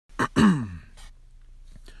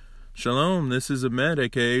Shalom, this is Ahmed,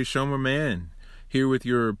 aka Shomer Man, here with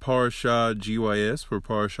your Parashah GYS for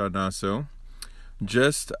Parashah Naso.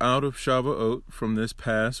 Just out of Shavuot from this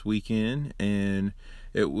past weekend, and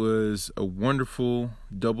it was a wonderful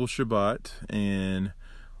double Shabbat, and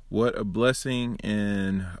what a blessing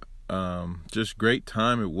and just great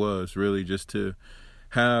time it was, really, just to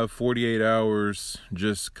have 48 hours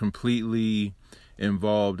just completely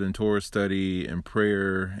involved in Torah study and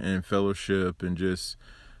prayer and fellowship and just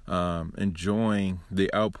enjoying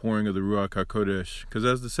the outpouring of the Ruach HaKodesh. Because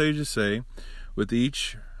as the sages say, with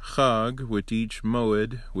each Chag, with each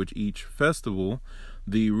Moed, with each festival,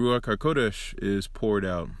 the Ruach HaKodesh is poured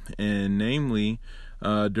out. And namely,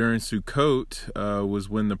 during Sukkot was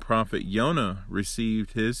when the prophet Yonah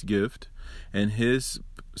received his gift and his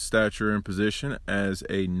stature and position as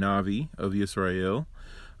a Navi of Yisrael.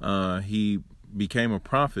 He became a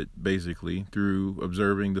prophet, basically, through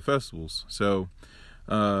observing the festivals. So,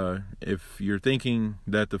 if you're thinking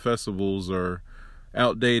that the festivals are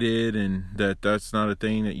outdated and that's not a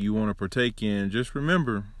thing that you want to partake in, just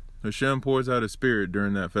remember, Hashem pours out His Spirit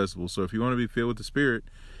during that festival. So if you want to be filled with the Spirit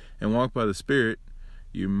and walk by the Spirit,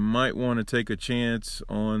 you might want to take a chance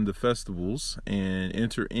on the festivals and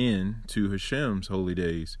enter into Hashem's holy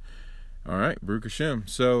days. All right, Baruch Hashem.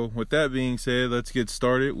 So with that being said, let's get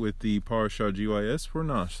started with the Parashah GYS for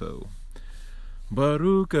Naso.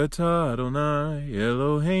 Baruch atah Adonai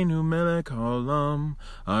Eloheinu melech haolam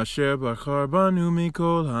asher bachar banu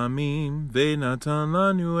mikol hamim ve'natan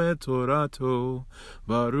lanu et torato.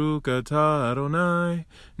 Baruch atah Adonai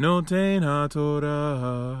noten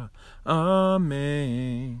haTorah.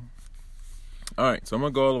 Amen. Alright, so I'm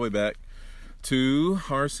going to go all the way back to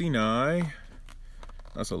Har Sinai.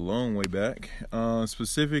 That's a long way back.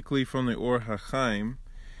 Specifically from the Or HaChaim.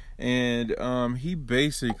 And he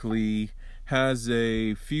basically has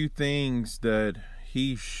a few things that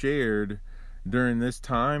he shared during this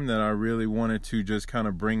time that I really wanted to just kind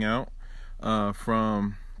of bring out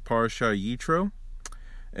from Parashah Yitro.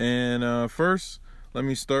 And first, let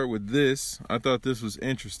me start with this. I thought this was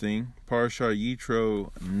interesting. Parashah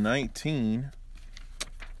Yitro 19.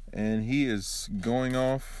 And he is going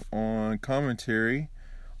off on commentary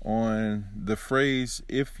on the phrase,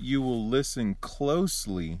 if you will listen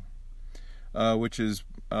closely, which is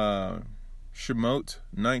Shemot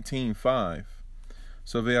 19:5.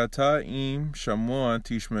 So ve'ata im shamoa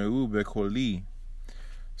tishmeu bekoli.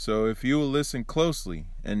 So if you will listen closely,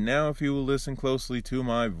 and now if you will listen closely to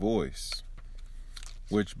my voice,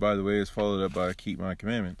 which by the way is followed up by keep my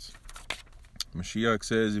commandments. Mashiach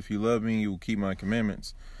says, if you love me, you will keep my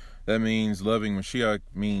commandments. That means loving Mashiach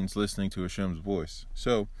means listening to Hashem's voice.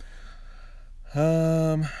 So,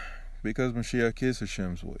 because Mashiach is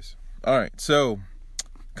Hashem's voice. Alright, so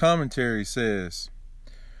commentary says,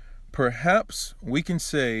 perhaps we can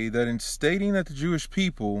say that in stating that the Jewish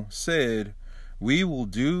people said, we will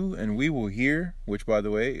do and we will hear, which by the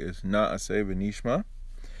way is Na'aseh v'nishma,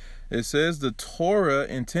 it says the Torah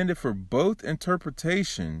intended for both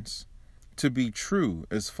interpretations to be true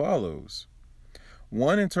as follows.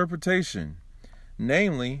 One interpretation,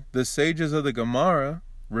 namely the sages of the Gemara,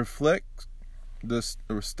 reflect the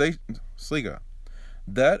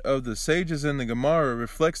that of the sages in the Gemara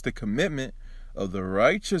reflects the commitment of the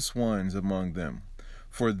righteous ones among them,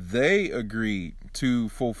 for they agreed to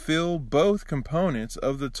fulfill both components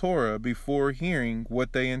of the Torah before hearing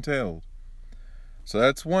what they entailed. So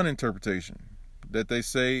that's one interpretation that they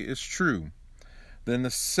say is true. Then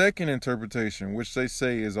the second interpretation, which they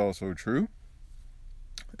say is also true,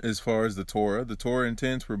 as far as the Torah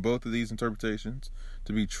intends for both of these interpretations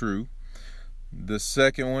to be true. The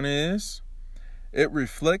second one is, it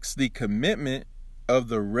reflects the commitment of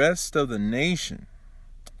the rest of the nation.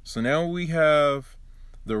 So now we have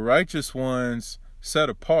the righteous ones set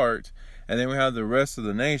apart, and then we have the rest of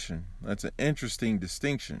the nation. That's an interesting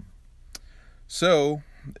distinction. So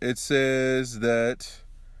it says that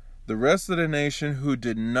the rest of the nation who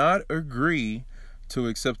did not agree to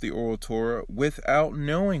accept the oral Torah without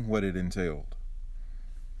knowing what it entailed.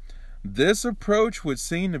 This approach would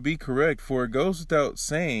seem to be correct, for it goes without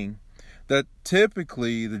saying that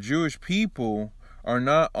typically the Jewish people are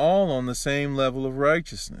not all on the same level of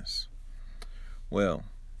righteousness. Well,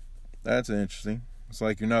 that's interesting. It's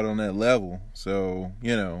like you're not on that level. So,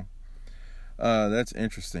 that's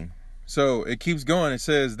interesting. So it keeps going. It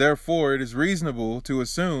says, therefore, it is reasonable to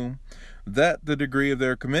assume that the degree of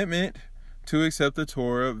their commitment to accept the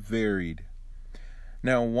Torah varied.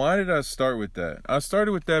 Now, why did I start with that? I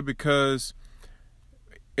started with that because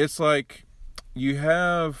it's like you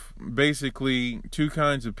have basically two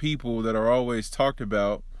kinds of people that are always talked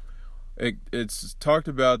about it's talked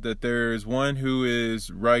about that there is one who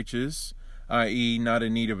is righteous, i.e. not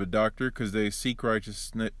in need of a doctor, because they seek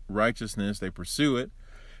righteousness, they pursue it,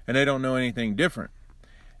 and they don't know anything different.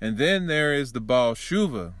 And then there is the Baal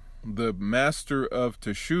Shuva, the master of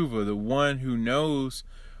Teshuvah, the one who knows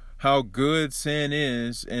how good sin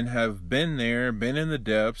is and have been there, been in the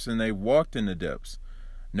depths, and they walked in the depths.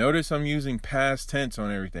 Notice I'm using past tense on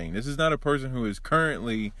everything. This is not a person who is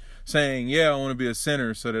currently saying, yeah, I want to be a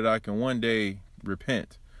sinner so that I can one day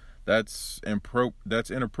repent. That's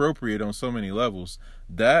inappropriate on so many levels.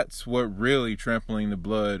 That's what really trampling the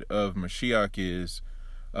blood of Mashiach is,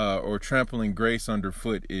 or trampling grace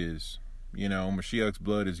underfoot is. Mashiach's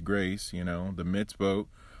blood is grace. The mitzvot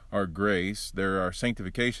are grace. There are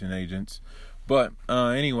sanctification agents. But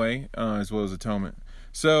anyway, as well as atonement.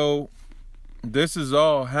 So this is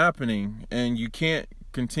all happening, and you can't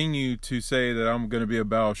continue to say that I'm going to be a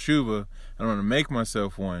Baal Shuva. I'm going to make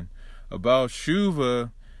myself one. A Baal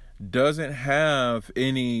Shuva doesn't have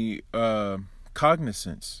any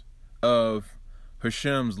cognizance of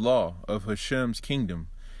Hashem's law, of Hashem's kingdom.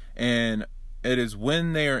 And it is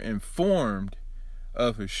when they are informed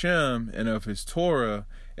of Hashem and of His Torah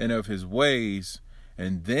and of His ways,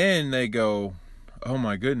 and then they go, oh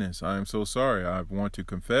my goodness, I am so sorry. I want to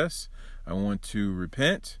confess. I want to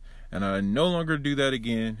repent, and I no longer do that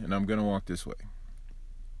again, and I'm going to walk this way.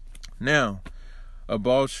 Now, a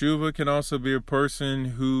Baal Shuva can also be a person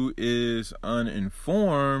who is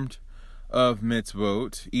uninformed of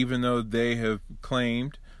mitzvot, even though they have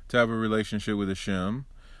claimed to have a relationship with Hashem,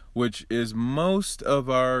 which is most of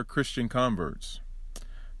our Christian converts.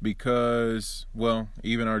 Because, well,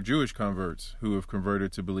 even our Jewish converts who have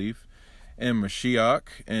converted to belief in Mashiach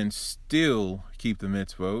and still keep the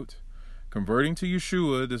mitzvot. Converting to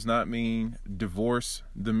Yeshua does not mean divorce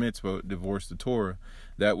the mitzvot, divorce the Torah.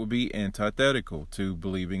 That would be antithetical to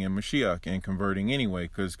believing in Mashiach and converting anyway,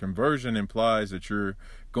 because conversion implies that you're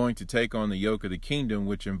going to take on the yoke of the kingdom,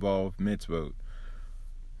 which involves mitzvot.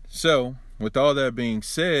 So, with all that being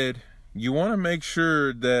said, you want to make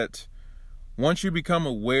sure that once you become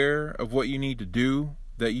aware of what you need to do,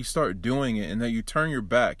 that you start doing it, and that you turn your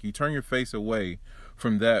back, you turn your face away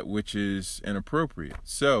from that which is inappropriate.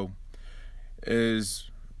 So,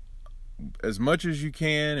 as much as you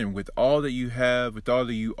can, and with all that you have, with all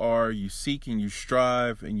that you are, you seek and you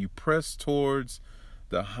strive and you press towards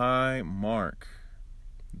the high mark.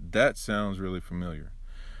 That sounds really familiar.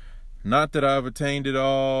 Not that I've attained it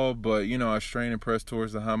all, but I strain and press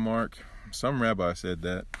towards the high mark. Some rabbi said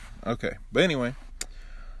that. Okay, but anyway,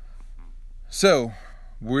 so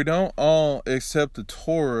we don't all accept the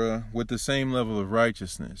Torah with the same level of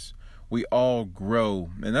righteousness. We all grow,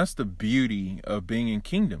 and that's the beauty of being in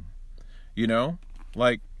kingdom.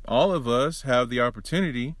 Like all of us have the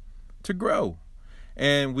opportunity to grow,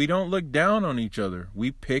 and we don't look down on each other.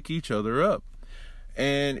 We pick each other up.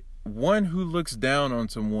 And one who looks down on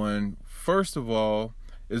someone, first of all,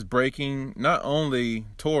 is breaking not only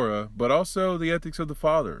Torah, but also the ethics of the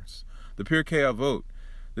fathers, the Pirkei Avot.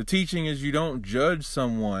 The teaching is you don't judge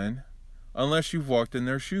someone unless you've walked in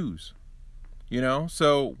their shoes.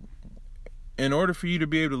 So in order for you to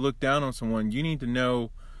be able to look down on someone, you need to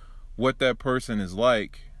know what that person is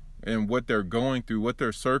like and what they're going through, what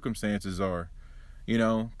their circumstances are.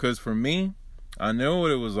 Because for me, I know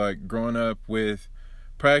what it was like growing up with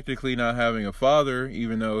practically not having a father,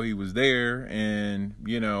 even though he was there, and,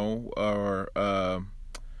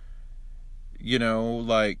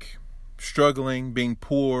 like struggling, being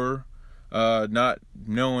poor, not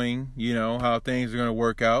knowing, how things are going to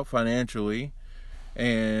work out financially.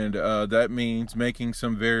 And that means making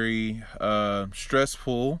some very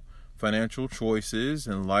stressful financial choices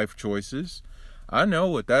and life choices. I know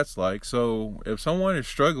what that's like. So if someone is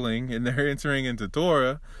struggling and they're entering into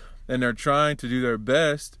Torah and they're trying to do their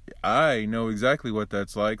best, I know exactly what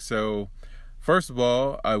that's like. So first of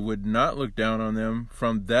all, I would not look down on them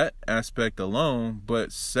from that aspect alone.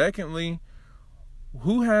 But secondly,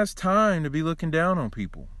 who has time to be looking down on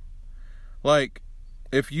people? Like,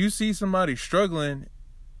 if you see somebody struggling,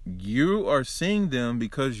 you are seeing them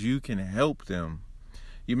because you can help them.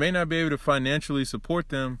 You may not be able to financially support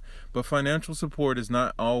them, but financial support is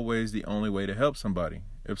not always the only way to help somebody.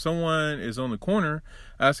 If someone is on the corner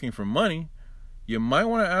asking for money, you might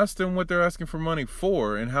want to ask them what they're asking for money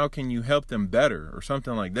for and how can you help them better or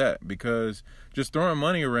something like that. Because just throwing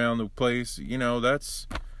money around the place, that's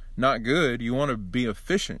not good. You want to be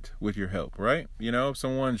efficient with your help, right? If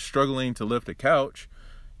someone's struggling to lift a couch,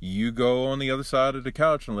 you go on the other side of the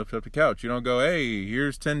couch and lift up the couch. You don't go, hey,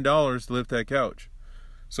 here's $10 to lift that couch.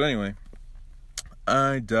 So anyway,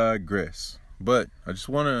 I digress. But I just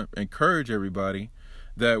want to encourage everybody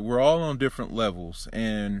that we're all on different levels,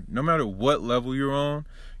 and no matter what level you're on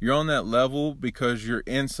that level because you're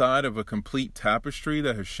inside of a complete tapestry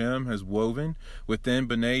that Hashem has woven within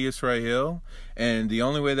Bnei Yisrael. And the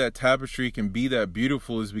only way that tapestry can be that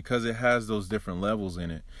beautiful is because it has those different levels in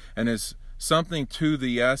it. And it's something to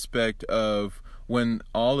the aspect of when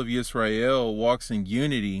all of Yisrael walks in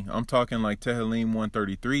unity. I'm talking like Tehillim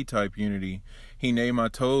 133 type unity. Hinei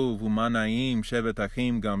matov umanaim shevet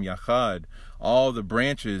achim gam yachad. All the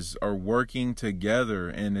branches are working together,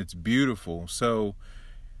 and it's beautiful. So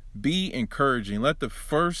be encouraging. Let the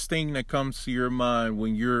first thing that comes to your mind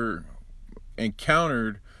when you're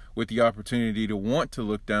encountered with the opportunity to want to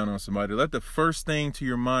look down on somebody, let the first thing to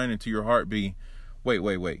your mind and to your heart be,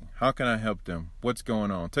 wait. How can I help them? What's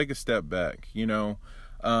going on? Take a step back.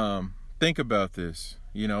 Think about this.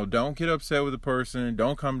 Don't get upset with the person.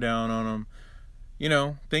 Don't come down on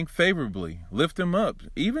them. Think favorably. Lift them up.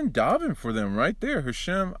 Even daven for them right there.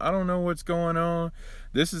 Hashem, I don't know what's going on.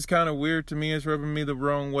 This is kind of weird to me. It's rubbing me the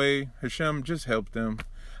wrong way. Hashem, just help them.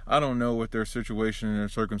 I don't know what their situation and their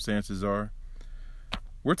circumstances are.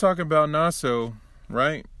 We're talking about Naso,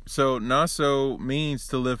 right? So Naso means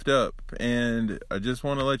to lift up. And I just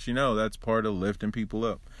want to let you know that's part of lifting people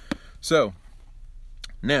up. So,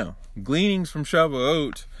 now, gleanings from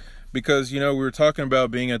Shavuot, because, we were talking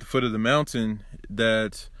about being at the foot of the mountain,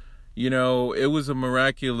 that, it was a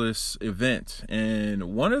miraculous event. And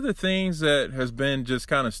one of the things that has been just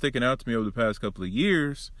kind of sticking out to me over the past couple of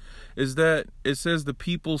years is that it says the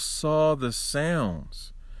people saw the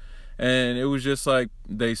sounds. And it was just like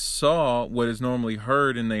they saw what is normally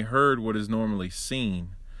heard and they heard what is normally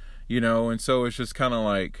seen, and so it's just kind of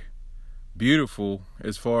like beautiful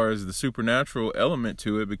as far as the supernatural element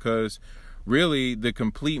to it, because really the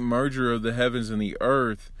complete merger of the heavens and the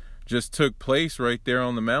earth just took place right there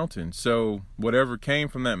on the mountain. So whatever came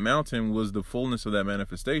from that mountain was the fullness of that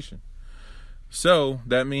manifestation. So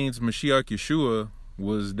that means Mashiach Yeshua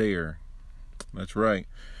was there. That's right.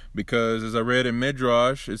 Because as I read in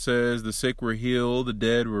Midrash, it says the sick were healed, the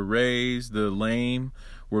dead were raised, the lame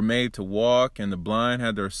were made to walk, and the blind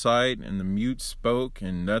had their sight, and the mute spoke.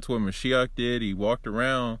 And that's what Mashiach did. He walked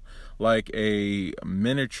around like a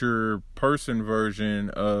miniature person version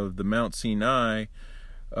of the Mount Sinai,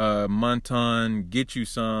 Matan Get You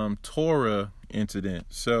Some Torah incident.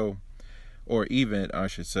 So, or event, I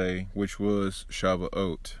should say, which was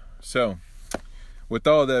Shavuot. So, with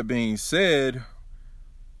all that being said,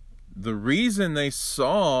 the reason they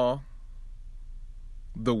saw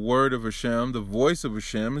the word of Hashem, the voice of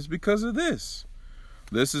Hashem, is because of this.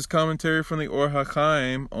 This is commentary from the Or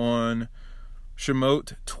HaChaim on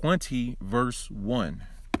Shemot 20, verse 1.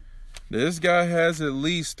 This guy has at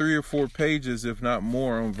least 3 or 4 pages, if not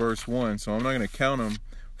more, on verse 1. So I'm not going to count them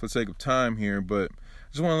for the sake of time here, but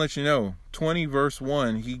I just want to let you know, 20 verse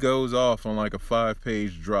 1, he goes off on like a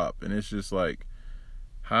 5-page drop. And it's just like,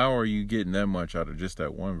 how are you getting that much out of just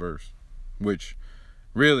that one verse? Which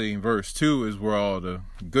really, verse 2 is where all the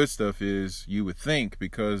good stuff is, you would think,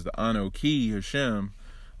 because the Anoki Hashem,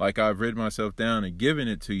 like I've written myself down and given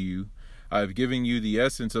it to you, I've given you the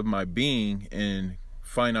essence of my being in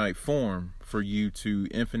finite form for you to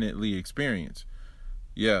infinitely experience.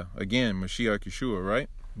 Yeah, again, Mashiach Yeshua, right?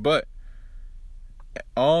 But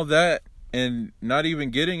all that, and not even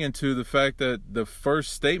getting into the fact that the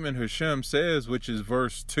first statement Hashem says, which is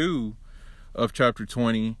verse 2 of chapter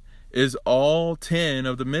 20, is all 10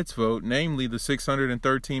 of the mitzvot, namely the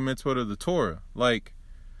 613 mitzvot of the Torah. Like,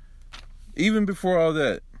 even before all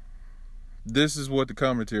that, this is what the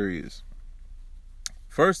commentary is.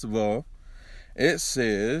 First of all, it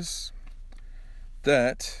says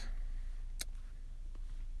that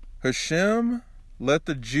Hashem let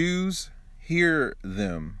the Jews hear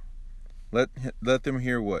them. Let them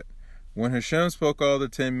hear what? When Hashem spoke all the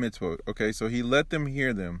 10 mitzvot. Okay, so he let them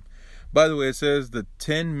hear them. By the way, it says the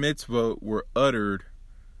 10 mitzvot were uttered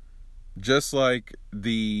just like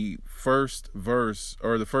the first verse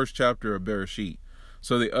or the first chapter of Bereshit.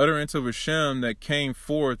 So the utterance of Hashem that came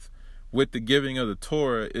forth with the giving of the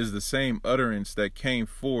Torah is the same utterance that came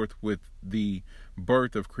forth with the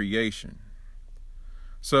birth of creation.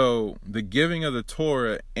 So the giving of the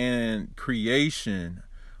Torah and creation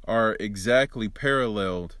are exactly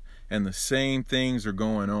paralleled, and the same things are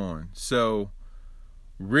going on. So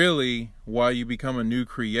really, while you become a new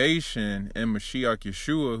creation in Mashiach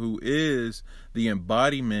Yeshua, who is the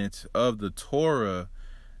embodiment of the Torah,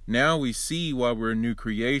 now we see why we're a new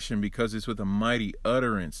creation, because it's with a mighty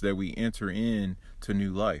utterance that we enter in to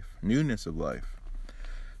new life, newness of life.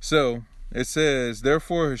 So it says,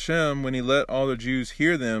 therefore Hashem, when he let all the Jews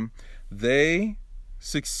hear them, they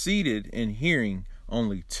succeeded in hearing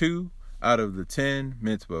only 2 out of the 10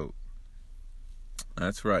 mitzvot.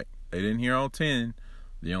 That's right. They didn't hear all 10.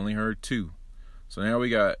 They only heard 2. So now we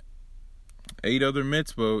got 8 other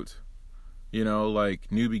mitzvot,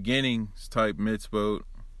 like new beginnings type mitzvot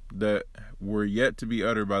that were yet to be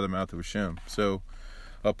uttered by the mouth of Hashem. So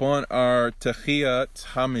upon our Techiyat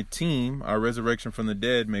Hamitim, our resurrection from the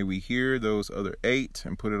dead, may we hear those other 8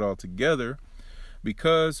 and put it all together.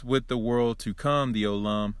 Because with the world to come, the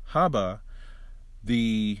Olam Haba,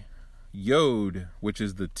 the Yod, which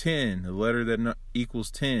is the 10, the letter that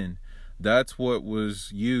equals 10, that's what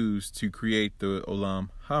was used to create the Olam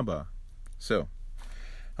Haba. So,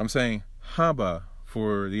 I'm saying Haba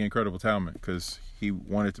for the Incredible Talmud because he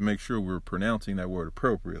wanted to make sure we were pronouncing that word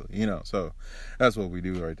appropriately, so that's what we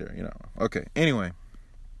do right there, Okay, anyway,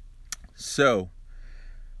 so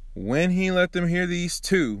when he let them hear these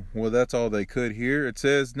 2, well, that's all they could hear. It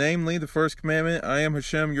says, namely, the first commandment, I am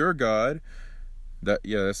Hashem, your God.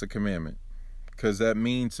 That's a commandment because that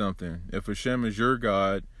means something. If Hashem is your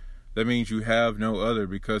God, that means you have no other,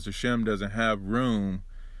 because Hashem doesn't have room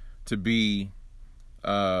to be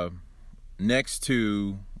next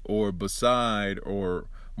to or beside or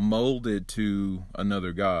molded to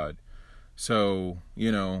another God. So,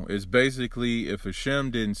 it's basically, if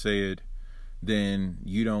Hashem didn't say it, then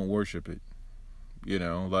you don't worship it.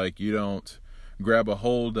 Like you don't grab a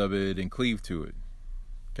hold of it and cleave to it.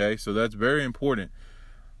 Okay, so that's very important.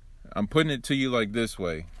 I'm putting it to you like this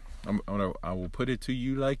way. I will put it to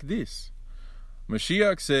you like this.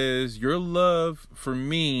 Mashiach says, your love for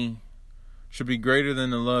me should be greater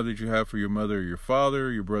than the love that you have for your mother or your father,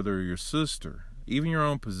 or your brother or your sister, even your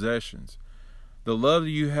own possessions. The love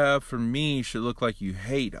that you have for me should look like you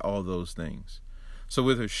hate all those things. So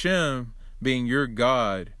with Hashem being your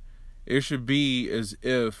God, it should be as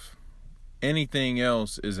if anything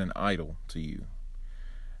else is an idol to you.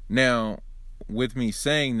 Now, with me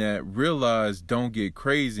saying that, realize, don't get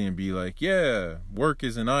crazy and be like, yeah, work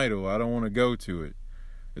is an idol, I don't want to go to it.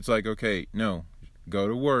 It's like, okay, no, go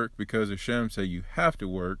to work because Hashem said you have to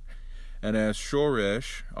work. And as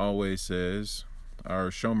Shoresh always says, our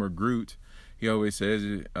Shomer Groot, he always says,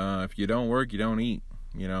 if you don't work, you don't eat.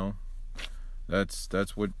 That's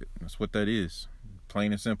what that is,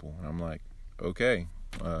 plain and simple. And I'm like, okay,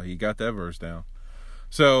 he got that verse down.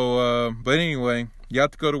 So, but anyway, you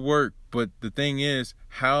have to go to work. But the thing is,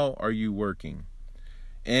 how are you working?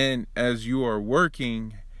 And as you are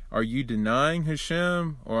working, are you denying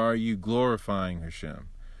Hashem or are you glorifying Hashem?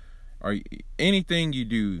 Anything you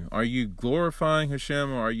do, are you glorifying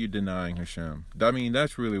Hashem or are you denying Hashem? I mean,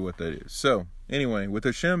 that's really what that is. So, anyway, with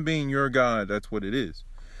Hashem being your God, that's what it is.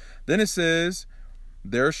 Then it says,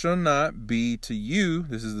 there shall not be to you,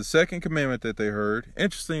 this is the second commandment that they heard.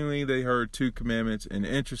 Interestingly, they heard 2 commandments, and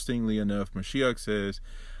interestingly enough, Mashiach says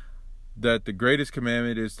that the greatest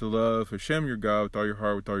commandment is to love Hashem your God with all your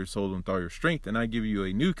heart, with all your soul, and with all your strength. And I give you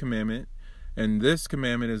a new commandment, and this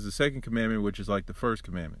commandment is the second commandment, which is like the first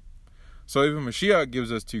commandment. So even Mashiach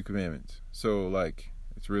gives us 2 commandments. So like,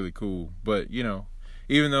 it's really cool. But,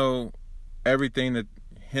 even though everything that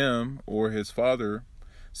him or his father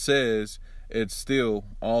says, it's still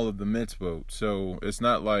all of the mitzvot. So it's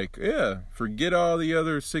not like, forget all the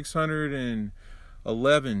other 611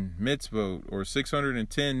 mitzvot or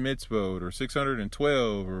 610 mitzvot or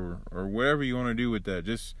 612 or whatever you want to do with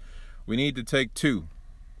that. We need to take 2.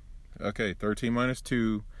 Okay, 13 minus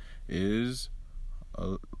 2 is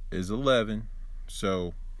 11.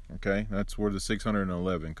 So, okay, that's where the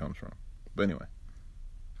 611 comes from. But anyway,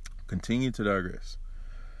 continue to digress.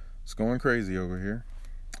 It's going crazy over here.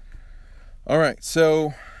 All right,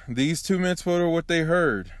 so these 2 mitzvot are what they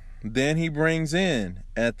heard. Then he brings in,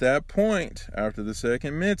 at that point, after the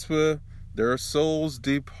second mitzvah, their souls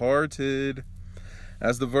departed.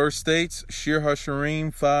 As the verse states, Shir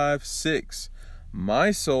HaShirim 5:6, my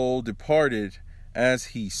soul departed as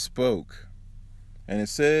he spoke. And it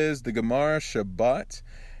says, the Gemara Shabbat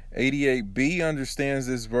 88b understands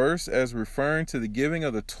this verse as referring to the giving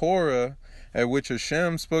of the Torah, at which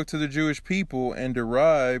Hashem spoke to the Jewish people, and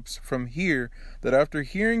derives from here that after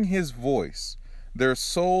hearing his voice, their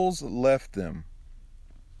souls left them.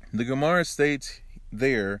 The Gemara states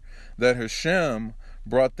there that Hashem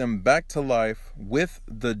brought them back to life with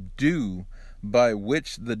the dew by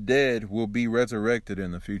which the dead will be resurrected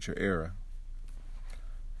in the future era.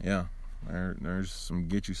 Yeah, there's some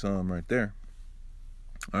get you some right there.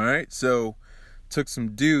 All right, so took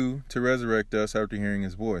some dew to resurrect us after hearing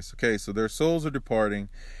his voice. Okay, so their souls are departing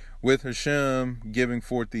with Hashem giving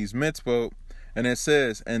forth these mitzvot. And it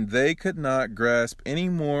says, and they could not grasp any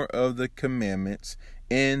more of the commandments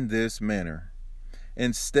in this manner.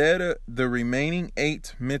 Instead, the remaining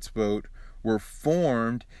 8 mitzvot were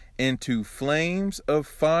formed into flames of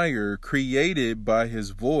fire created by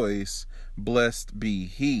his voice, blessed be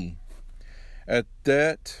he. At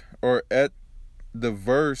the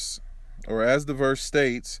verse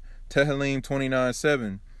states, Tehillim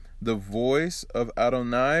 29:7, the voice of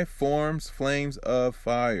Adonai forms flames of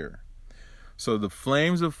fire. So the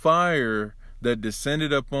flames of fire that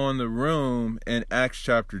descended upon the room in Acts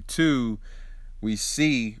chapter 2, we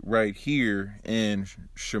see right here in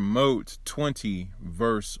Shemot 20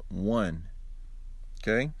 verse 1.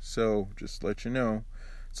 Okay, so just let you know,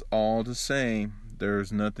 it's all the same.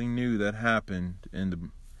 There's nothing new that happened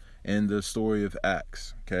in the story of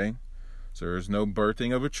Acts. Okay, so there's no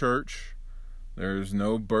birthing of a church. There's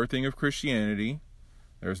no birthing of Christianity.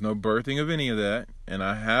 There's no birthing of any of that. And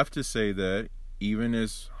I have to say that, even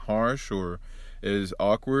as harsh or as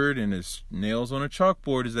awkward and as nails on a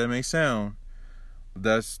chalkboard as that may sound,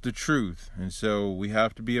 that's the truth. And so we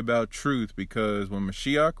have to be about truth, because when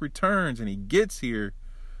Mashiach returns and he gets here,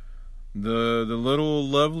 the little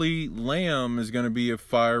lovely lamb is going to be a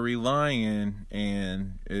fiery lion,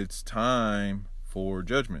 and it's time for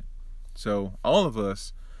judgment. So all of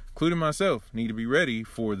us, including myself, need to be ready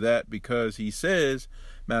for that, because he says,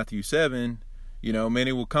 Matthew 7,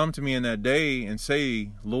 many will come to me in that day and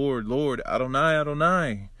say, Lord, Lord, Adonai,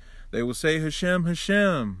 Adonai. They will say Hashem,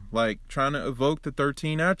 Hashem, like trying to evoke the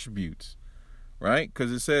 13 attributes, right?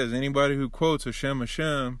 Because it says anybody who quotes Hashem,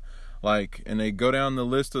 Hashem, and they go down the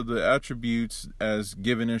list of the attributes as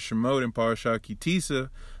given in Shemot and Parashat Ki Tisa,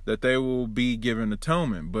 that they will be given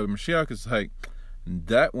atonement. But Mashiach is like,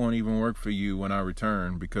 that won't even work for you when I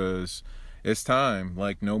return, because it's time.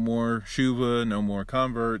 No more Shuva, no more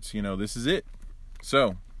converts. This is it.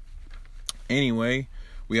 So, anyway,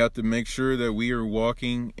 we have to make sure that we are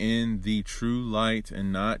walking in the true light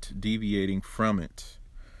and not deviating from it.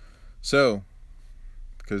 So,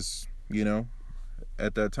 because,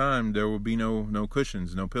 at that time, there will be no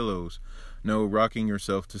cushions, no pillows, no rocking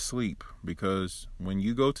yourself to sleep. Because when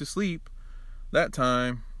you go to sleep, that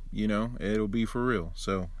time, it'll be for real.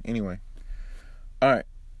 So, anyway. All right.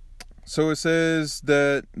 So it says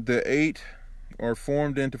that the 8 are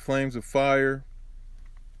formed into flames of fire.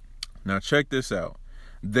 Now check this out.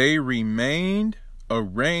 They remained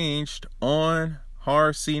arranged on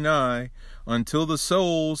Har Sinai until the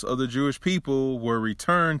souls of the Jewish people were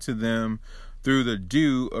returned to them through the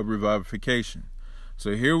dew of revivification.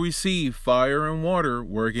 So here we see fire and water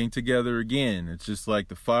working together again. It's just like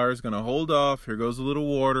the fire is going to hold off. Here goes a little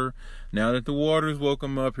water. Now that the water's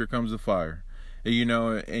woken up, here comes the fire.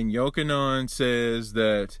 And Yochanan says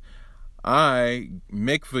that I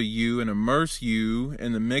mikvah you and immerse you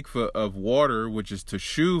in the mikvah of water, which is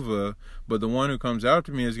teshuvah, but the one who comes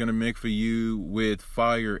after me is going to mikvah you with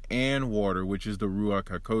fire and water, which is the Ruach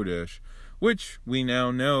HaKodesh, which we now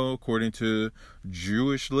know, according to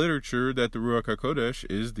Jewish literature, that the Ruach HaKodesh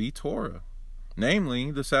is the Torah,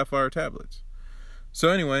 namely the sapphire tablets. So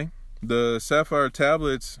anyway, the sapphire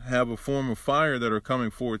tablets have a form of fire that are coming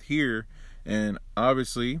forth here. And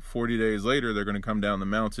obviously, 40 days later, they're going to come down the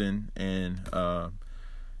mountain and,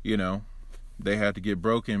 they had to get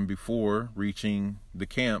broken before reaching the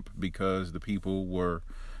camp because the people were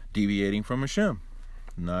deviating from Hashem.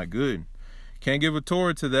 Not good. Can't give a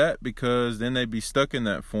Torah to that, because then they'd be stuck in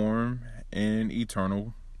that form in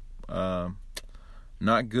eternal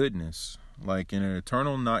not goodness. Like in an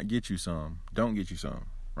eternal not get you some, don't get you some,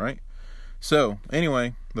 right? So,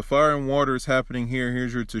 anyway, the fire and water is happening here.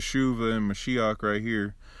 Here's your Teshuvah and Mashiach right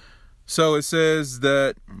here. So it says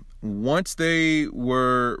that once they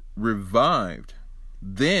were revived,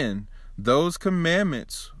 then those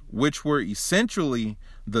commandments, which were essentially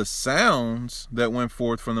the sounds that went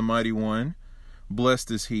forth from the Mighty One, blessed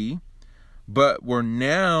is He, but were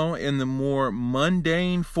now in the more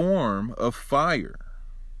mundane form of fire,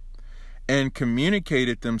 and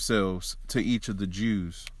communicated themselves to each of the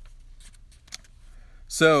Jews.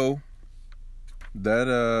 So,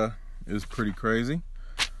 that is pretty crazy.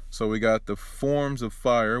 So we got the forms of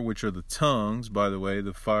fire, which are the tongues, by the way,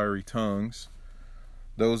 the fiery tongues.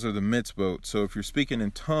 Those are the mitzvot. So if you're speaking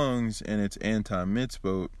in tongues and it's anti-mitzvot,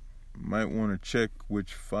 you might want to check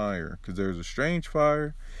which fire, because there's a strange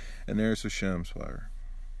fire and there's Hashem's fire.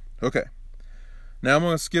 Okay. Now I'm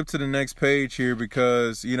going to skip to the next page here,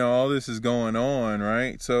 because, all this is going on,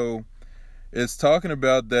 right? So it's talking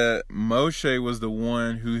about that Moshe was the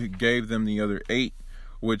one who gave them the other 8,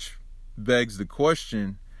 which begs the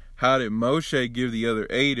question, how did Moshe give the other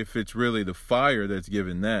 8 if it's really the fire that's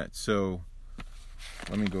given that? So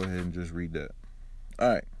let me go ahead and just read that. All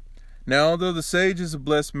right. Now, although the sages of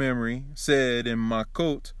blessed memory said in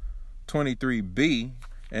Makot 23b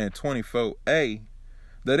and 24a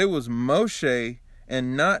that it was Moshe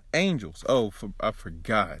and not angels. Oh, I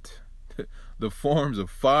forgot. The forms of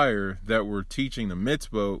fire that were teaching the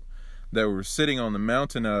mitzvot, that were sitting on the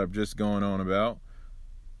mountain that I've just gone on about,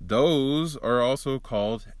 those are also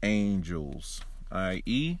called angels,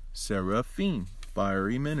 i.e. seraphim,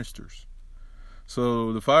 fiery ministers.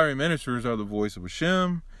 So the fiery ministers are the voice of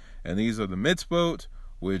Hashem, and these are the mitzvot,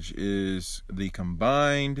 which is the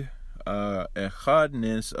combined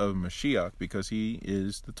echadness of Mashiach, because he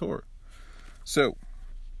is the Torah. So,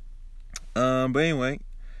 but anyway,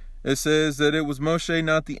 it says that it was Moshe,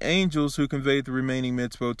 not the angels, who conveyed the remaining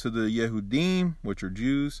mitzvot to the Yehudim, which are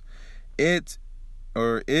Jews. It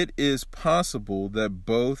is possible that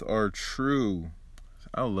both are true.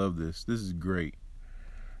 I love this. This is great.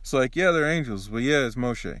 It's like, yeah, they're angels, but yeah, it's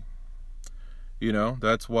Moshe. You know,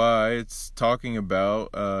 that's why it's talking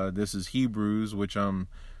about, this is Hebrews, which I'm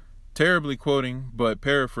terribly quoting, but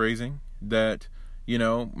paraphrasing, that, you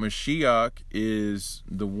know, Mashiach is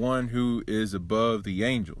the one who is above the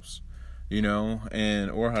angels, you know, and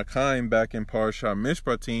Or HaChaim back in Parashat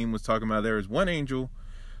Mishpatim was talking about there is one angel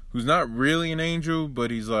who's not really an angel, but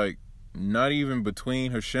he's like not even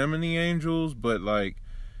between Hashem and the angels, but like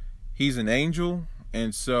he's an angel.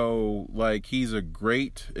 And so, like, he's a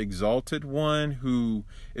great exalted one who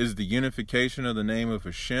is the unification of the name of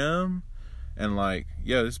Hashem. And, like,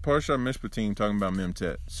 yeah, this is Parashat Mishpatim talking about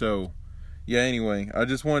Memtet. So, yeah, anyway, I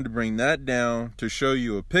just wanted to bring that down to show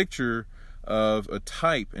you a picture of a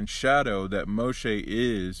type and shadow that Moshe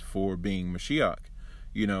is for being Mashiach.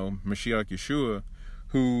 You know, Mashiach Yeshua,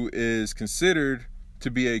 who is considered to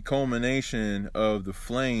be a culmination of the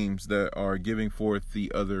flames that are giving forth the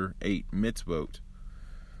other 8 mitzvot.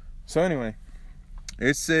 So anyway,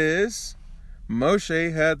 it says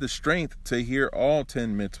Moshe had the strength to hear all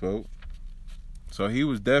 10 mitzvot. So he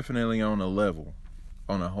was definitely on a level,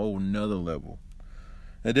 on a whole nother level.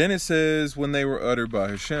 And then it says when they were uttered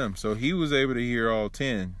by Hashem. So he was able to hear all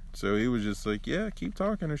 10. So he was just like, yeah, keep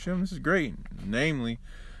talking, Hashem. This is great. Namely,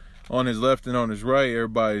 on his left and on his right,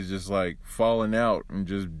 everybody's just like falling out and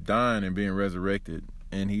just dying and being resurrected.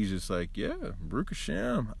 And he's just like, yeah, Baruch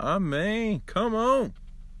Hashem. Amen. Come on.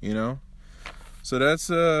 You know, so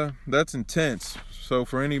that's intense. So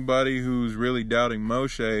for anybody who's really doubting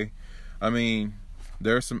Moshe, I mean,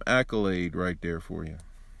 there's some accolade right there for you.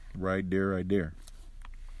 Right there.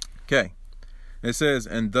 Okay. It says,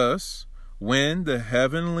 and thus, when the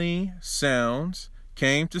heavenly sounds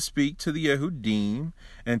came to speak to the Yehudim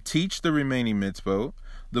and teach the remaining mitzvot,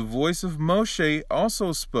 the voice of Moshe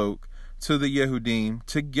also spoke to the Yehudim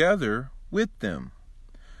together with them.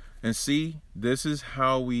 And see, this is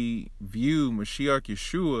how we view Mashiach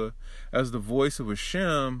Yeshua as the voice of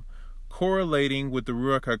Hashem, correlating with the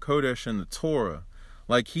Ruach HaKodesh and the Torah.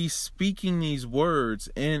 Like he's speaking these words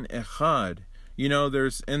in Echad. You know,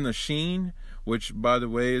 there's in the Sheen, which by the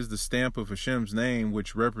way is the stamp of Hashem's name,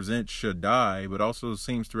 which represents Shaddai, but also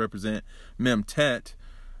seems to represent Memtet,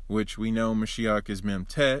 which we know Mashiach is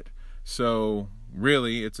Memtet. So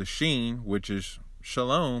really it's a Sheen, which is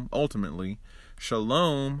Shalom, ultimately.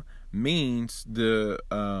 Shalom means the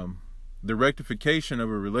rectification of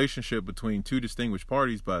a relationship between two distinguished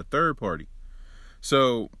parties by a third party.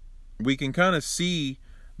 So we can kind of see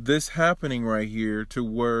this happening right here, to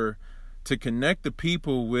where to connect the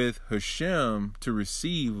people with Hashem to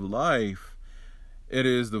receive life, it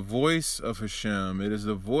is the voice of Hashem, it is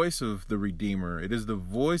the voice of the Redeemer, it is the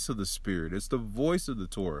voice of the Spirit, it's the voice of the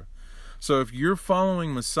Torah. So if you're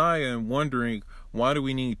following Messiah and wondering, why do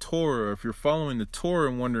we need Torah? Or if you're following the Torah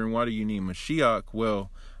and wondering, why do you need Mashiach?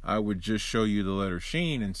 Well, I would just show you the letter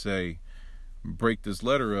Sheen and say, break this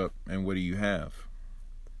letter up, and what do you have?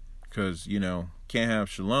 Because, you know, can't have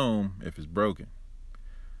shalom if it's broken.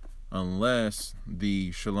 Unless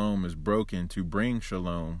the shalom is broken to bring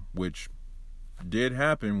shalom, which did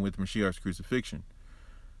happen with Mashiach's crucifixion.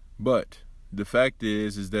 But the fact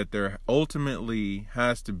is that there ultimately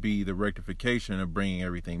has to be the rectification of bringing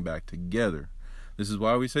everything back together. This is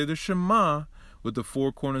why we say the Shema with the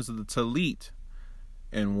 4 corners of the Talit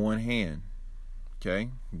in one hand. Okay?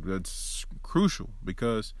 That's crucial,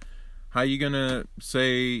 because how are you going to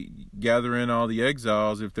say gather in all the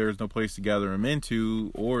exiles if there's no place to gather them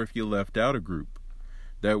into, or if you left out a group?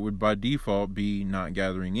 That would by default be not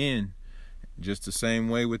gathering in. Just the same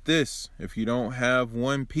way with this. If you don't have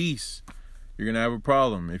one piece, you're going to have a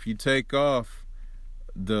problem. If you take off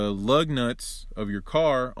the lug nuts of your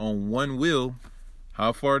car on one wheel,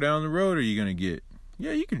 how far down the road are you going to get?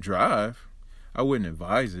 Yeah, you can drive. I wouldn't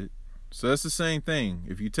advise it. So that's the same thing.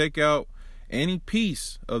 If you take out any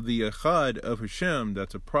piece of the Echad of Hashem,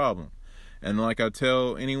 that's a problem. And like I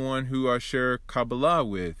tell anyone who I share Kabbalah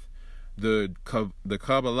with, The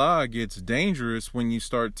Kabbalah gets dangerous when you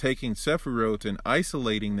start taking Sephiroth and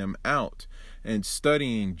isolating them out and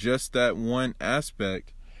studying just that one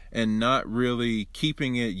aspect and not really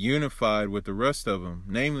keeping it unified with the rest of them.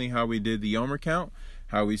 Namely, how we did the Omer count,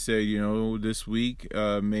 how we say, this week,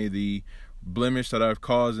 may the blemish that I've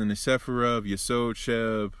caused in the Sephirah of Yesod,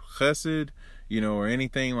 Sheb, Chesed, or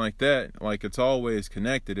anything like that. Like, it's always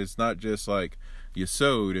connected. It's not just like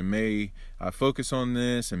Yesod, and may I focus on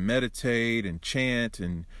this and meditate and chant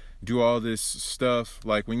and do all this stuff.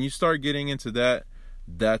 Like, when you start getting into that,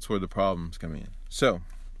 that's where the problems come in. So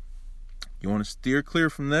you want to steer clear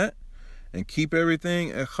from that and keep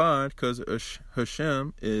everything echad, because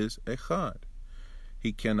Hashem is echad.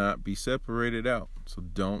 He cannot be separated out. So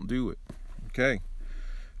don't do it. Okay.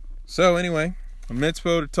 So anyway, a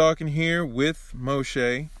mitzvah talking here with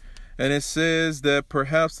Moshe. And it says that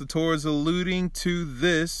perhaps the Torah is alluding to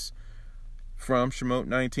this from Shemot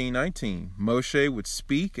 19:19. Moshe would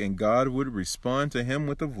speak and God would respond to him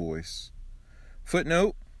with a voice.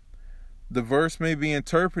 Footnote: the verse may be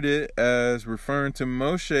interpreted as referring to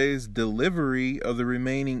Moshe's delivery of the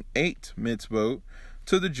remaining 8 mitzvot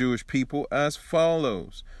to the Jewish people as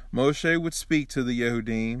follows. Moshe would speak to the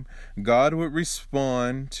Yehudim. God would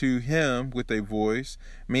respond to him with a voice,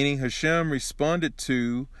 meaning Hashem responded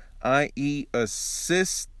to, i.e.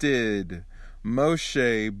 assisted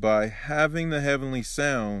Moshe by having the heavenly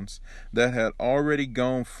sounds that had already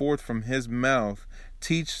gone forth from his mouth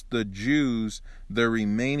teach the Jews the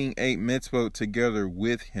remaining 8 mitzvot together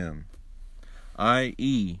with him.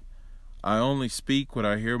 I.e., I only speak what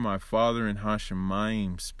I hear my Father in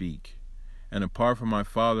Hashemayim speak, and apart from my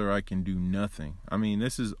Father I can do nothing. I mean,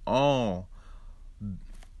 this is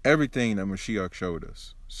everything that Mashiach showed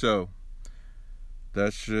us. So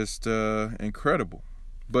that's just incredible.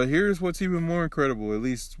 But here's what's even more incredible, at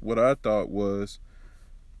least what I thought was,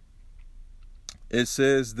 it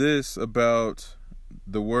says this about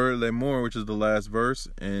the word lemor, which is the last verse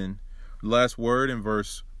and last word in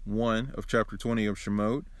verse 1 of chapter 20 of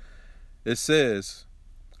Shemot. It says,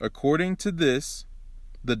 according to this,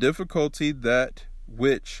 the difficulty that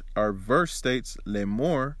which our verse states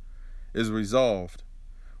lemor is resolved.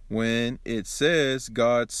 When it says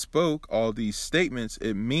God spoke all these statements,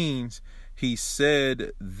 it means he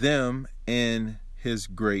said them in his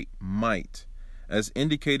great might, as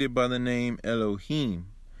indicated by the name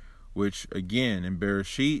Elohim, which again in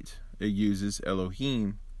Bereshit it uses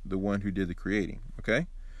Elohim, the one who did the creating. Okay,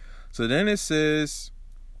 so then it says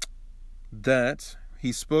that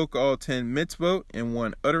he spoke all 10 mitzvot in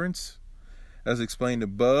one utterance, as explained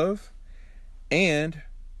above. And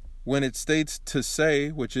when it states to say,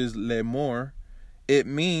 which is lemor, it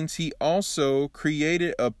means he also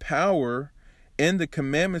created a power in the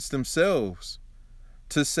commandments themselves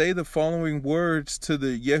to say the following words to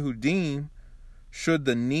the Yehudim should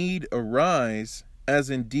the need arise, as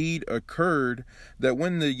indeed occurred, that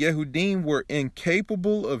when the Yehudim were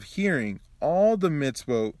incapable of hearing all the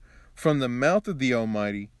mitzvot from the mouth of the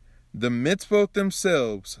Almighty, the mitzvot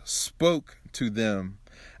themselves spoke to them,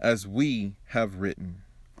 as we have written.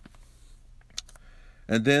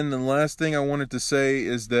 And then the last thing I wanted to say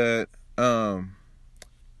is that, that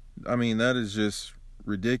is just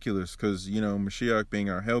ridiculous, because, Mashiach being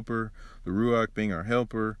our helper, the Ruach being our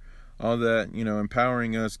helper, all that,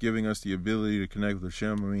 empowering us, giving us the ability to connect with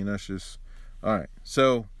Hashem. That's just, all right.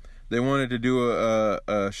 So they wanted to do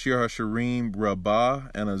a Shir HaShirim Rabbah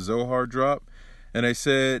and a Zohar drop. And they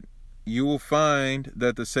said, you will find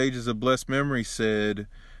that the sages of blessed memory said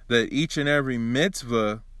that each and every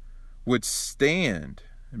mitzvah would stand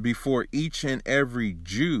before each and every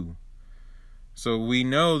Jew. So we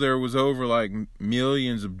know there was over like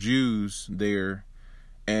millions of Jews there,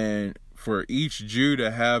 and for each Jew to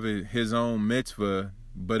have his own mitzvah,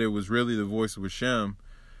 but it was really the voice of Hashem.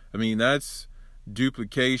 That's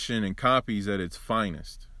duplication and copies at its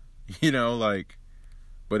finest.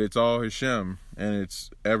 But it's all Hashem, and it's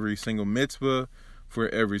every single mitzvah for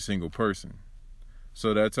every single person.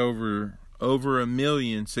 So that's over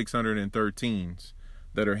 1,613,000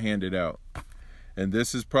 that are handed out. And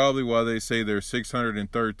this is probably why they say there's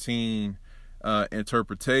 613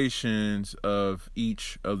 interpretations of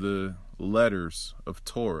each of the letters of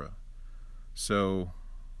Torah. So,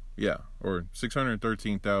 yeah, or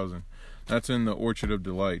 613,000. That's in the Orchard of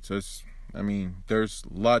Delights. There's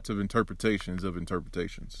lots of interpretations of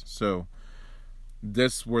interpretations. So,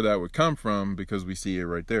 that's where that would come from, because we see it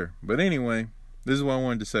right there. But anyway, this is what I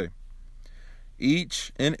wanted to say.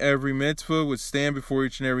 Each and every mitzvah would stand before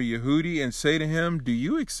each and every Yehudi and say to him, do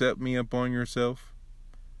you accept me upon yourself?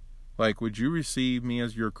 Would you receive me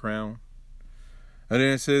as your crown? And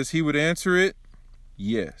then it says he would answer it,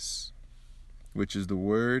 yes. which is the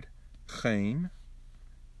word chen,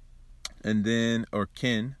 and then, or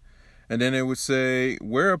kin, and then it would say,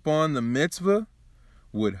 whereupon the mitzvah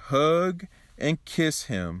would hug and kiss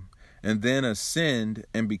him, and then ascend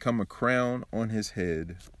and become a crown on his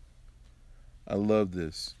head. I love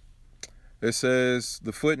this. It says,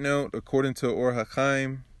 the footnote, according to Or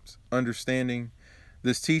HaChaim's understanding,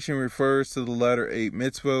 this teaching refers to the latter 8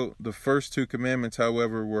 mitzvot. The first 2 commandments,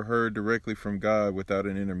 however, were heard directly from God without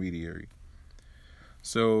an intermediary.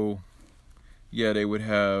 So, yeah, they would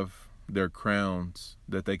have their crowns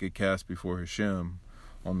that they could cast before Hashem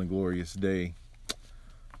on the glorious day.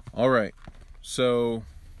 All right, so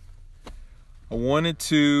I wanted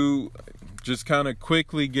to just kind of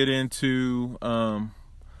quickly get into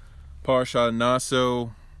Parashat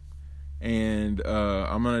Naso, and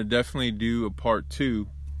I'm going to definitely do a part 2,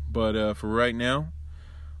 but for right now,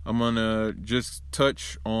 I'm going to just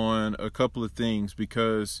touch on a couple of things,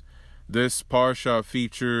 because this Parashat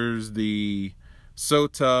features the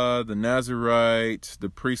Sotah, the Nazirite, the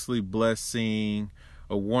priestly blessing,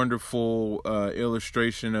 a wonderful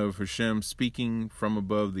illustration of Hashem speaking from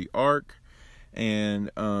above the ark,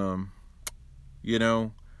 and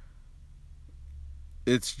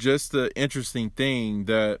it's just an interesting thing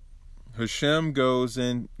that Hashem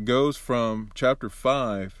goes from chapter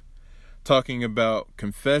 5 talking about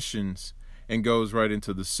confessions and goes right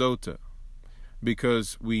into the Sotah,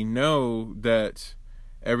 because we know that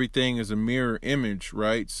everything is a mirror image,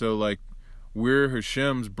 right? So like, we're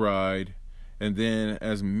Hashem's bride, and then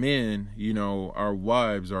as men, our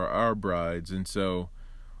wives are our brides, and so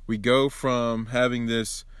we go from having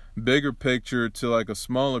this bigger picture to like a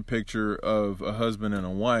smaller picture of a husband and a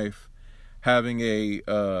wife having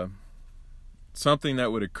a something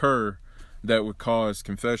that would occur that would cause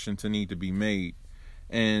confession to need to be made.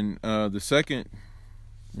 And when I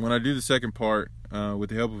do the second part with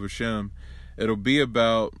the help of Hashem, it'll be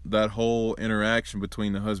about that whole interaction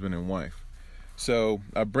between the husband and wife. So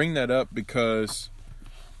I bring that up because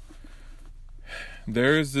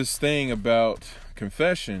there's this thing about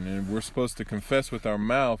confession, and we're supposed to confess with our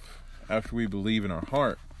mouth after we believe in our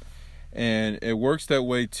heart. And it works that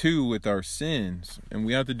way too with our sins, and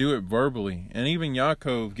we have to do it verbally. And even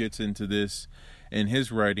Yaakov gets into this in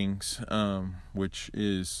his writings, which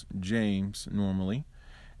is James normally.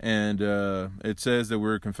 And it says that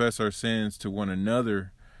we're to confess our sins to one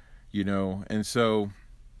another, and so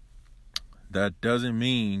that doesn't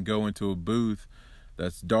mean go into a booth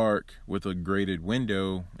that's dark with a grated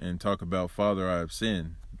window and talk about, Father, I have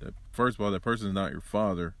sinned. First of all, that person's not your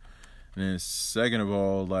father. And then second of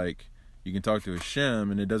all, like, you can talk to Hashem,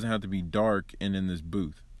 and it doesn't have to be dark and in this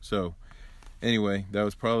booth. So anyway, that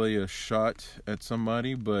was probably a shot at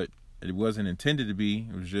somebody, but it wasn't intended to be.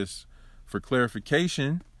 It was just for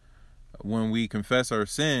clarification. When we confess our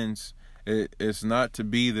sins, it's not to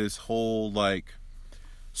be this whole like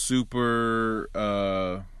super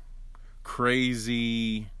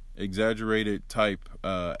crazy, exaggerated type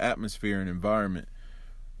atmosphere and environment.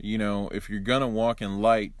 If you're gonna walk in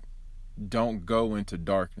light, don't go into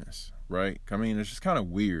darkness, right? I mean, it's just kind of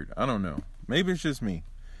weird. I don't know. Maybe it's just me.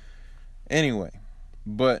 Anyway,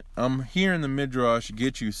 but I'm here in the Midrash,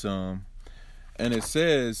 get you some, and it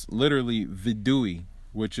says literally vidui,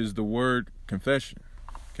 which is the word confession.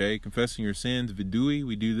 Okay, confessing your sins, vidui.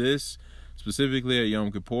 We do this specifically at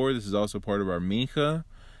Yom Kippur. This is also part of our mincha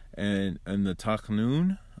and the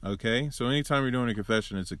tachnun. Okay, so anytime you're doing a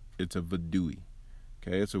confession, it's a vidui.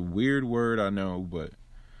 Okay, it's a weird word, I know, but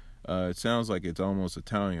it sounds like it's almost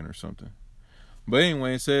Italian or something. But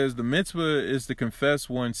anyway, it says the mitzvah is to confess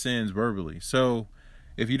one's sins verbally. So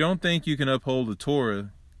if you don't think you can uphold the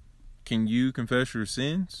Torah, can you confess your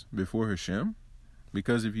sins before Hashem?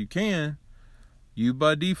 Because if you can, you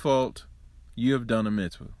by default, you have done a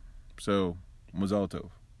mitzvah. So, mazal tov.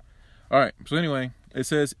 Alright, so anyway, it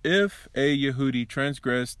says, if a Yehudi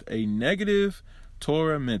transgressed a negative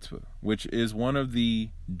Torah mitzvah, which is one of the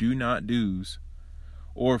do not do's,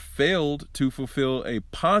 or failed to fulfill a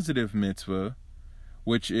positive mitzvah,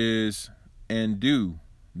 which is and do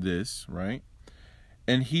this, right?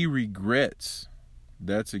 And he regrets,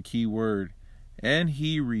 that's a key word, and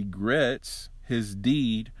he regrets his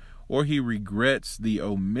deed, or he regrets the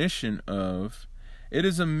omission of, it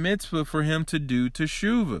is a mitzvah for him to do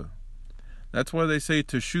teshuvah. That's why they say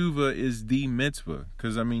teshuvah is the mitzvah,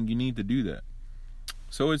 because you need to do that.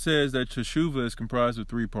 So it says that teshuvah is comprised of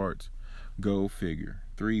 3 parts. Go figure.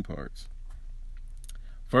 3 parts.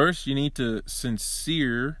 First, you need to have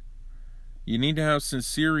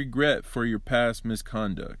sincere regret for your past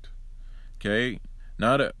misconduct. Okay?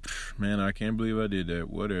 Not a, man, I can't believe I did that,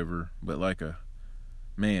 whatever. But like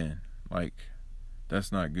That's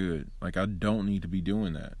not good. Like, I don't need to be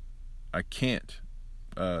doing that. I can't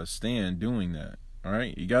stand doing that. All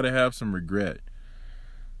right, you got to have some regret.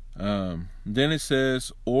 Then it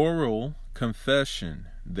says oral confession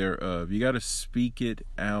thereof. You got to speak it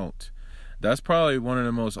out. That's probably one of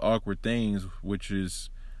the most awkward things, which is,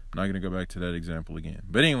 I'm not going to go back to that example again.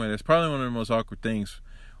 But anyway, that's probably one of the most awkward things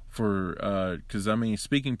for, because I mean,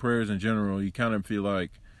 speaking prayers in general, you kind of feel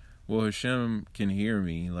like, well, Hashem can hear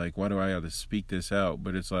me. Like, why do I have to speak this out?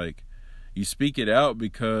 But it's like, you speak it out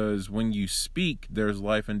because when you speak, there's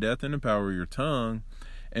life and death in the power of your tongue,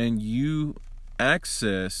 and you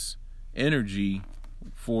access energy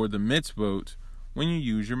for the mitzvot when you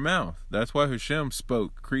use your mouth. That's why Hashem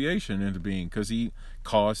spoke creation into being, because he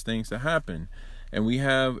caused things to happen. And we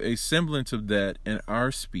have a semblance of that in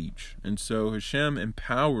our speech. And so Hashem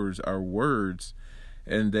empowers our words,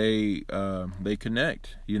 and they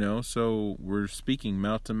connect, you know. So we're speaking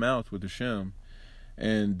mouth to mouth with Hashem,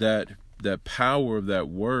 and that power of that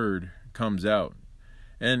word comes out.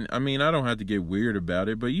 And I mean, I don't have to get weird about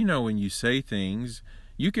it, but you know, when you say things,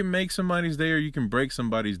 you can make somebody's day or you can break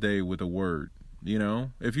somebody's day with a word. You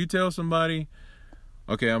know, if you tell somebody,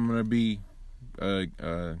 okay, I'm going to be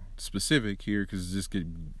specific here because this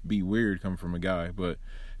could be weird coming from a guy, but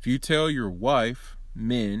if you tell your wife,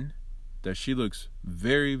 men, that she looks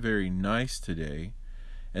very, very nice today,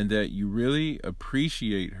 and that you really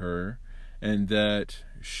appreciate her, and that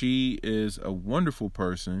she is a wonderful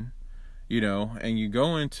person, you know, and you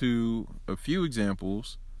go into a few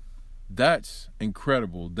examples, that's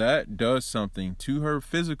incredible. That does something to her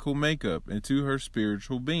physical makeup and to her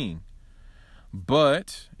spiritual being.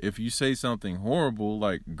 But if you say something horrible,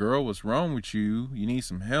 like, girl, what's wrong with you? You need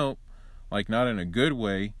some help, like not in a good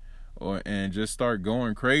way, and just start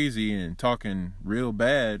going crazy and talking real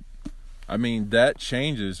bad, I mean, that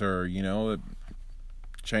changes her, you know, it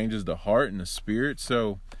changes the heart and the spirit.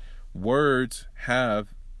 So words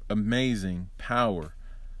have amazing power.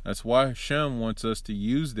 That's why Hashem wants us to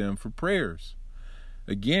use them for prayers.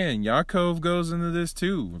 Again, Yaakov goes into this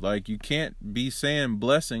too. Like, you can't be saying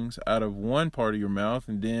blessings out of one part of your mouth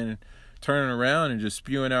and then turning around and just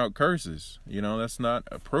spewing out curses. You know, that's not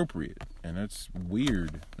appropriate. And that's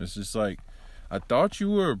weird. It's just like, I thought you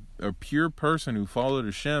were a pure person who followed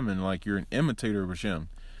Hashem, and like you're an imitator of Hashem.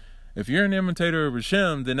 If you're an imitator of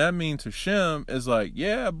Hashem, then that means Hashem is like,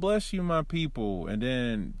 yeah, bless you, my people. And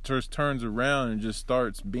then just turns around and just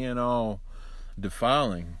starts being all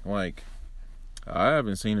defiling. Like, I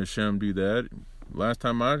haven't seen Hashem do that. Last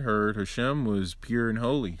time I'd heard, Hashem was pure and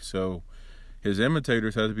holy. So his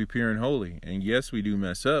imitators have to be pure and holy. And yes, we do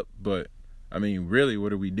mess up, but I mean, really,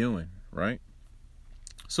 what are we doing, right?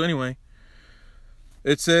 So anyway,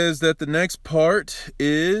 it says that the next part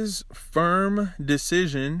is firm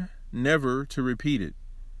decision never to repeat it.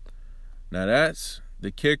 Now that's the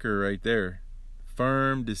kicker right there.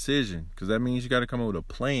 Firm decision, because that means you got to come up with a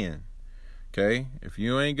plan. Okay, if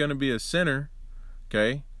you ain't gonna be a sinner,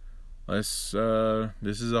 okay, this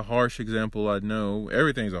is a harsh example, I know.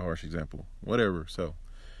 Everything's a harsh example, whatever. So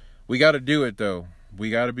we got to do it though. We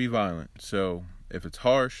got to be violent. So if it's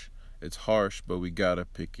harsh, it's harsh, but we got to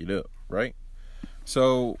pick it up, right?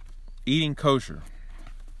 So eating kosher,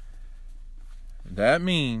 that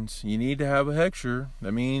means you need to have a hechsher.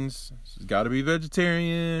 That means it's got to be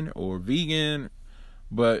vegetarian or vegan.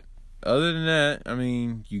 But other than that, I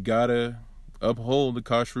mean, you got to uphold the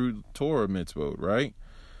kashrut Torah mitzvot, right?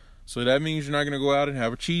 So that means you're not going to go out and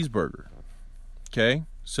have a cheeseburger. Okay?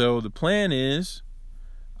 So the plan is,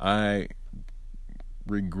 I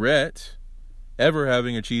regret ever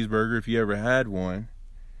having a cheeseburger if you ever had one.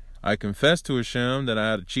 I confess to Hashem that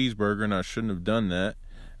I had a cheeseburger and I shouldn't have done that,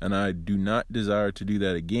 and I do not desire to do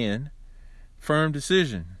that again. Firm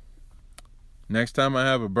decision. Next time I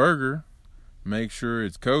have a burger, make sure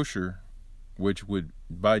it's kosher, which would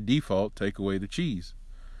by default take away the cheese.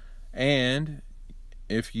 And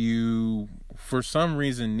if you for some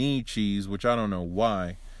reason need cheese, which I don't know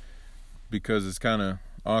why, because it's kind of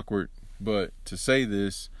awkward, but to say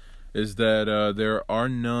this is that there are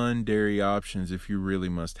non-dairy options if you really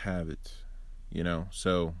must have it, you know.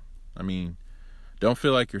 So I mean, don't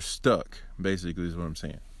feel like you're stuck, basically, is what I'm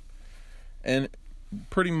saying. And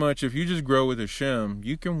pretty much, if you just grow with Hashem,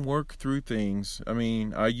 you can work through things. I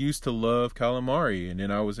mean, I used to love calamari, and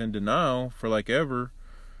then I was in denial for like ever.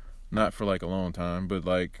 Not for like a long time, but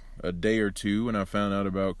like a day or two, when I found out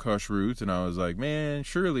about kashrut, and I was like, man,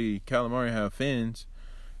 surely calamari have fins,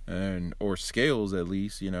 or scales at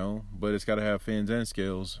least, you know. But it's got to have fins and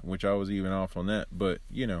scales, which I was even off on that. But,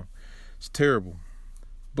 you know, it's terrible.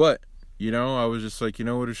 But, you know, I was just like, you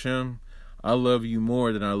know what, Hashem? I love you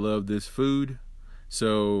more than I love this food.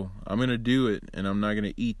 So I'm going to do it, and I'm not going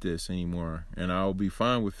to eat this anymore. And I'll be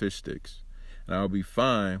fine with fish sticks. And I'll be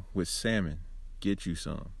fine with salmon. Get you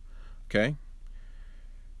some. Okay?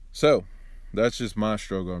 So that's just my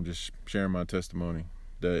struggle. I'm just sharing my testimony.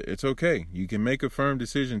 That it's okay. You can make a firm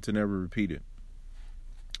decision to never repeat it.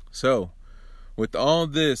 So, with all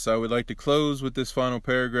this, I would like to close with this final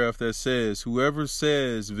paragraph that says, whoever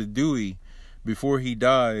says vidui before he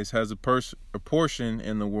dies has a portion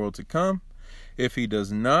in the world to come. If he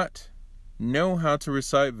does not know how to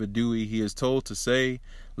recite vidui, he is told to say,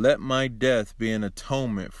 let my death be an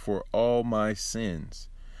atonement for all my sins.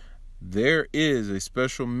 There is a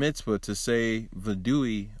special mitzvah to say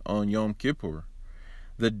vidui on Yom Kippur,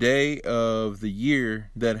 the day of the year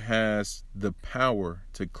that has the power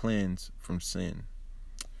to cleanse from sin.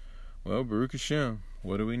 Well, Baruch Hashem,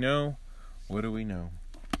 what do we know? What do we know?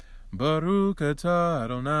 Baruch atah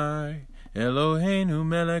Adonai, Eloheinu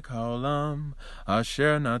melech haolam,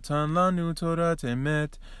 asher natan lanu Torah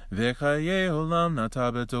emet, v'chaye olam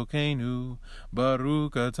nata betokenu.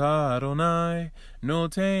 Baruch atah Adonai,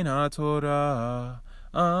 noten haTorah.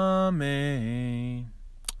 Amen.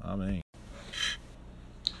 Amen.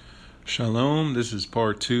 Shalom, this is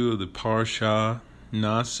part 2 of the Parsha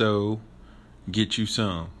Naso, Get You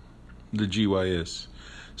Some, the GYS.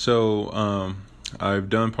 So, I've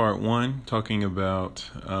done part 1 talking about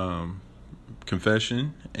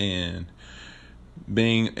confession and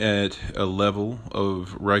being at a level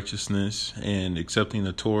of righteousness and accepting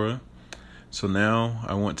the Torah. So now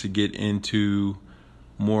I want to get into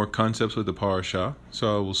more concepts with the Parashah.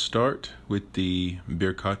 So I will start with the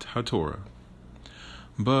Birkat HaTorah.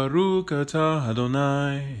 Baruch atah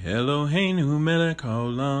Adonai, Eloheinu melech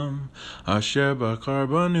haolam, asher bachar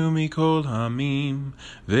banu mikol hamim,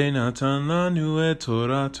 ve'natan lanu et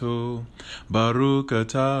Torato. Baruch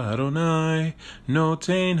atah Adonai,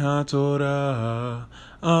 noten haTorah.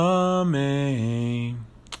 Amen.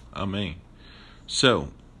 Amen. So,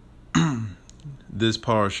 this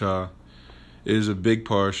parasha is a big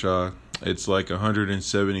parasha. It's like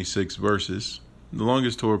 176 verses, the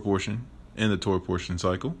longest Torah portion in the Torah portion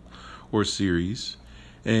cycle or series,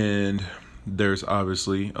 and there's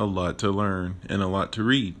obviously a lot to learn and a lot to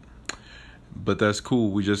read, but that's cool.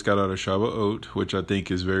 We just got out of Shavuot, which I think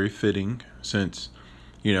is very fitting since,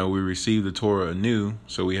 we received the Torah anew,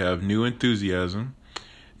 so we have new enthusiasm,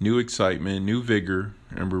 new excitement, new vigor,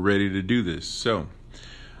 and we're ready to do this. So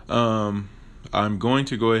I'm going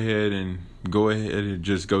to go ahead and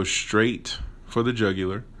just go straight for the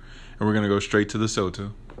jugular, and we're going to go straight to the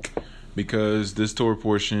Sota. Because this Torah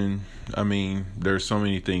portion, there's so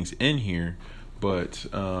many things in here, but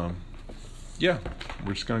we're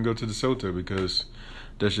just going to go to the Sota because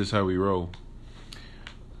that's just how we roll.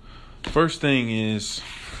 First thing is,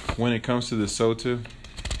 when it comes to the Sota,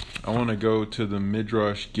 I want to go to the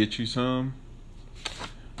Midrash Get You Some,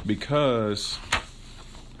 because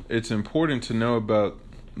it's important to know about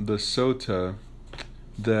the Sota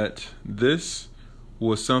that this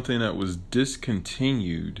was something that was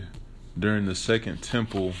discontinued during the Second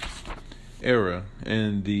Temple era,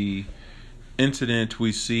 and the incident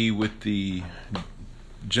we see with the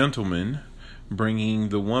gentleman bringing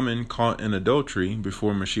the woman caught in adultery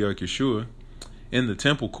before Mashiach Yeshua in the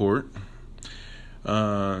temple court.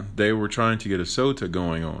 They were trying to get a sota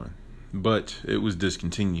going on, but it was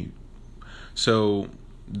discontinued. So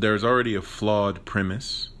there's already a flawed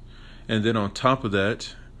premise, and then on top of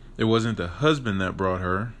that, it wasn't the husband that brought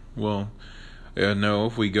her. Well, no,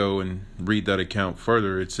 if we go and read that account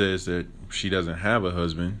further, it says that she doesn't have a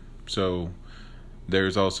husband. So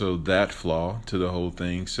there's also that flaw to the whole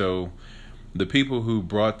thing. So the people who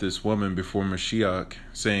brought this woman before Mashiach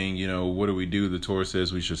saying, what do we do? The Torah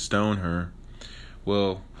says we should stone her.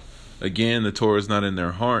 Well, again, the Torah is not in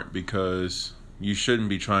their heart, because you shouldn't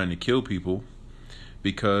be trying to kill people,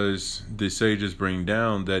 because the sages bring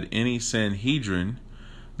down that any Sanhedrin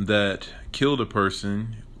that killed a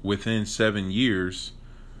person within 7 years,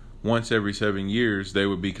 once every 7 years, they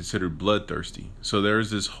would be considered bloodthirsty. So there's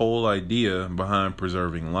this whole idea behind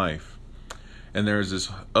preserving life. And there's this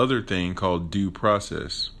other thing called due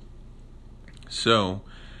process. So,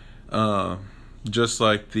 just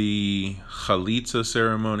like the Chalitza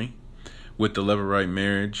ceremony with the Levirate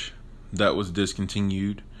marriage, that was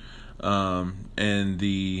discontinued. And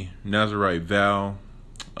the Nazirite vow,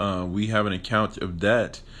 we have an account of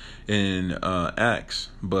that in Acts,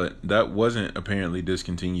 but that wasn't apparently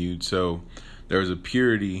discontinued. So there's a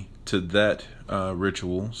purity to that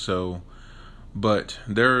ritual. So, but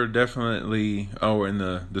there are definitely, and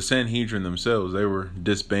the Sanhedrin themselves, they were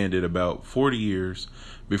disbanded about 40 years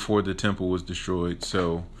before the temple was destroyed.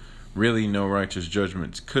 So really no righteous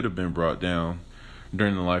judgments could have been brought down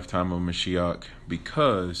during the lifetime of Mashiach,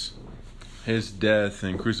 because his death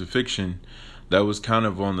and crucifixion, that was kind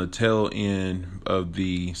of on the tail end of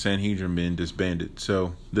the Sanhedrin being disbanded.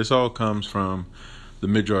 So this all comes from the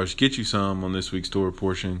Midrash Get You Some on this week's Torah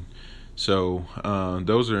portion. So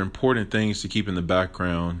those are important things to keep in the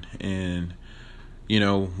background. And,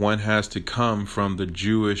 one has to come from the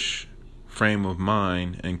Jewish frame of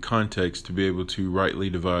mind and context to be able to rightly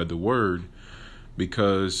divide the word,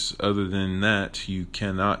 because other than that, you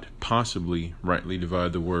cannot possibly rightly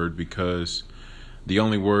divide the word, because the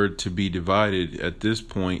only word to be divided at this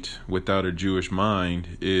point without a Jewish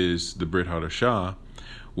mind is the Brit Hadashah,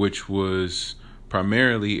 which was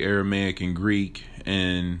primarily Aramaic and Greek,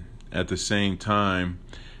 and at the same time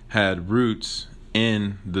had roots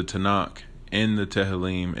in the Tanakh, in the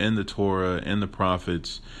Tehillim, in the Torah, in the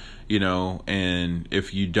prophets, and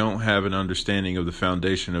if you don't have an understanding of the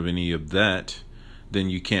foundation of any of that, then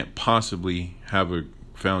you can't possibly have a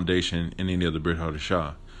foundation in any of the Brit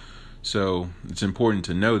Hadashah. So it's important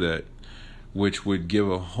to know that, which would give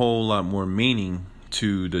a whole lot more meaning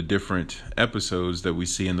to the different episodes that we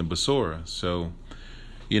see in the Besorah. So,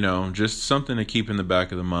 just something to keep in the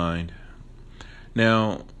back of the mind.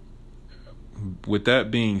 Now, with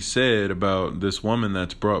that being said about this woman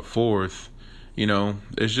that's brought forth,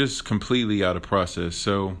 it's just completely out of process.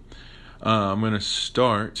 So I'm going to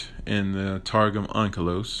start in the Targum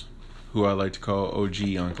Onkelos, who I like to call OG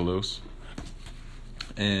Onkelos,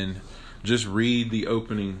 and just read the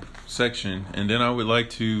opening section, and then I would like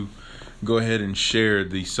to go ahead and share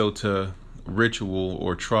the Sota ritual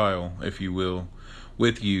or trial, if you will,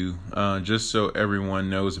 with you, just so everyone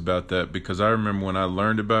knows about that, because I remember when I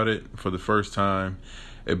learned about it for the first time,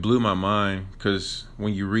 it blew my mind, because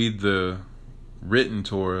when you read the written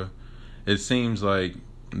Torah, it seems like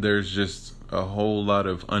there's just a whole lot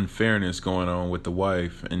of unfairness going on with the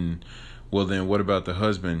wife, and well, then what about the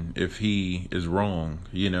husband if he is wrong,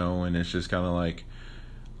 and it's just kind of like,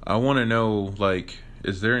 I want to know,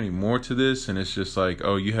 is there any more to this? And it's just like,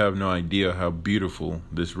 oh, you have no idea how beautiful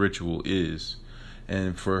this ritual is.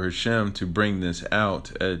 And for Hashem to bring this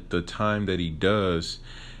out at the time that he does,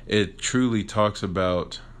 it truly talks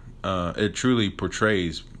about, it truly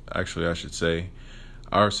portrays, actually I should say,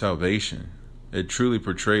 our salvation. It truly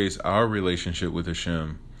portrays our relationship with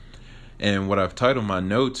Hashem. And what I've titled my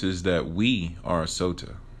notes is that we are a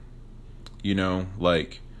Sota.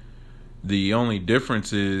 The only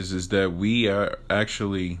difference is that we are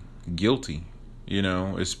actually guilty,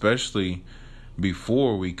 especially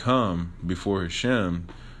before we come before Hashem,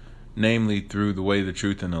 namely through the way, the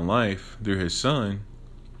truth, and the life, through his son.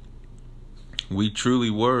 We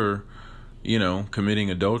truly were,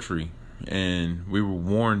 committing adultery, and we were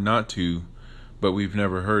warned not to, but we've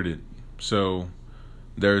never heard it. So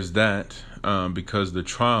there's that, because the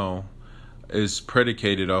trial is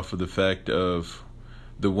predicated off of the fact of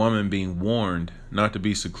the woman being warned not to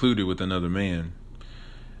be secluded with another man.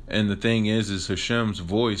 And the thing is Hashem's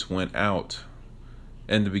voice went out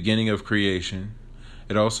in the beginning of creation.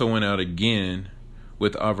 It also went out again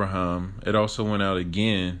with Abraham. It also went out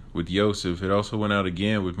again with Yosef. It also went out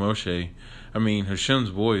again with Moshe. I mean, Hashem's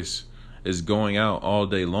voice is going out all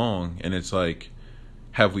day long, and it's like,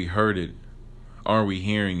 have we heard it? Are we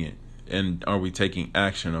hearing it? And are we taking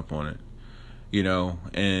action upon it?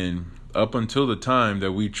 And up until the time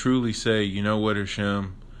that we truly say, you know what,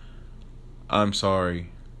 Hashem, I'm sorry.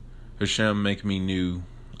 Hashem, make me new.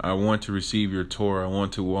 I want to receive your Torah. I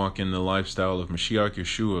want to walk in the lifestyle of Mashiach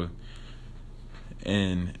Yeshua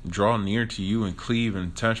and draw near to you and cleave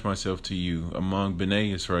and attach myself to you among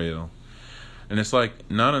Bnei Israel. And it's like,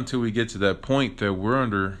 not until we get to that point that we're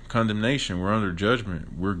under condemnation, we're under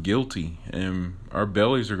judgment, we're guilty, and our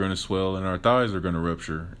bellies are going to swell and our thighs are going to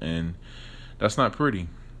rupture, and that's not pretty,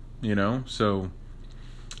 So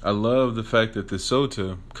I love the fact that the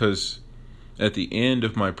Sota, because at the end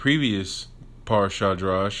of my previous Parashat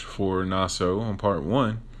Drash for Naso on part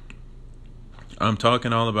 1, I'm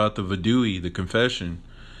talking all about the Vidui, the confession,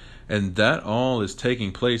 and that all is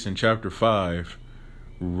taking place in chapter 5,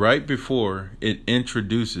 right before it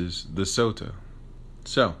introduces the Sota.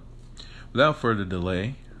 So, without further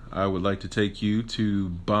delay, I would like to take you to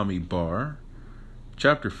Bamidbar,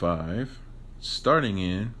 chapter 5, starting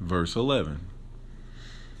in verse 11.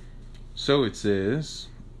 So it says,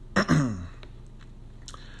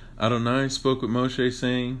 Adonai spoke with Moshe,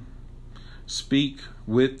 saying, Speak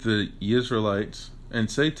with the Israelites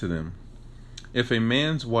and say to them, If a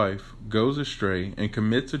man's wife goes astray and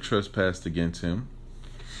commits a trespass against him,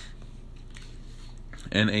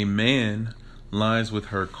 and a man lies with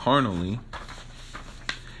her carnally,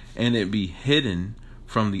 and it be hidden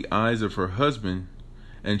from the eyes of her husband,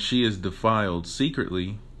 and she is defiled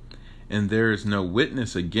secretly, and there is no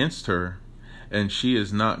witness against her, and she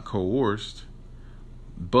is not coerced,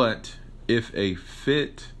 but if a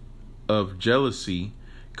fit of jealousy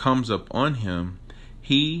comes up on him,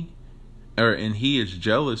 and he is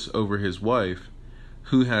jealous over his wife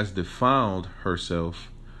who has defiled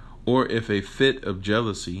herself, or if a fit of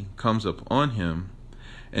jealousy comes up on him,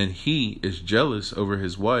 and he is jealous over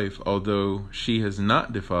his wife, although she has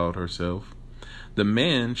not defiled herself, the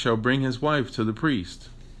man shall bring his wife to the priest.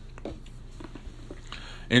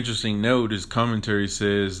 Interesting note, his commentary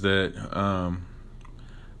says that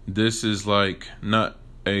this is like not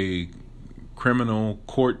a criminal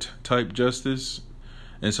court type justice,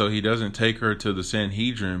 and so he doesn't take her to the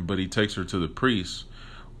Sanhedrin, but he takes her to the priest,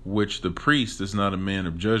 which the priest is not a man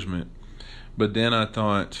of judgment. But then I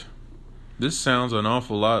thought, this sounds an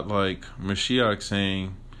awful lot like Mashiach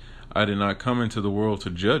saying, I did not come into the world to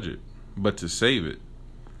judge it, but to save it.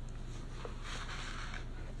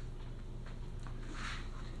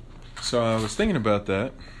 So I was thinking about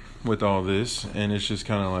that with all this, and it's just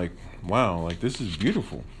kind of like, wow, like this is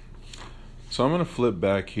beautiful. So I'm going to flip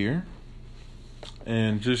back here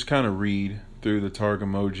and just kind of read through the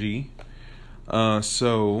Targum OG.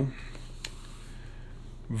 So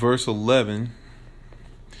verse 11,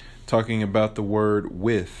 talking about the word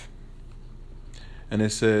with, and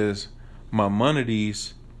it says,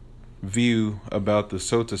 Maimonides' view about the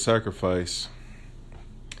Sota sacrifice.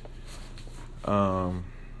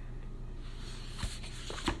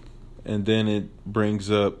 And then it brings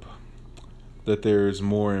up that there is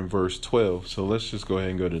more in verse 12. So let's just go ahead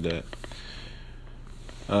and go to that.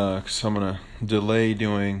 So I'm going to delay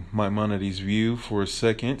doing Maimonides' view for a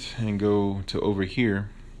second and go to over here,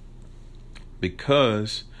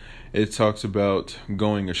 because it talks about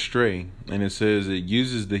going astray, and it says it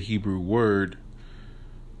uses the Hebrew word.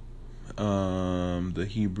 The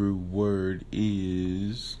Hebrew word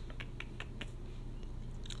is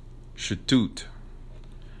shatut.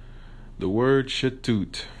 The word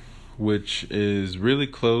shatut, which is really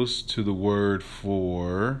close to the word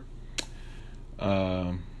for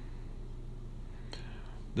the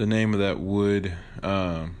name of that wood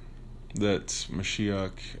that's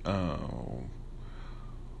Mashiach.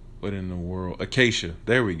 What in the world? Acacia.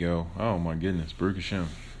 There we go. Oh my goodness. Baruch Hashem.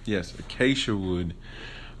 Yes, acacia wood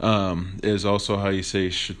is also how you say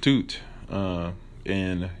shatut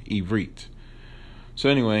in Ivrit. So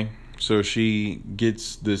anyway, so she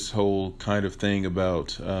gets this whole kind of thing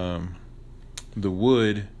about the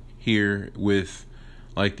wood here with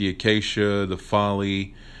like the acacia, the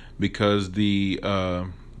folly, because the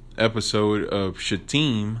episode of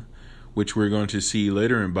Shittim, which we're going to see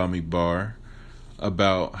later in Bamidbar,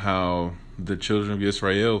 about how the children of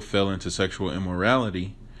Israel fell into sexual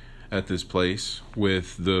immorality at this place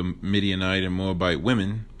with the Midianite and Moabite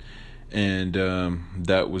women, and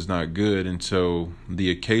that was not good, and so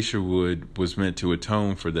the acacia wood was meant to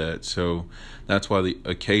atone for that. So that's why the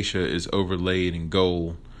acacia is overlaid in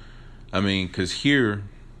gold. I mean, because here,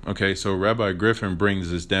 okay, so Rabbi Griffin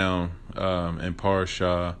brings this down in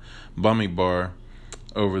Parashah Bamidbar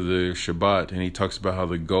over the Shabbat, and he talks about how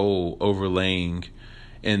the gold overlaying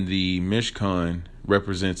in the Mishkan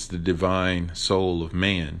represents the divine soul of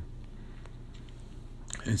man.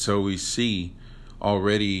 And so we see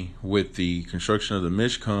already with the construction of the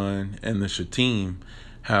Mishkan and the Shittim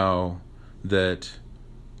how that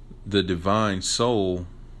the divine soul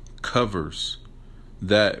covers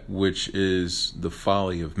that which is the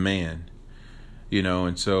folly of man. You know,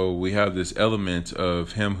 and so we have this element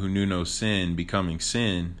of him who knew no sin becoming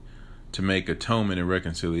sin to make atonement and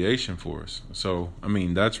reconciliation for us. So, I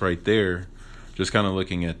mean, that's right there, just kind of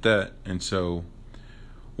looking at that. And so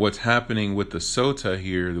what's happening with the Sota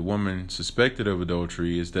here, the woman suspected of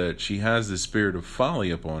adultery, is that she has this spirit of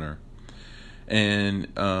folly upon her. And,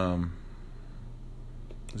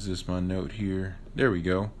 is this my note here? There we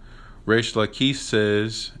go. Reish Lakish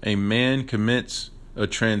says, a man commits a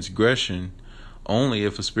transgression only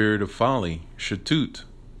if a spirit of folly, shatut,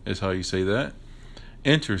 is how you say that,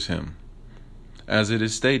 enters him. As it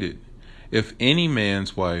is stated, if any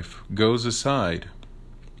man's wife goes aside,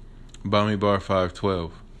 Bamidbar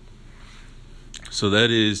 5:12. So that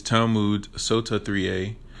is Talmud Sota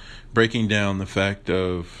 3a, breaking down the fact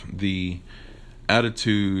of the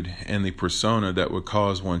attitude and the persona that would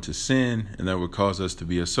cause one to sin and that would cause us to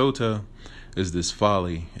be a Sota is this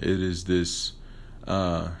folly. It is this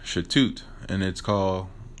shatut, and it's called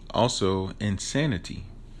also insanity.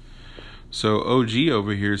 So OG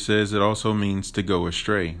over here says it also means to go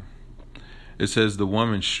astray. It says the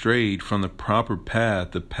woman strayed from the proper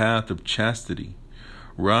path, the path of chastity.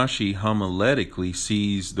 Rashi homiletically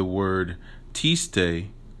sees the word tiste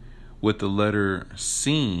with the letter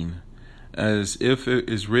sin, as if it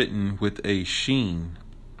is written with a sheen.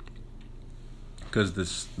 Because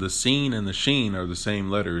the sin and the sheen are the same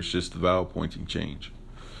letter, it's just the vowel pointing change.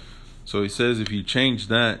 So he says if you change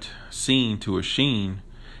that sin to a sheen,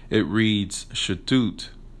 it reads shatut,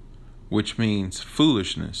 which means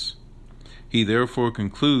foolishness. He therefore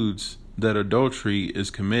concludes that adultery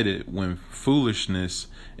is committed when foolishness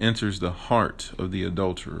enters the heart of the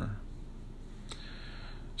adulterer.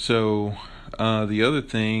 So the other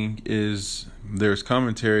thing is there's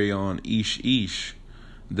commentary on ish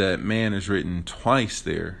that man is written twice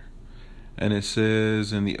there. And it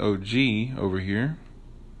says in the OG over here,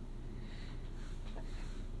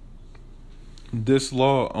 this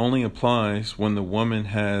law only applies when the woman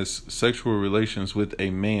has sexual relations with a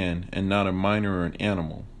man and not a minor or an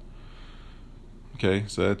animal. Okay,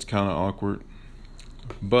 so that's kind of awkward.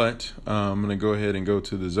 But I'm going to go ahead and go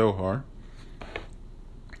to the Zohar,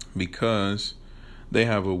 because they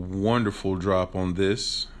have a wonderful drop on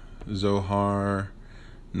this. Zohar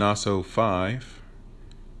Naso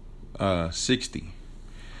 5:60.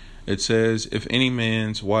 It says, if any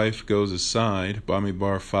man's wife goes aside,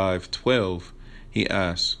 Bamidbar 5:12, he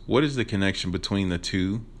asks, what is the connection between the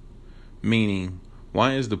two? Meaning,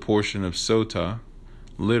 why is the portion of sota,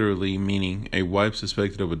 literally meaning a wife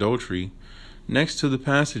suspected of adultery, next to the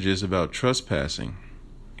passages about trespassing,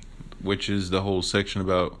 which is the whole section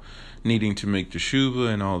about needing to make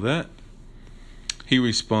teshuvah and all that? He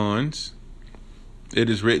responds, it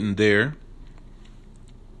is written there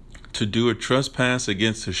to do a trespass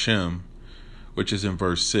against Hashem, which is in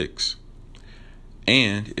verse 6.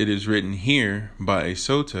 And it is written here by a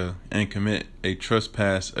sota and commit a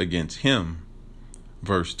trespass against him,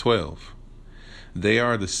 verse 12. They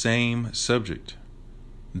are the same subject.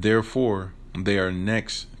 Therefore, they are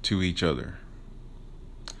next to each other.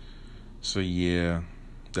 So yeah,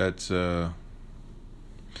 that's that.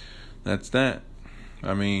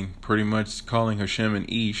 I mean, pretty much calling Hashem an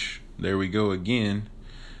Ish. There we go again.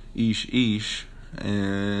 Ish.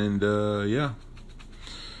 And yeah,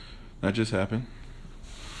 that just happened.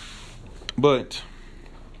 But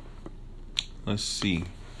let's see.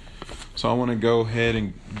 So I want to go ahead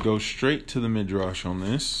and go straight to the Midrash on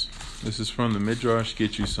this. This is from the Midrash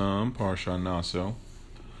Get You Some, Parsha Naso.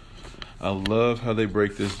 I love how they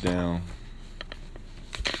break this down.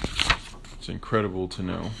 It's incredible to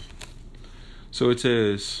know. So it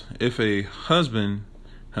says, if a husband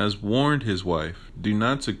has warned his wife, do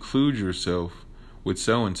not seclude yourself with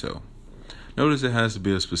so-and-so. Notice it has to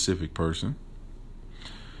be a specific person.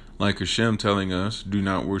 Like Hashem telling us, do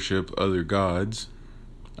not worship other gods.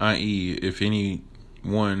 I.e., if any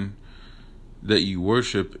one that you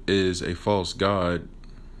worship is a false god,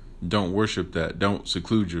 don't worship that. Don't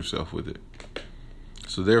seclude yourself with it.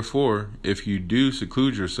 So therefore, if you do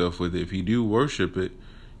seclude yourself with it, if you do worship it,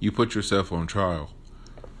 you put yourself on trial,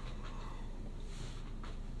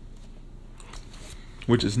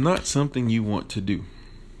 which is not something you want to do.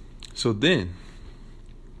 So then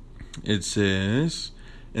it says,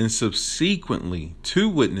 and subsequently 2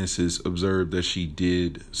 witnesses observed that she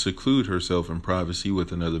did seclude herself in privacy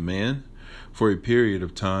with another man for a period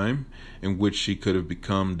of time in which she could have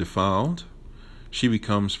become defiled. She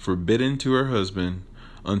becomes forbidden to her husband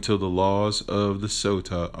until the laws of the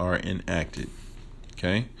sota are enacted.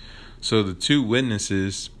 Okay, so the 2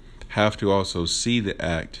 witnesses have to also see the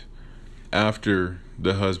act after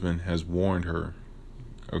the husband has warned her.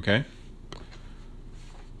 Okay,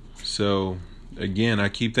 so again, I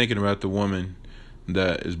keep thinking about the woman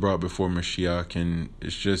that is brought before Mashiach, and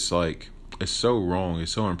it's just like, it's so wrong,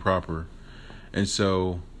 it's so improper. And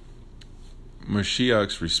so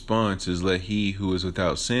Mashiach's response is, let he who is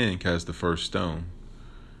without sin cast the first stone.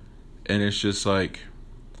 And it's just like,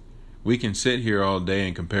 we can sit here all day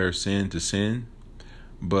and compare sin to sin,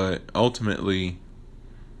 but ultimately,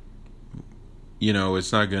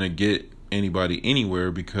 it's not going to get anybody anywhere,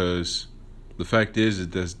 because the fact is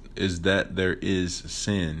that there is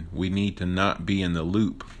sin. We need to not be in the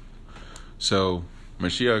loop. So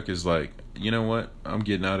Mashiach is like, you know what? I'm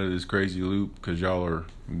getting out of this crazy loop because y'all are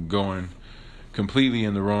going completely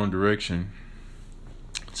in the wrong direction.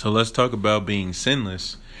 So let's talk about being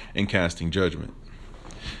sinless and casting judgment.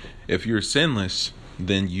 If you're sinless,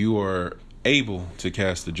 then you are able to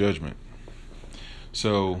cast the judgment.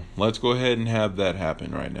 So let's go ahead and have that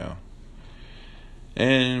happen right now.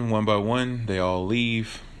 And one by one, they all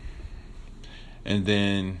leave. And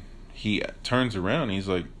then he turns around and he's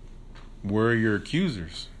like, where are your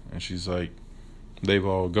accusers? And she's like, they've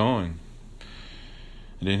all gone.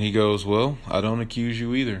 And then he goes, well, I don't accuse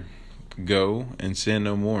you either. Go and sin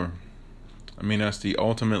no more. I mean, that's the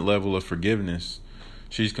ultimate level of forgiveness.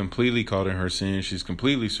 She's completely caught in her sin. She's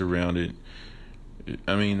completely surrounded.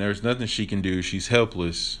 I mean, there's nothing she can do. She's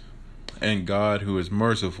helpless. And God, who is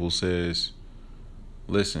merciful, says,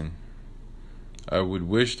 listen, I would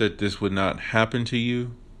wish that this would not happen to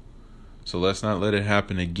you. So let's not let it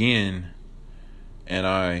happen again. And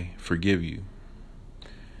I forgive you.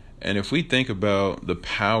 And if we think about the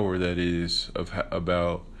power that is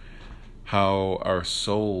about how our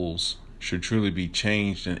souls should truly be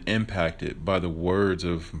changed and impacted by the words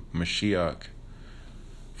of Mashiach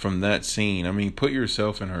from that scene. I mean, put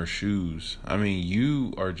yourself in her shoes. I mean,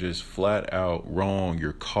 you are just flat out wrong.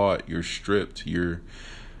 You're caught. You're stripped. You're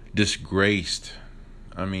disgraced.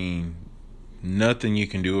 I mean, nothing you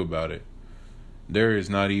can do about it. There is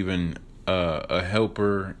not even a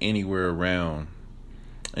helper anywhere around.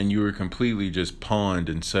 And you were completely just pawned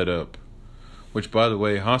and set up. Which, by the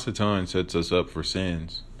way, Hasatan sets us up for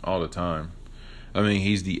sins all the time. I mean,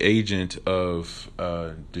 he's the agent of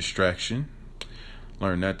distraction.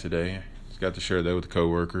 Learned that today. Got to share that with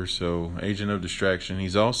coworkers. So, agent of distraction.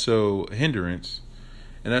 He's also a hindrance,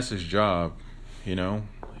 and that's his job. You know,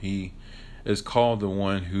 he is called the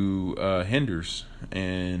one who hinders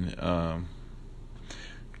and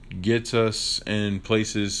gets us in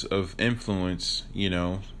places of influence. You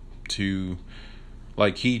know, to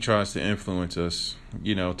like he tries to influence us.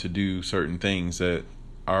 You know, to do certain things that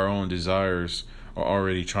our own desires are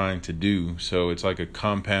already trying to do. So it's like a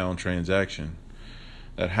compound transaction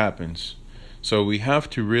that happens. So we have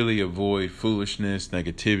to really avoid foolishness,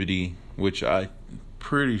 negativity, which I'm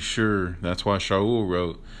pretty sure that's why Shaul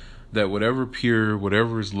wrote that whatever pure,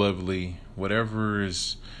 whatever is lovely, whatever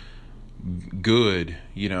is good,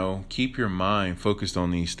 you know, keep your mind focused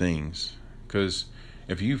on these things. Because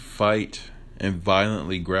if you fight and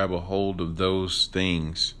violently grab a hold of those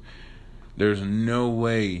things, there's no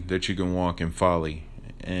way that you can walk in folly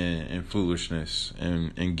and foolishness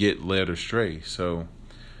and get led astray. So,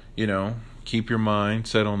 you know, keep your mind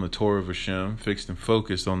set on the Torah of Hashem, fixed and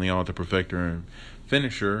focused on the author, perfecter, and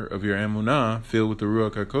finisher of your Emunah, filled with the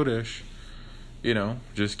Ruach HaKodesh. You know,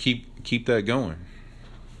 just keep that going.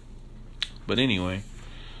 But anyway,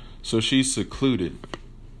 so she's secluded.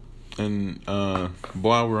 And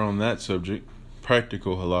while we're on that subject,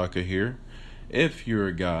 practical halakha here. If you're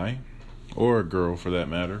a guy, or a girl for that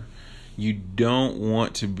matter, you don't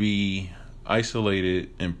want to be isolated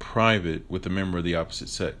and private with a member of the opposite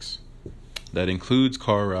sex. That includes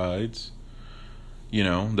car rides, you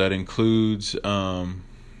know, that includes, you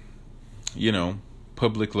know,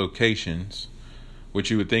 public locations, which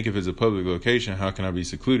you would think if it's a public location, how can I be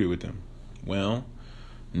secluded with them? Well,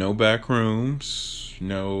 no back rooms,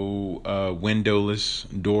 no windowless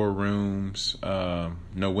door rooms,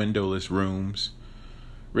 no windowless rooms.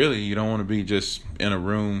 Really, you don't want to be just in a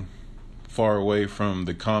room far away from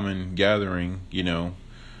the common gathering, you know,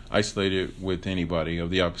 isolated with anybody of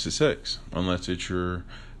the opposite sex, unless it's your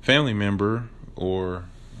family member or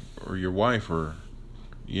your wife or,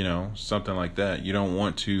 you know, something like that. You don't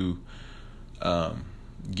want to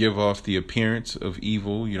give off the appearance of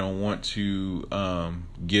evil. You don't want to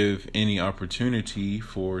give any opportunity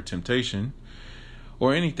for temptation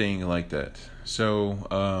or anything like that. So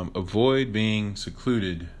avoid being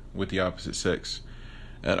secluded with the opposite sex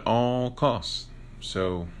at all costs.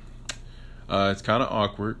 So it's kind of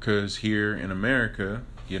awkward because here in America,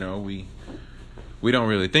 you know, we don't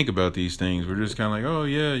really think about these things. We're just kind of like, oh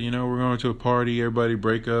yeah, you know, we're going to a party, everybody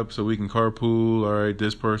break up so we can carpool. All right,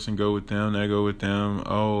 this person go with them, that go with them.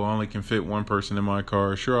 Oh, I only can fit one person in my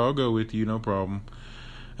car. Sure, I'll go with you, no problem.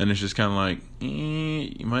 And it's just kind of like,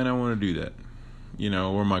 you might not want to do that. You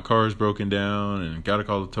know, or my car is broken down and got to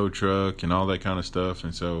call the tow truck and all that kind of stuff.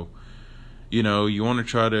 And so, you know, you want to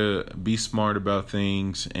try to be smart about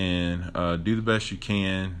things and do the best you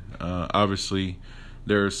can. Obviously,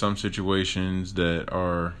 there are some situations that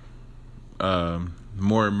are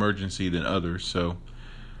more emergency than others. So,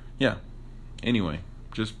 yeah. Anyway,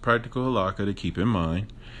 just practical halakha to keep in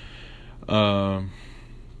mind.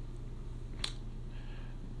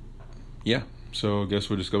 Yeah. So I guess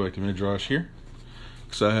we'll just go back to Midrash here,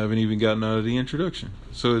 because I haven't even gotten out of the introduction.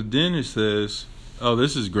 So then it says, oh,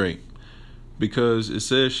 this is great, because it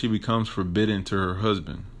says she becomes forbidden to her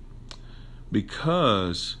husband.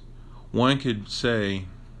 Because one could say,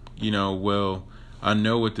 you know, well, I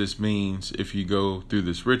know what this means if you go through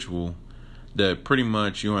this ritual, that pretty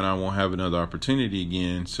much you and I won't have another opportunity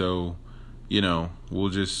again. So, you know, we'll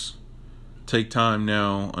just take time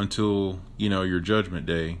now until, you know, your judgment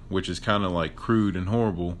day, which is kind of like crude and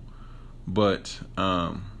horrible. But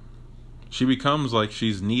she becomes like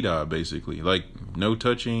she's Nida, basically, like no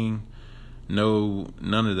touching, No,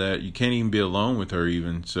 none of that. You can't even be alone with her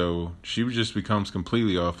even. So she just becomes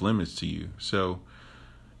completely off limits to you. So,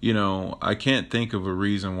 I can't think of a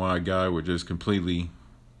reason why a guy would just completely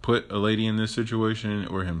put a lady in this situation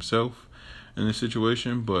or himself in this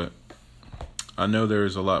situation. But I know there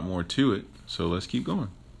is a lot more to it. So let's keep going.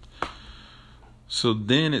 So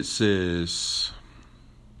then it says,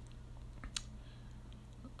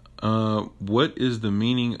 what is the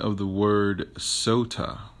meaning of the word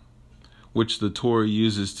sota, which the Torah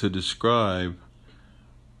uses to describe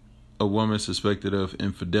a woman suspected of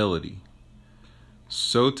infidelity?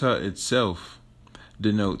 Sota itself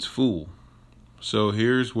denotes fool. So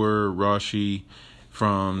here's where Rashi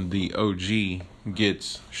from the OG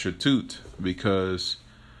gets shatut, because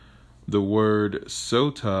the word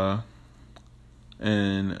sota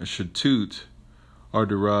and shatut are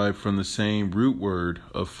derived from the same root word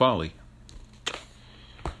of folly.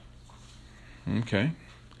 Okay.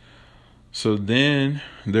 So then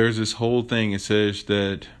there's this whole thing. It says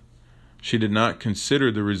that she did not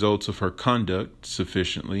consider the results of her conduct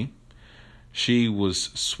sufficiently. She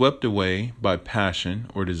was swept away by passion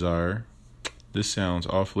or desire. This sounds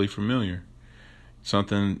awfully familiar.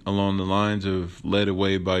 Something along the lines of led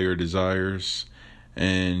away by your desires,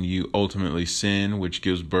 and you ultimately sin, which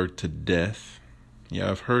gives birth to death. Yeah,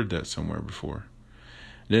 I've heard that somewhere before.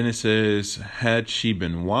 Then it says, had she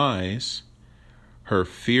been wise, her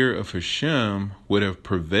fear of Hashem would have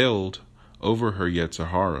prevailed over her Yetzer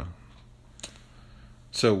Hara.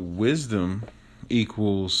 So wisdom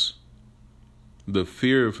equals the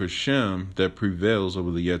fear of Hashem that prevails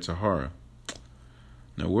over the Yetzer Hara.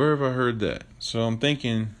 Now, where have I heard that? So I'm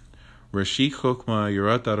thinking, Rashi Chokmah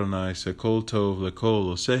Yirat Adonai Sekol Tov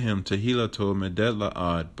Lekol Osehem Tehilato Medet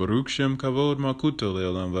La'ad Baruch Shem Kavod Malkuto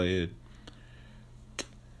Le'olam Vayed.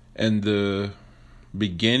 And the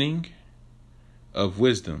beginning of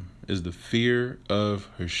wisdom is the fear of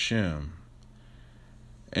Hashem.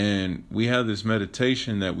 And we have this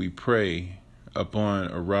meditation that we pray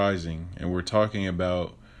upon arising, and we're talking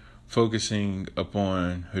about focusing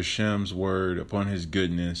upon Hashem's word, upon his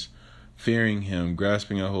goodness, fearing him,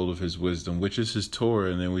 grasping a hold of his wisdom, which is his Torah.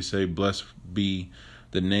 And then we say, blessed be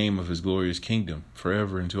the name of his glorious kingdom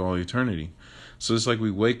forever into all eternity. So it's like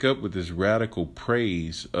we wake up with this radical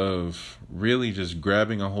praise of really just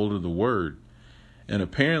grabbing a hold of the word. And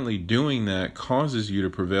apparently doing that causes you to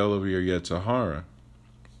prevail over your Yetzer Hara.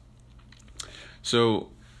 So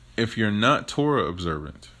if you're not Torah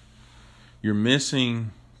observant, you're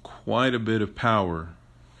missing quite a bit of power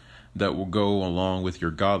that will go along with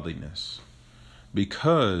your godliness,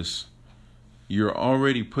 because you're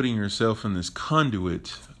already putting yourself in this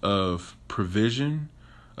conduit of provision,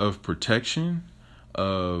 of protection,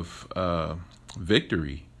 of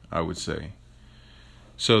victory, I would say.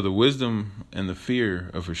 So the wisdom and the fear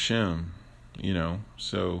of Hashem,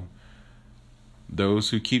 so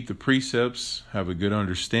those who keep the precepts have a good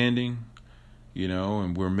understanding,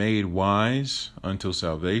 and we're made wise until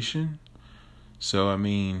salvation. So,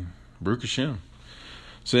 Baruch Hashem.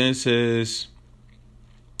 So then it says,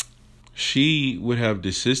 she would have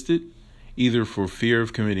desisted either for fear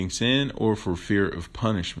of committing sin or for fear of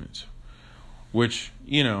punishment, which,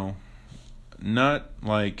 not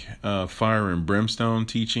like fire and brimstone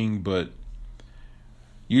teaching, but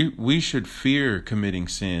we should fear committing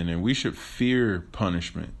sin, and we should fear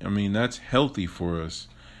punishment. That's healthy for us.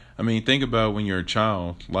 Think about when you're a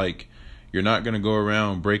child, like you're not going to go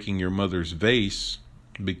around breaking your mother's vase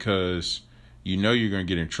because you're going to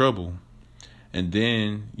get in trouble. And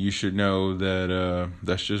then you should know that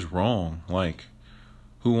that's just wrong. Like,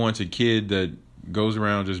 who wants a kid that goes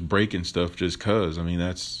around just breaking stuff just cause?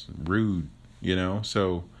 That's rude,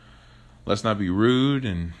 So let's not be rude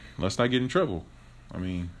and let's not get in trouble.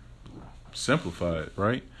 Simplify it,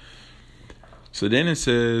 right? So then it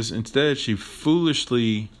says, instead she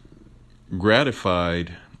foolishly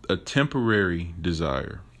gratified a temporary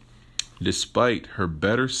desire, despite her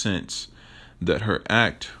better sense that her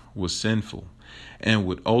act was sinful and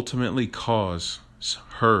would ultimately cause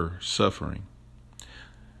her suffering.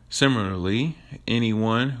 Similarly,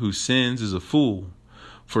 anyone who sins is a fool,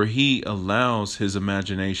 for he allows his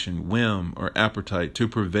imagination, whim, or appetite to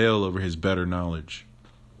prevail over his better knowledge.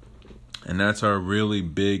 And that's our really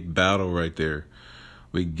big battle right there.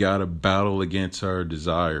 We got to battle against our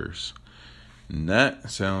desires. And that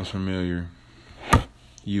sounds familiar.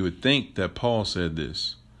 You would think that Paul said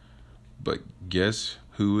this, but guess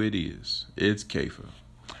who it is? It's Kepha.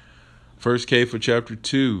 1 Kepha chapter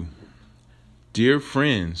 2. Dear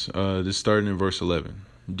friends, this starting in verse 11.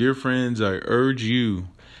 Dear friends, I urge you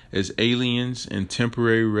as aliens and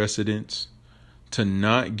temporary residents to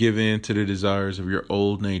not give in to the desires of your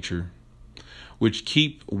old nature, which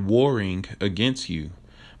keep warring against you,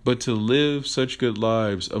 but to live such good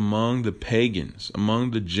lives among the pagans, among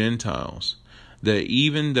the Gentiles, that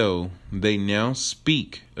even though they now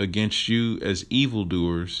speak against you as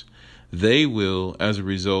evildoers, they will, as a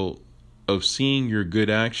result of seeing your good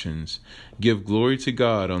actions, give glory to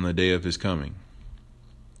God on the day of his coming.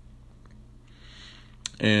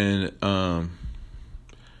 And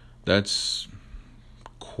that's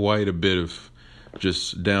quite a bit of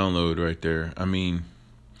just download right there. I mean,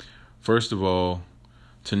 first of all,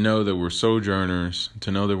 to know that we're sojourners,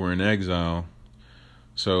 to know that we're in exile.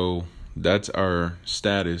 So that's our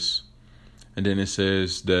status. And then it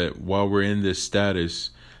says that while we're in this status,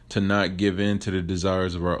 to not give in to the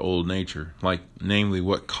desires of our old nature, like namely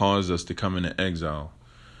what caused us to come into exile,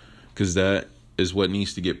 because that is what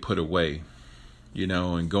needs to get put away,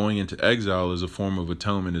 and going into exile is a form of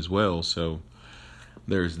atonement as well. So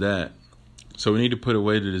there's that. So we need to put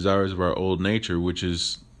away the desires of our old nature, which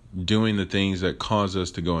is doing the things that cause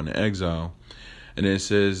us to go into exile. And it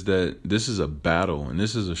says that this is a battle and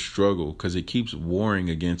this is a struggle because it keeps warring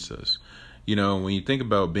against us. When you think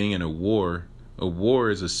about being in a war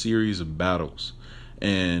is a series of battles.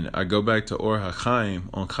 And I go back to Or HaChaim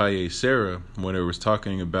on Chaye Sarah when it was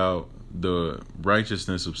talking about the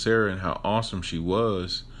righteousness of Sarah and how awesome she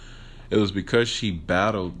was. It was because she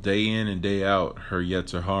battled day in and day out her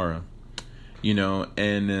Yetzer Hara.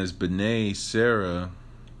 And as B'nai Sarah,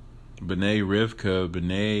 B'nai Rivka,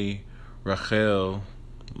 B'nai Rachel,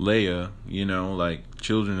 Leah, like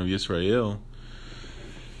children of Israel,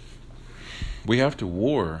 we have to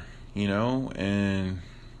war, and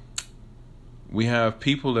we have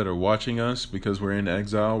people that are watching us because we're in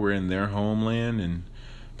exile, we're in their homeland, and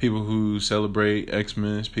people who celebrate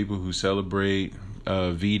Xmas, people who celebrate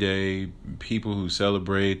V-Day, people who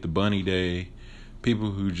celebrate the Bunny Day,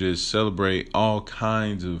 people who just celebrate all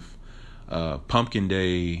kinds of Pumpkin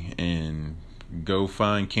Day and go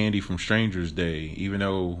find candy from Strangers Day, even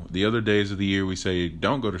though the other days of the year we say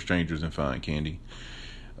don't go to strangers and find candy.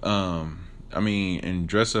 And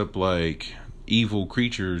dress up like evil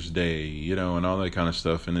creatures day, and all that kind of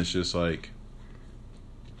stuff. And it's just like,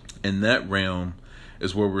 in that realm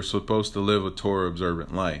is where we're supposed to live a Torah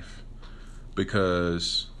observant life,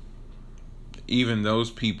 because even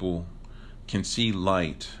those people can see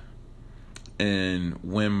light. And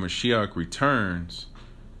when Mashiach returns,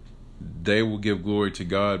 they will give glory to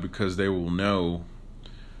God because they will know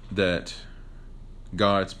that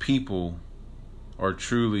God's people are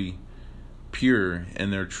truly pure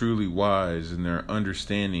and they're truly wise and they're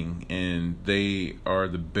understanding, and they are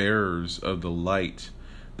the bearers of the light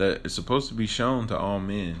that is supposed to be shown to all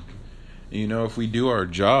men. If we do our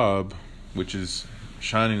job, which is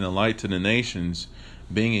shining the light to the nations,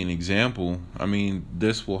 being an example,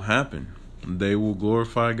 this will happen. They will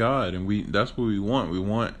glorify God, and that's what we want. We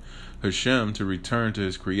want Hashem to return to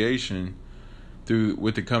his creation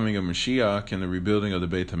with the coming of Mashiach and the rebuilding of the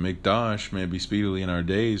Beit HaMikdash, may it be speedily in our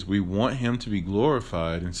days. We want him to be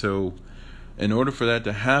glorified. And so in order for that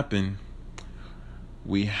to happen,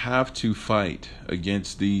 we have to fight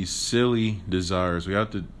against these silly desires. We have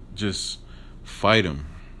to just fight them,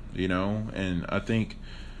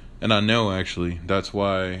 and I know actually that's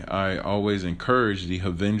why I always encourage the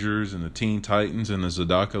Avengers and the Teen Titans and the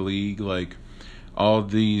Zadaka League, like all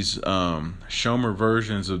these Shomer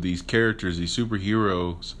versions of these characters, these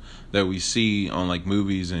superheroes that we see on like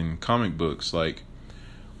movies and comic books. Like,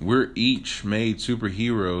 we're each made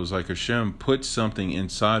superheroes. Like, Hashem put something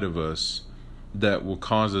inside of us that will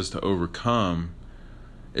cause us to overcome.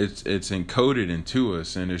 It's encoded into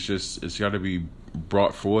us, and it's got to be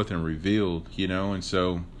brought forth and revealed, and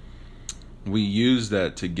so we use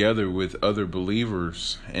that together with other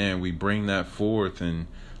believers, and we bring that forth and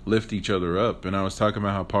lift each other up. And I was talking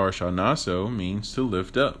about how Parashah Naso means to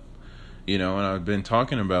lift up, and I've been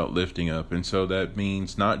talking about lifting up. And so that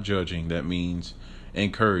means not judging, that means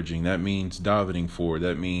encouraging, that means davening for,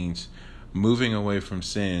 that means moving away from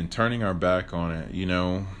sin, turning our back on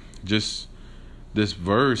it, just this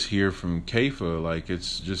verse here from Kepha, like,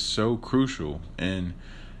 it's just so crucial. And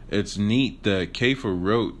it's neat that Kepha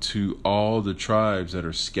wrote to all the tribes that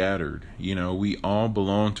are scattered. We all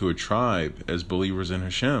belong to a tribe as believers in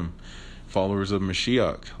Hashem, followers of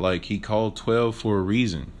Mashiach. Like, he called 12 for a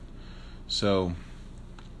reason. So,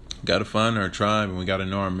 got to find our tribe, and we got to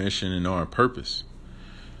know our mission and know our purpose.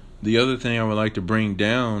 The other thing I would like to bring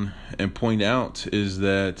down and point out is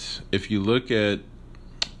that if you look at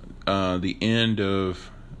the end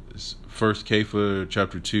of 1 Kepha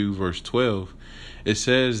chapter 2, verse 12, it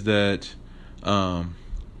says that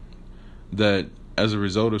that as a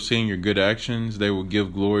result of seeing your good actions, they will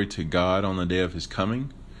give glory to God on the day of his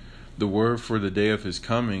coming. the word for the day of his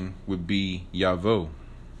coming would be Yavo.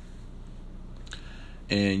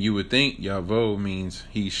 And you would think Yavo means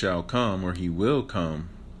he shall come or he will come.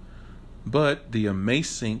 But the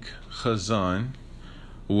Amasink Chazan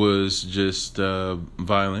was just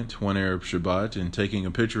violent one Arab Shabbat and taking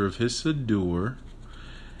a picture of his Siddur.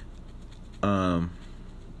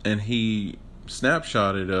 And he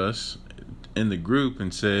snapshotted us in the group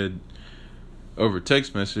and said over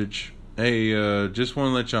text message, hey, just want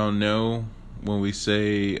to let y'all know when we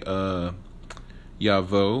say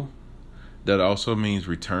Yavo, that also means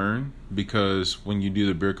return, because when you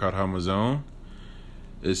do the Birkat Hamazon,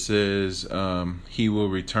 it says he will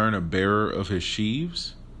return a bearer of his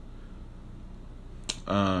sheaves.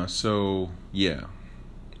 So yeah,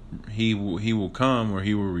 he will come or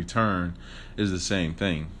he will return is the same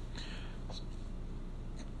thing.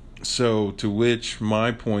 So to which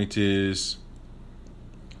my point is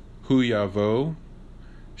Hu Yavo,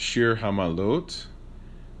 Shir Hamalot,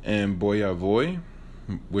 and Boyavoy,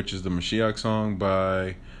 which is the Mashiach song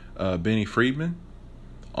by Benny Friedman.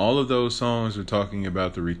 All of those songs are talking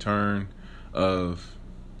about the return of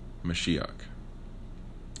Mashiach.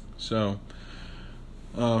 So,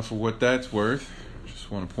 for what that's worth,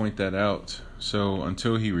 just want to point that out. So,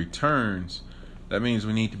 until he returns, that means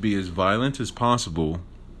we need to be as violent as possible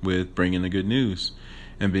with bringing the good news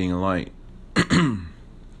and being a light.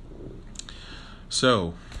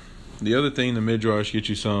 So, the other thing the Midrash Get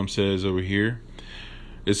You Some says over here,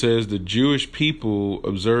 it says the Jewish people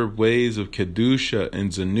observe ways of Kedusha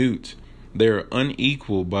and Zanut. They are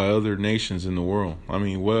unequal by other nations in the world. I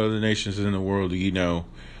mean, what other nations in the world do you know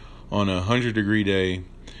on a 100-degree day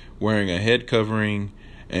wearing a head covering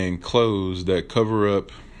and clothes that cover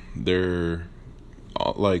up their,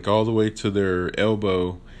 like, all the way to their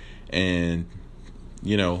elbow and,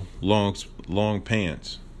 you know, long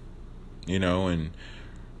pants, you know, and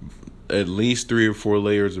at least 3 or 4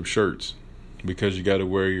 layers of shirts, because you got to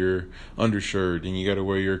wear your undershirt and you got to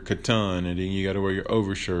wear your katan and then you got to wear your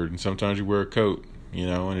overshirt and sometimes you wear a coat, you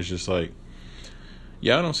know, and it's just like,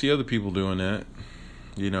 yeah, I don't see other people doing that.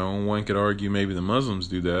 You know, one could argue maybe the Muslims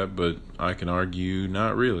do that, but I can argue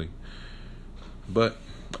not really. But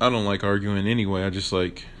I don't like arguing anyway. I just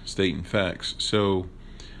like stating facts. So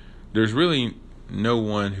there's really no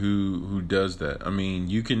one who does that. I mean,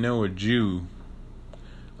 you can know a Jew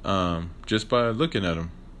just by looking at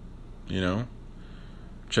him, you know.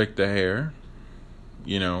 Check the hair,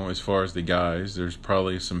 you know, as far as the guys, there's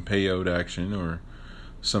probably some peyote action or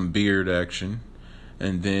some beard action.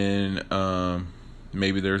 And then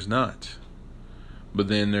maybe there's not. But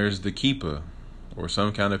then there's the kippah or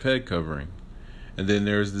some kind of head covering. And then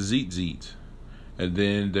there's the zitzit. And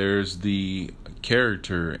then there's the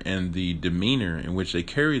character and the demeanor in which they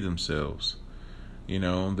carry themselves. You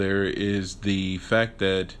know, there is the fact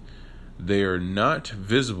that they are not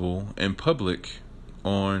visible in public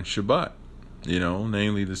on Shabbat, you know,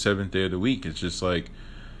 namely the 7th day of the week. It's just like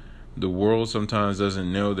the world sometimes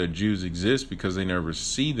doesn't know that Jews exist because they never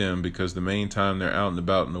see them, because the main time they're out and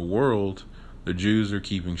about in the world, the Jews are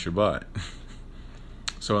keeping Shabbat.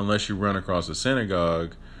 So unless you run across a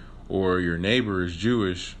synagogue or your neighbor is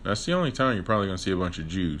Jewish, that's the only time you're probably going to see a bunch of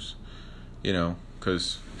Jews, you know,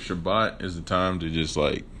 because Shabbat is the time to just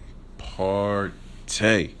like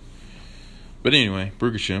partay. But anyway,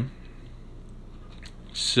 Baruch Hashem.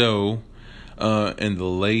 So, and the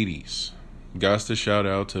ladies, got to shout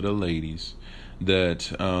out to the ladies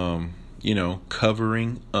that, you know,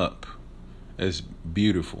 covering up is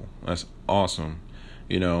beautiful. That's awesome.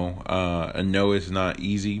 You know, I know it's not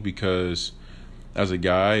easy because as a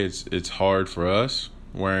guy, it's hard for us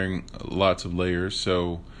wearing lots of layers.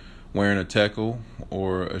 So wearing a tekel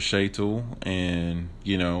or a shaitel and,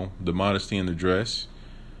 you know, the modesty in the dress,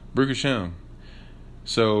 Baruch Hashem.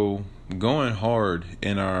 So going hard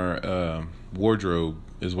in our wardrobe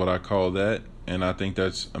is what I call that. And I think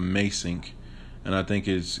that's amazing. And I think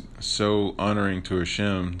it's so honoring to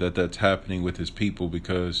Hashem that that's happening with his people,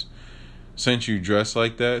 because since you dress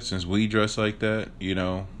like that, since we dress like that, you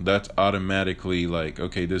know, that's automatically like,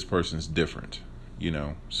 okay, this person's different, you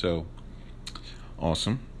know. So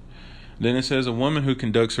awesome. Then it says, a woman who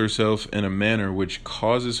conducts herself in a manner which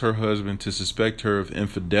causes her husband to suspect her of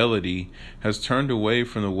infidelity has turned away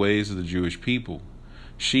from the ways of the Jewish people.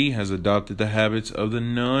 She has adopted the habits of the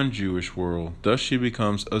non-Jewish world. Thus she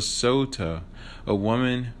becomes a sota, a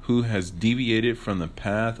woman who has deviated from the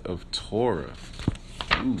path of Torah.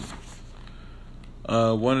 Ooh.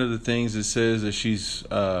 One of the things it says that she's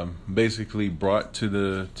basically brought to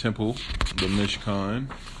the temple, the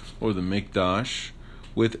Mishkan, or the Mikdash,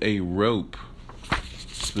 with a rope,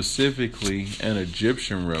 specifically an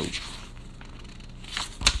Egyptian rope.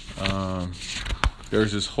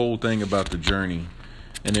 There's this whole thing about the journey,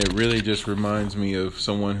 and it really just reminds me of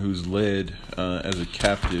someone who's led as a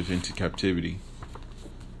captive into captivity.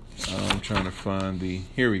 I'm trying to find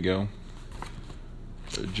here we go,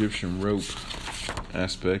 the Egyptian rope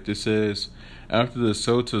aspect. It says, after the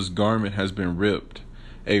Sota's garment has been ripped,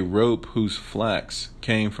 a rope whose flax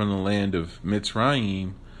came from the land of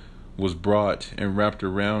Mitzrayim was brought and wrapped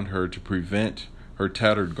around her to prevent her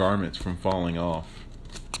tattered garments from falling off.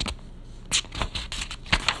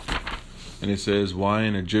 And it says, why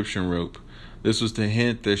an Egyptian rope? This was to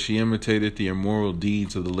hint that she imitated the immoral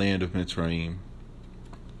deeds of the land of Mitzrayim.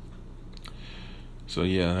 So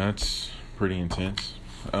yeah, that's pretty intense.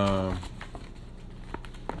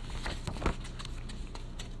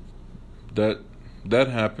 That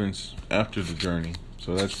happens after the journey.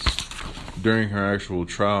 So that's during her actual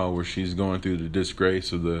trial, where she's going through the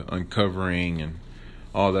disgrace of the uncovering and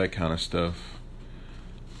all that kind of stuff.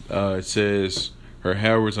 It says her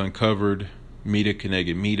hair was uncovered, mita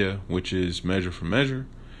keneged mita, which is measure for measure,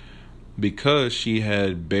 because she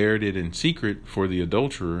had bared it in secret for the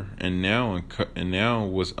adulterer, and now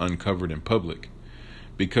was uncovered in public.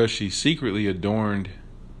 Because she secretly adorned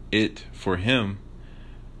it for him,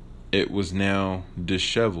 it was now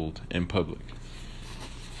disheveled in public.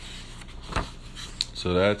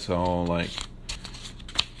 So that's all, like,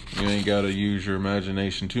 you ain't got to use your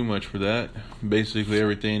imagination too much for that. Basically,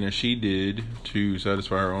 everything that she did to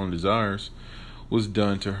satisfy her own desires was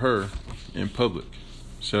done to her in public.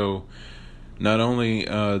 So not only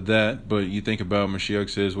that, but you think about Mashiach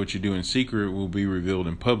says what you do in secret will be revealed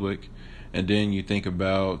in public. And then you think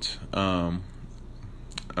about,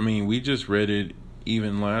 we just read it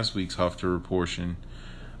even last week's Haftarah portion,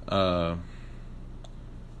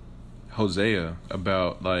 Hosea,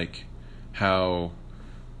 about like how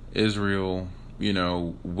Israel,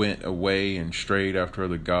 went away and strayed after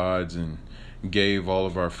other gods and gave all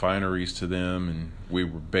of our fineries to them, and we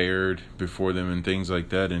were bared before them and things like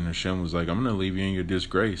that. And Hashem was like, I'm going to leave you in your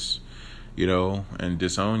disgrace, and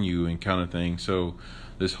disown you and kind of thing. So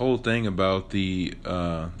this whole thing about the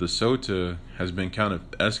Sota has been kind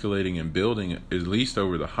of escalating and building, at least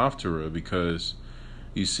over the Haftarah, because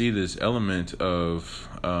you see this element of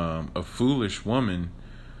a foolish woman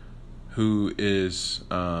who is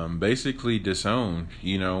basically disowned.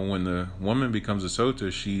 When the woman becomes a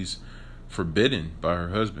Sota, she's forbidden by her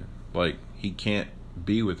husband. Like, he can't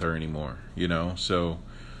be with her anymore, So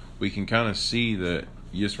we can kind of see that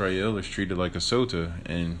Yisrael is treated like a Sota,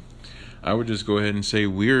 and I would just go ahead and say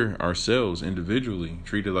we're ourselves individually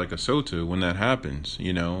treated like a Sota when that happens,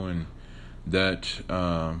 and that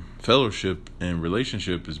fellowship and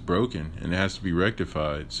relationship is broken and it has to be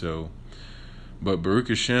rectified. So, but Baruch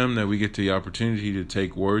Hashem that we get the opportunity to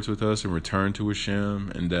take words with us and return to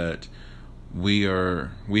Hashem, and that we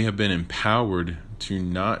have been empowered to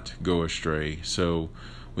not go astray. So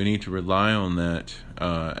we need to rely on that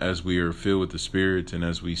as we are filled with the Spirit and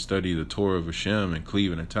as we study the Torah of Hashem and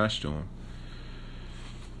cleave and attach to Him.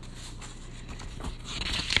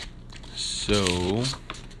 So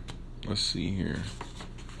let's see here.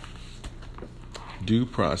 Due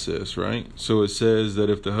process, right? So it says that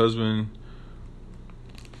if the husband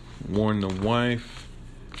warned the wife,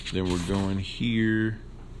 then we're going here.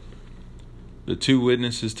 The two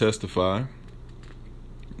witnesses testify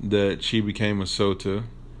that she became a Sota.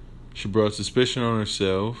 She brought suspicion on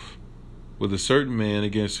herself with a certain man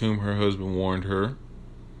against whom her husband warned her.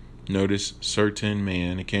 Notice, certain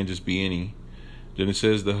man. It can't just be any. Then it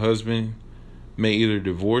says the husband may either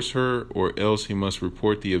divorce her or else he must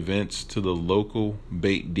report the events to the local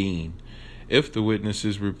Beit Din. If the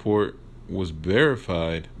witness's report was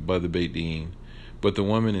verified by the Beit Din, but the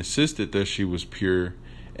woman insisted that she was pure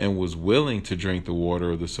and was willing to drink the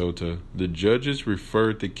water of the Sota, the judges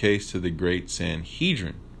referred the case to the great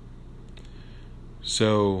Sanhedrin.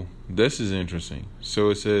 So this is interesting.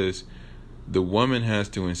 So it says the woman has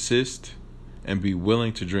to insist and be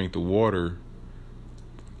willing to drink the water,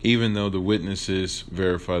 even though the witnesses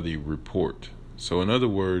verify the report. So in other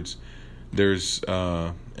words, there's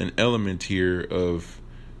an element here of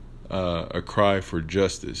a cry for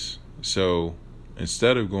justice. So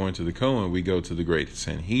instead of going to the Kohen, we go to the great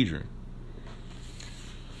Sanhedrin.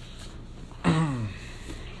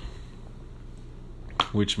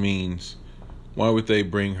 Which means, why would they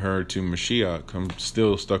bring her to Mashiach? I'm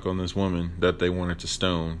still stuck on this woman that they wanted to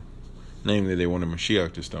stone. Namely, they wanted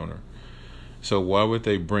Mashiach to stone her. So why would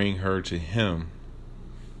they bring her to him?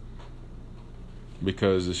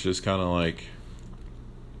 Because it's just kind of like,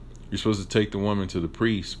 you're supposed to take the woman to the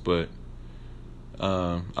priest, but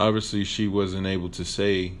obviously she wasn't able to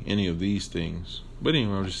say any of these things. But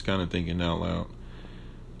anyway, I'm just kind of thinking out loud.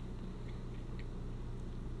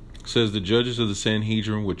 says the judges of the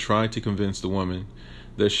Sanhedrin would try to convince the woman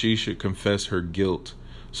that she should confess her guilt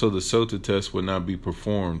so the Sota test would not be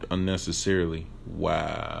performed unnecessarily.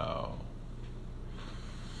 Wow.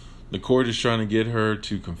 The court is trying to get her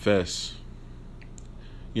to confess.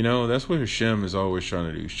 You know, that's what Hashem is always trying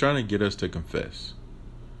to do. He's trying to get us to confess.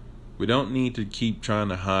 We don't need to keep trying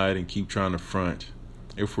to hide and keep trying to front.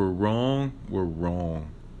 If we're wrong, we're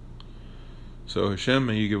wrong. So Hashem,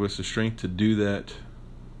 may you give us the strength to do that.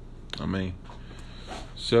 Amen.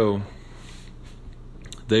 So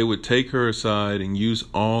they would take her aside and use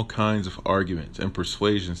all kinds of arguments and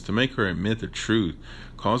persuasions to make her admit the truth,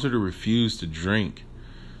 cause her to refuse to drink.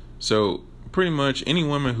 So pretty much any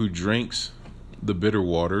woman who drinks the bitter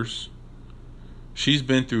waters, she's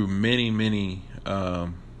been through many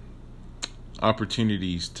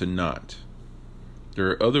opportunities to not. There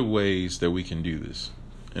are other ways that we can do this,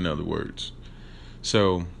 in other words.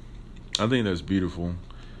 So I think that's beautiful.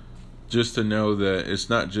 Just to know that it's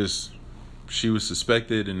not just she was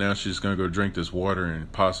suspected and now she's going to go drink this water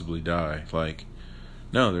and possibly die. Like,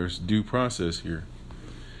 no, there's due process here.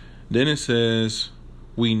 Then it says,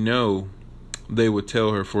 we know they would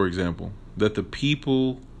tell her, for example, that the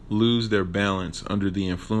people lose their balance under the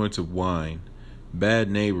influence of wine,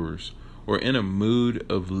 bad neighbors, or in a mood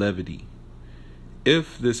of levity.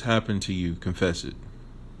 If this happened to you, confess it.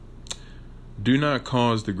 Do not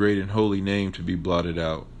cause the great and holy name to be blotted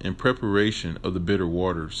out in preparation of the bitter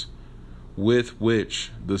waters with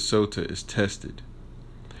which the Sota is tested.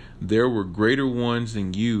 There were greater ones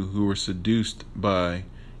than you who were seduced by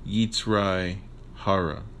Yitzrai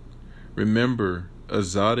Hara. Remember, a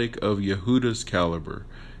Zadok of Yehuda's caliber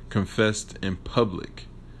confessed in public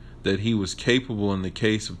that he was capable in the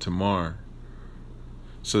case of Tamar.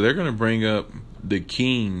 So they're going to bring up the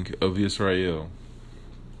king of Israel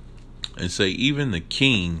and say even the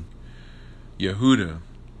king, Yehuda,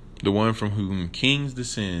 the one from whom kings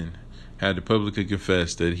descend, had to publicly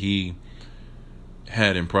confess that he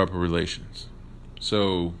had improper relations.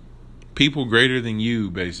 So people greater than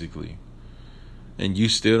you, basically, and you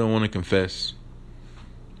still don't want to confess.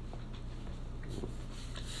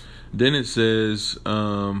 Then it says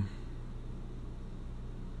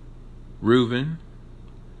Reuben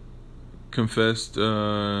confessed,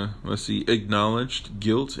 acknowledged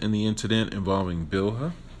guilt in the incident involving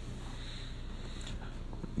Bilhah.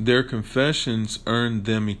 Their confessions earned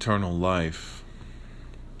them eternal life.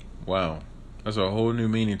 Wow. That's a whole new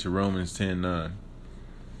meaning to Romans 10:9.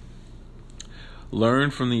 Learn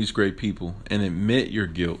from these great people and admit your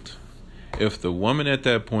guilt. If the woman at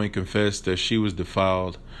that point confessed that she was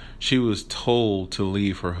defiled, she was told to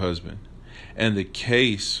leave her husband, and the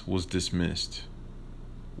case was dismissed.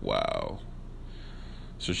 Wow.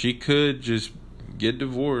 So she could just get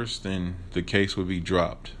divorced and the case would be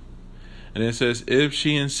dropped. And it says, if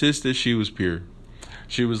she insisted she was pure,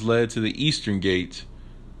 she was led to the eastern gate,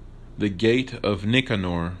 the gate of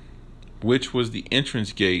Nicanor, which was the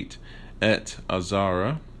entrance gate at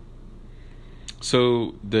Azara,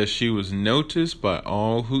 so that she was noticed by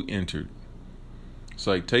all who entered. It's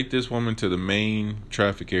like, take this woman to the main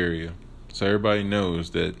traffic area so everybody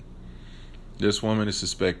knows that this woman is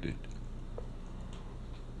suspected.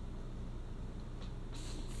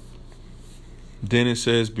 Then it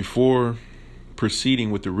says, before proceeding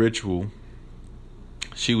with the ritual,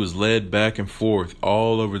 she was led back and forth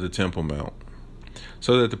all over the Temple Mount,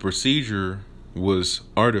 so that the procedure was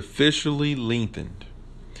artificially lengthened.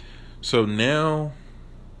 So now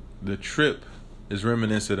the trip is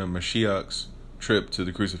reminiscent of Mashiach's trip to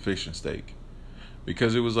the crucifixion stake,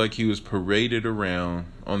 because it was like he was paraded around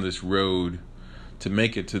on this road to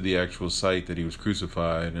make it to the actual site that he was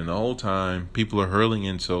crucified. And the whole time, people are hurling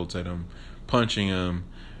insults at him, punching him,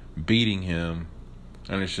 beating him.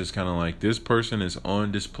 And it's just kind of like, this person is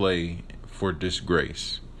on display for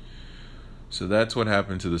disgrace. So that's what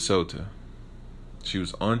happened to the Sota. She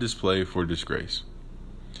was on display for disgrace.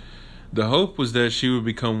 The hope was that she would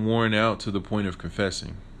become worn out to the point of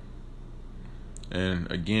confessing.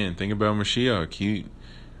 And again, think about Mashiach.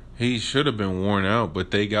 He should have been worn out,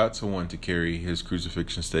 but they got someone to carry his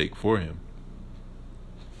crucifixion stake for him.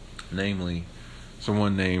 Namely,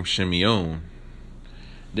 someone named Shimeon.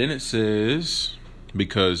 Then it says,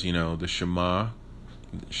 because, the Shema,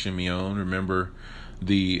 Shimeon, remember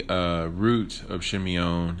the root of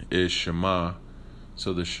Shimeon is Shema.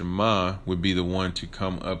 So the Shema would be the one to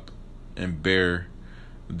come up and bear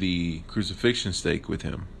the crucifixion stake with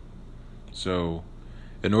him. So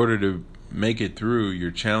in order to make it through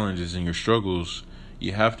your challenges and your struggles,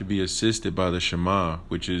 you have to be assisted by the Shema,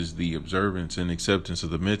 which is the observance and acceptance of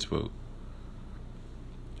the mitzvot.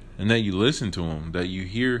 And that you listen to him, that you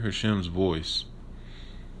hear Hashem's voice.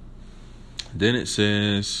 Then it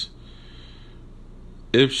says,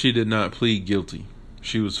 if she did not plead guilty,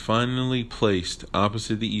 she was finally placed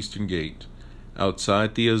opposite the eastern gate,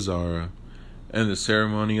 outside the Azara, and the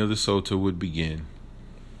ceremony of the Sota would begin.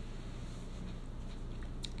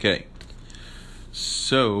 Okay,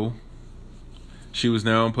 so she was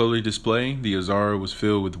now on public display. The Azara was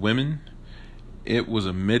filled with women. It was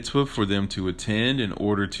a mitzvah for them to attend in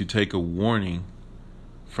order to take a warning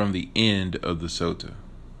from the end of the Sota.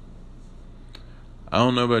 I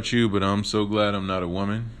don't know about you, but I'm so glad I'm not a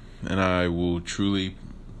woman, and I will truly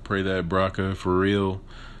pray that bracha for real,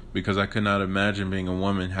 because I could not imagine being a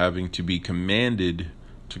woman having to be commanded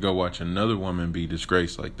to go watch another woman be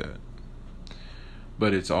disgraced like that.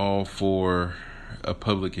 But it's all for a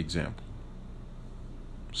public example.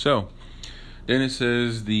 So, then it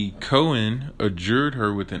says, the Cohen adjured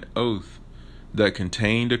her with an oath that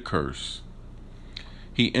contained a curse.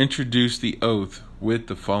 He introduced the oath with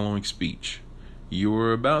the following speech. You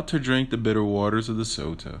are about to drink the bitter waters of the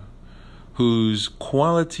Sota, whose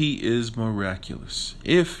quality is miraculous.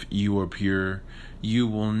 If you are pure, you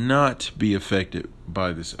will not be affected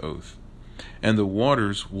by this oath, and the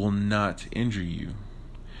waters will not injure you.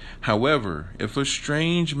 However, if a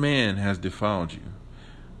strange man has defiled you,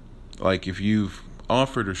 like if you've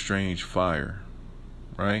offered a strange fire,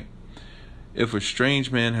 right? If a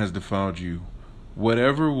strange man has defiled you,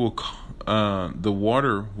 whatever will the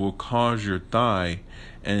water will cause your thigh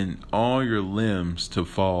and all your limbs to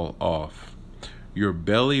fall off. Your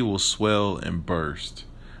belly will swell and burst.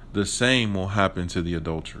 The same will happen to the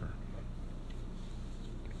adulterer.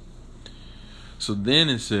 So then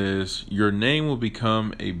it says, your name will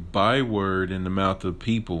become a byword in the mouth of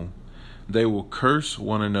people. They will curse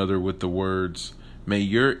one another with the words, may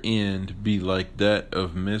your end be like that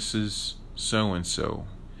of Mrs. So-and-so.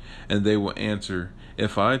 And they will answer,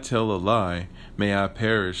 if I tell a lie, may I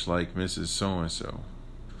perish like Mrs. So-and-so.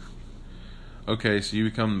 Okay, so you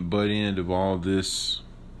become the butt end of all this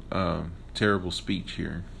terrible speech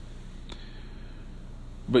here.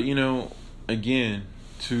 But again,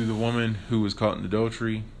 to the woman who was caught in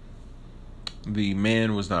adultery, the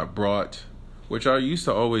man was not brought, which I used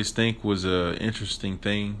to always think was a interesting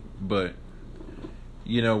thing. But,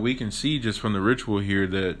 we can see just from the ritual here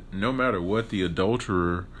that no matter what, the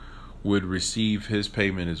adulterer would receive his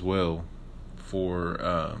payment as well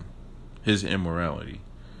for his immorality.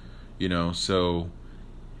 So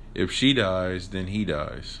if she dies, then he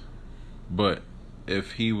dies. But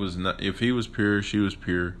if he was pure, she was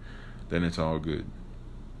pure, then it's all good.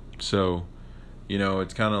 So,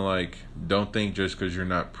 it's kind of like, don't think just because you're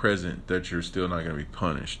not present that you're still not going to be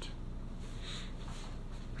punished.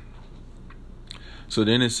 So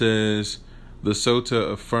then it says, the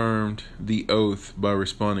Sota affirmed the oath by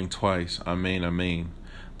responding twice, Amen, Amen.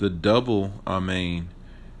 The double Amen,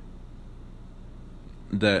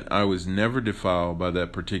 that I was never defiled by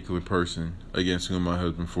that particular person against whom my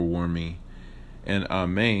husband forewarned me, and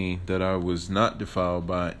Amen, that I was not defiled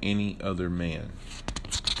by any other man.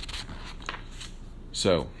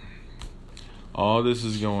 So, all this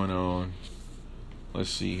is going on. Let's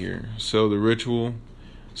see here. So the ritual,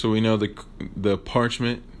 so we know the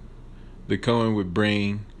parchment, the Cohen would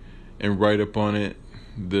bring and write up on it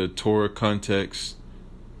the Torah context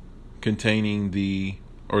containing the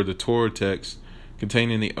Torah text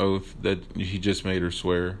containing the oath that he just made her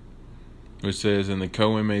swear. It says, and the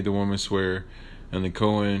Cohen made the woman swear, and the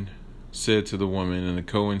Cohen said to the woman, and the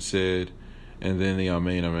Cohen said, and then the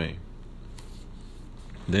Amen, Amen.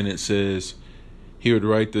 Then it says, he would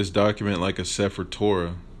write this document like a Sefer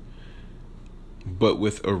Torah, but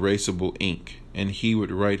with erasable ink. And he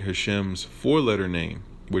would write Hashem's 4-letter name,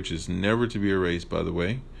 which is never to be erased, by the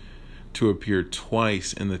way, to appear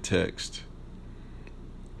twice in the text.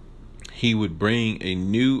 He would bring a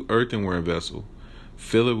new earthenware vessel,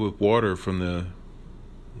 fill it with water from the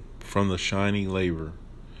shiny laver,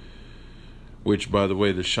 which, by the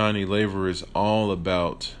way, the shiny laver is all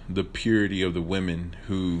about the purity of the women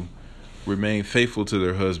who remained faithful to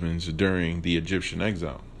their husbands during the Egyptian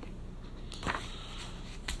exile.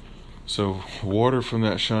 So water from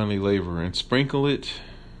that shiny laver, and sprinkle into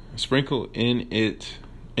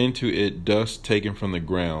it dust taken from the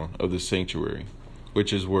ground of the sanctuary,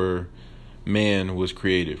 which is where man was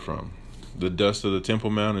created from. The dust of the Temple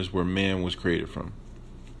Mount is where man was created from.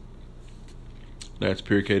 That's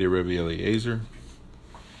Pirkei Rebbe Eliezer.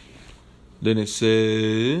 Then it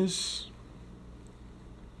says,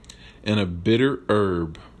 and a bitter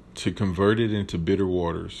herb to convert it into bitter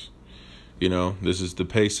waters. This is the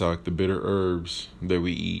Pesach, the bitter herbs that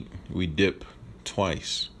we eat. We dip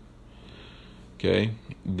twice. Okay.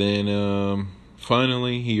 Then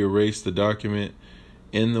finally, he erased the document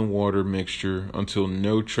in the water mixture until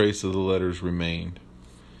no trace of the letters remained.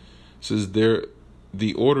 It says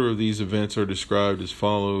the order of these events are described as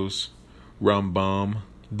follows. Rambam,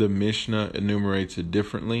 the Mishnah, enumerates it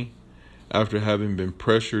differently. After having been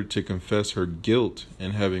pressured to confess her guilt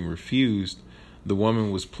and having refused, the woman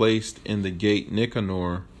was placed in the gate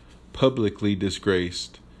Nicanor, publicly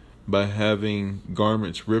disgraced, by having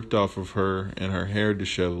garments ripped off of her and her hair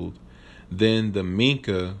disheveled. Then the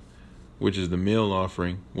minka, which is the meal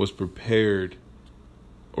offering, was prepared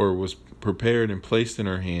and placed in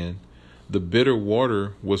her hand. The bitter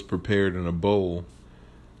water was prepared in a bowl,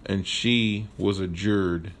 and she was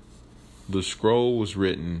adjured. The scroll was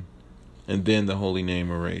written, and then the holy name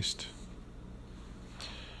erased.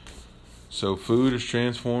 So food is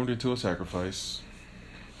transformed into a sacrifice.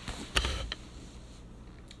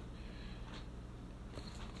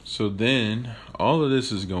 So then all of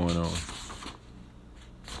this is going on.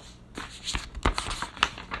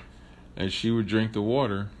 And she would drink the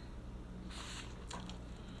water.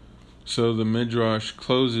 So the Midrash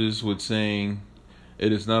closes with saying,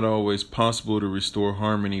 it is not always possible to restore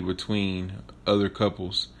harmony between other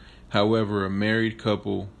couples. However, a married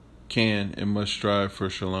couple can and must strive for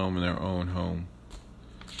shalom in their own home.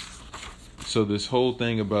 So this whole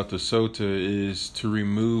thing about the sota is to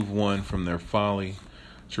remove one from their folly,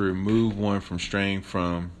 to remove one from straying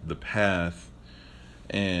from the path.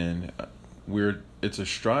 And it's a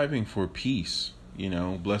striving for peace.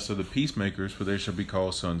 Blessed are the peacemakers, for they shall be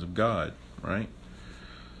called sons of God, right?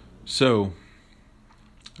 So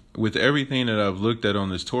with everything that I've looked at on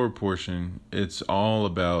this Torah portion, it's all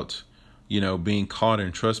about, being caught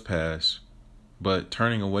in trespass, but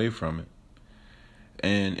turning away from it.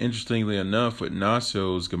 And interestingly enough, with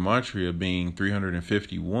Naso's gematria being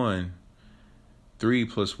 351, 3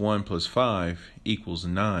 plus 1 plus 5 equals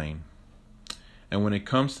 9. And when it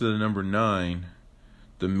comes to the number 9,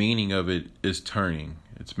 the meaning of it is turning.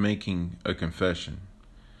 It's making a confession.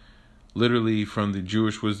 Literally, from the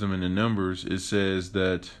Jewish wisdom in the numbers, it says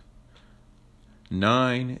that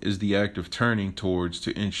 9 is the act of turning towards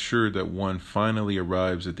to ensure that one finally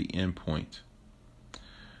arrives at the end point.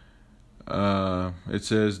 It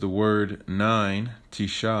says the word 9,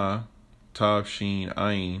 Tisha, Tav, Shin,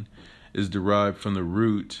 Ayin, is derived from the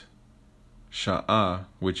root Sha'ah,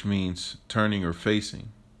 which means turning or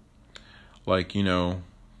facing. Like, the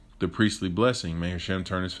priestly blessing, may Hashem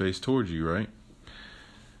turn his face towards you, right?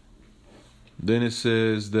 Then it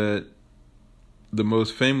says that the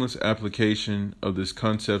most famous application of this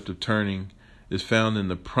concept of turning is found in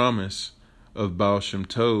the promise of Baal Shem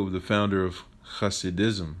Tov, the founder of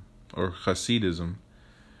Hasidism,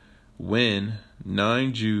 when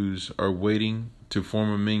 9 Jews are waiting to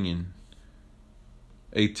form a minyan.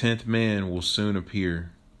 A 10th man will soon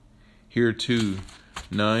appear. Here too,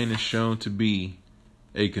 9 is shown to be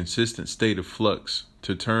a consistent state of flux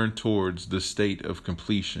to turn towards the state of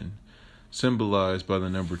completion, symbolized by the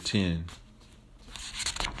number 10.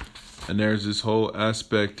 And there's this whole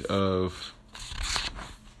aspect of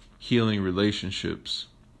healing relationships.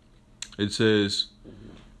 It says,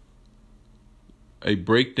 a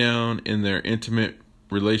breakdown in their intimate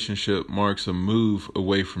relationship marks a move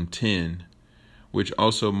away from 10, which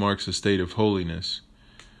also marks a state of holiness.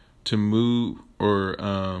 To move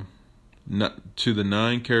not to the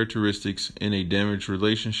 9 characteristics in a damaged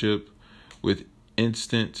relationship with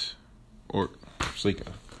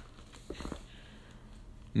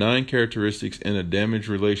 9 characteristics in a damaged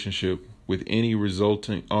relationship with any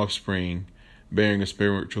resulting offspring bearing a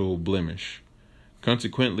spiritual blemish.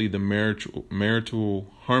 Consequently, the marital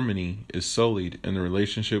harmony is sullied and the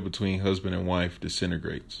relationship between husband and wife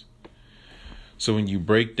disintegrates. So when you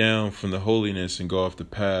break down from the holiness and go off the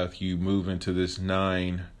path, you move into this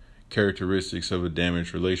 9 characteristics of a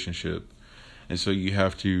damaged relationship. And so you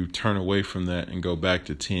have to turn away from that and go back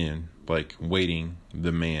to 10, like waiting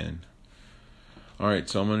the man. All right,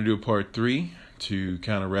 so I'm going to do a part 3 to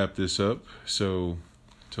kind of wrap this up. So,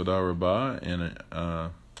 Toda Rabbah,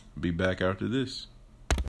 and be back after this.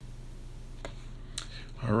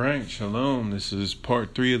 All right, Shalom. This is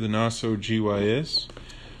part 3 of the Naso GYS.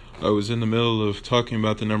 I was in the middle of talking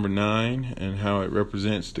about the number 9 and how it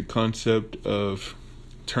represents the concept of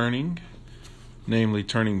turning, namely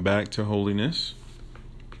turning back to holiness.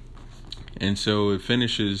 And so it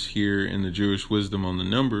finishes here in the Jewish wisdom on the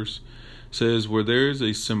numbers. Says, where there is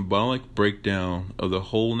a symbolic breakdown of the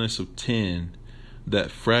wholeness of 10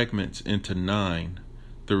 that fragments into 9,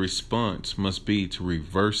 the response must be to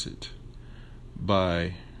reverse it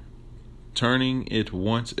by turning it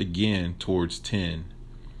once again towards 10.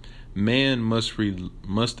 Man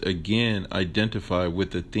must again identify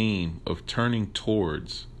with the theme of turning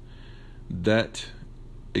towards. That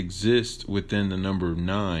exist within the number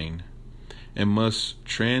 9 and must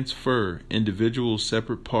transfer individual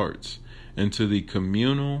separate parts into the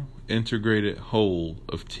communal integrated whole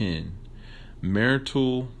of 10.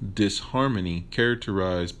 Marital disharmony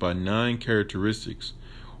characterized by 9 characteristics,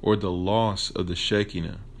 or the loss of the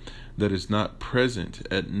Shekinah that is not present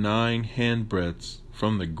at 9 handbreadths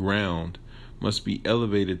from the ground, must be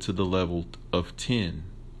elevated to the level of 10.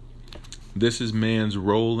 This is man's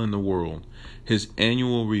role in the world. His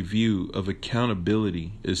annual review of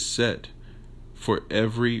accountability is set for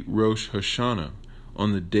every Rosh Hashanah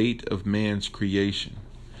on the date of man's creation.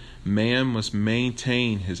 Man must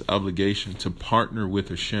maintain his obligation to partner with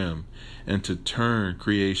Hashem and to turn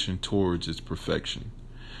creation towards its perfection.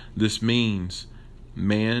 This means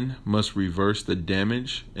man must reverse the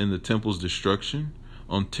damage in the temple's destruction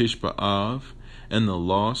on Tish B'Av and the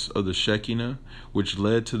loss of the Shekinah, which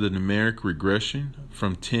led to the numeric regression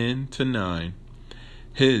from 10 to 9.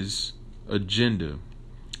 His agenda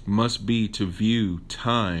must be to view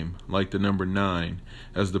time, like the number 9,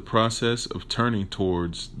 as the process of turning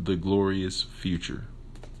towards the glorious future.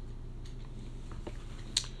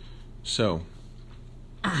 So,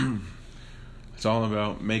 it's all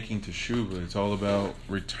about making teshuvah. It's all about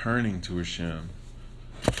returning to Hashem.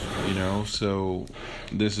 So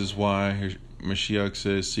this is why Mashiach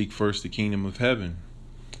says, seek first the kingdom of heaven.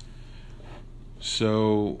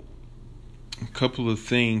 So, a couple of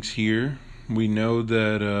things here. We know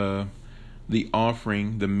that the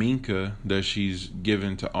offering, the minka that she's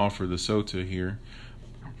given to offer the sota here,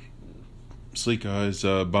 Slika, is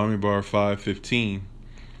Bamidbar 5:15,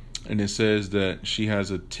 and it says that she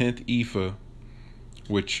has a 10th ephah,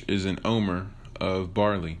 which is an omer of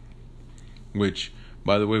barley, which,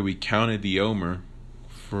 by the way, we counted the omer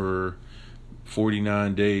for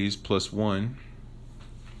 49 days plus 1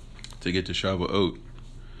 to get to Shavuot.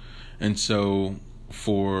 And so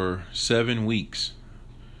for 7 weeks,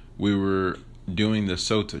 we were doing the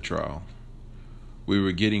sota trial. We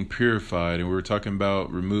were getting purified, and we were talking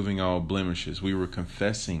about removing all blemishes. We were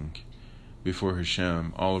confessing before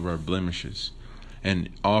Hashem all of our blemishes and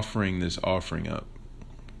offering this offering up.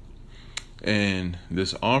 And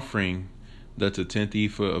this offering, that's a 10th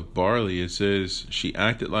ephah of barley, it says she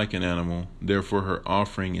acted like an animal, therefore her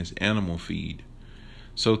offering is animal feed.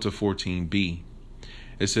 Sota 14b.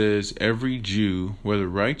 It says, every Jew, whether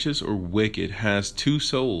righteous or wicked, has 2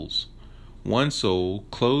 souls. One soul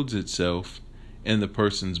clothes itself in the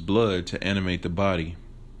person's blood to animate the body.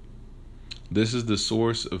 This is the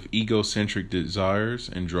source of egocentric desires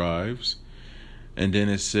and drives. And then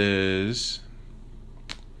it says,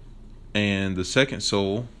 and the second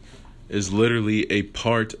soul is literally a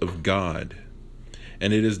part of God,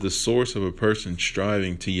 and it is the source of a person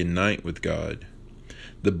striving to unite with God.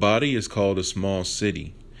 The body is called a small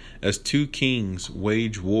city, as 2 kings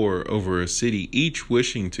wage war over a city, each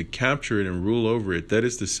wishing to capture it and rule over it, that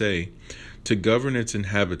is to say, to govern its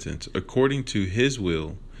inhabitants according to his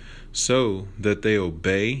will, so that they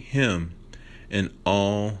obey him in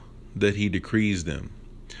all that he decrees them.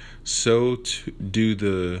 So do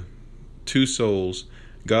the 2 souls,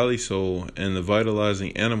 godly soul and the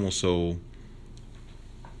vitalizing animal soul,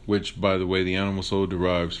 which, by the way, the animal soul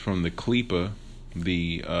derives from the klipa,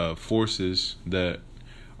 the forces that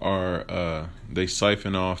are, they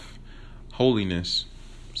siphon off holiness,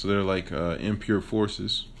 so they're like impure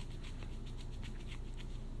forces.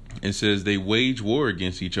 It says they wage war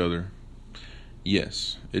against each other.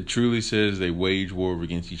 Yes, it truly says they wage war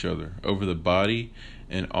against each other over the body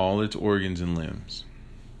and all its organs and limbs.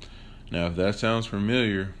 Now, if that sounds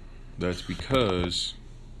familiar, that's because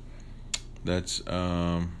that's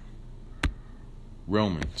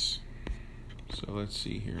Romans. So let's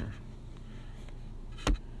see here.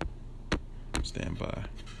 Stand by.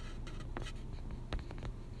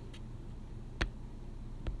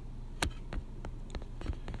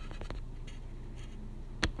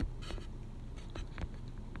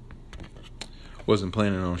 Wasn't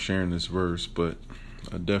planning on sharing this verse, but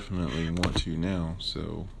I definitely want to now.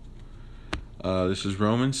 So this is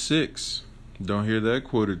Romans 6. Don't hear that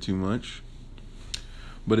quoted too much.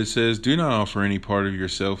 But it says, do not offer any part of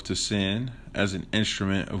yourself to sin as an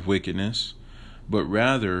instrument of wickedness, but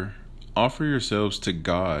rather offer yourselves to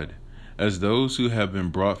God as those who have been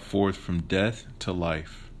brought forth from death to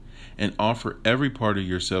life, and offer every part of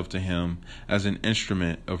yourself to him as an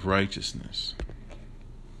instrument of righteousness.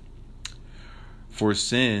 For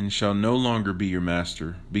sin shall no longer be your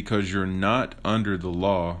master, because you're not under the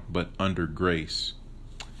law, but under grace.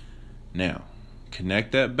 Now,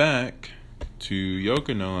 connect that back to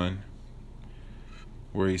Yochanan,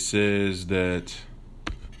 where he says that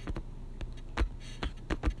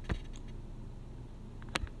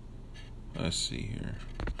Let's see here.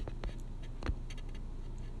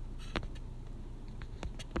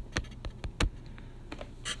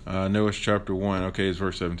 Noah chapter 1. Okay, it's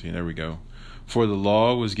verse 17. There we go. For the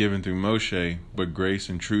law was given through Moshe, but grace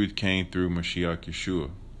and truth came through Mashiach Yeshua.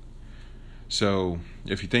 So,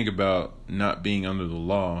 if you think about not being under the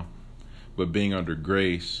law, but being under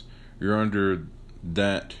grace, you're under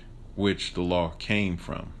that which the law came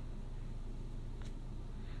from.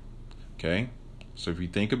 Okay? So if you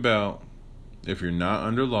think about, if you're not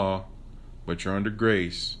under law, but you're under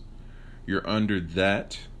grace, you're under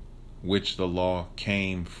that which the law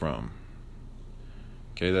came from.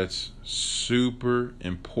 Okay, that's super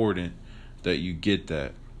important that you get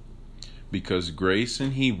that. Because grace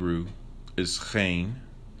in Hebrew is chen,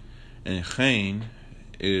 and chen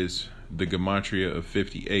is the gematria of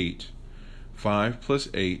 58. 5 plus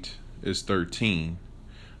 8 is 13.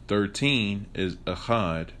 13 is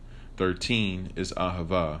echad. 13 is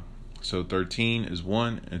ahava. So 13 is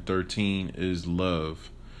 1 and 13 is love.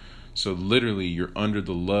 So literally you're under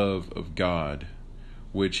the love of God,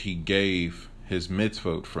 which he gave his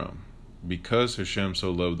mitzvot from. Because Hashem so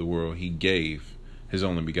loved the world, he gave his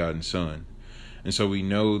only begotten son. And so we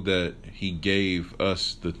know that he gave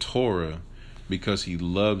us the Torah because he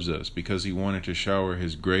loves us, because he wanted to shower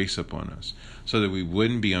his grace upon us, so that we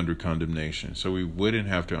wouldn't be under condemnation, so we wouldn't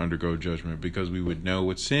have to undergo judgment, because we would know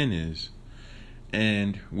what sin is,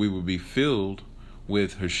 and we would be filled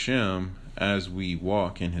with Hashem as we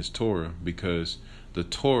walk in his Torah, because the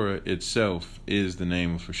Torah itself is the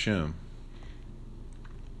name of Hashem.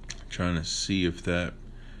 Trying to see if that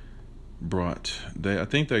I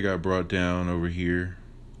think that got brought down over here.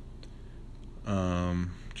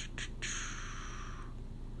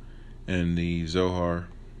 And the Zohar.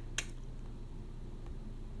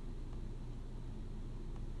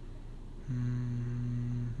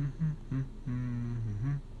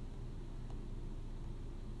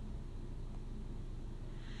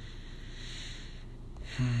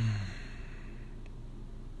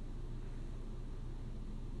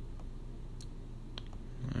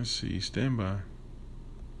 Let's see, stand by.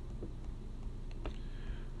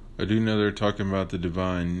 I do know they're talking about the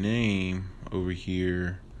divine name over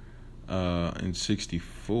here in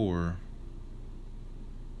 64.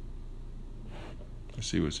 Let's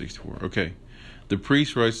see what 64. Okay. The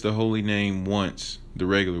priest writes the holy name once, the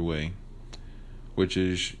regular way, which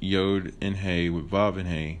is Yod and Hey with Vav and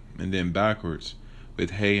Hey, and then backwards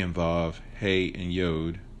with Hey and Vav, Hey and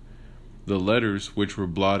Yod. The letters which were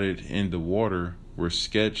blotted in the water were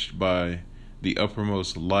sketched by the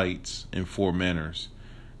uppermost lights in 4 manners: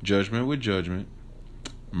 judgment with judgment,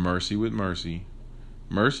 mercy with mercy,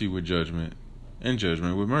 mercy with judgment, and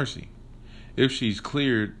judgment with mercy. If she's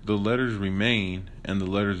cleared, the letters remain, and the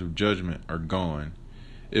letters of judgment are gone.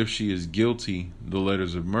 If she is guilty, the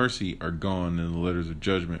letters of mercy are gone, and the letters of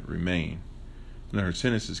judgment remain. And her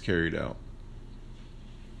sentence is carried out.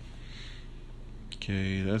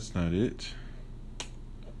 Okay, that's not it.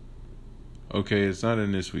 Okay, it's not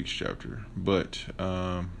in this week's chapter, but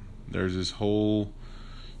there's this whole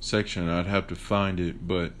section. I'd have to find it,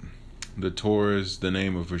 but the Torah is the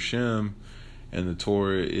name of Hashem, and the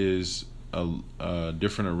Torah is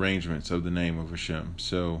different arrangements of the name of Hashem.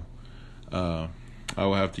 So I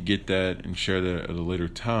will have to get that and share that at a later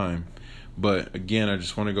time. But again, I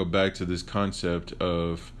just want to go back to this concept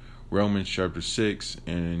of Romans chapter 6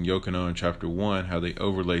 and Yochanan chapter 1, how they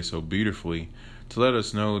overlay so beautifully to let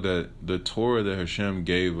us know that the Torah that Hashem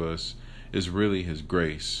gave us is really his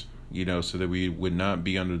grace, so that we would not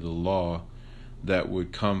be under the law that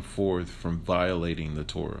would come forth from violating the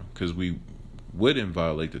Torah, because we wouldn't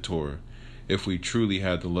violate the Torah if we truly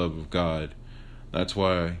had the love of God. That's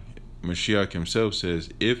why Mashiach himself says,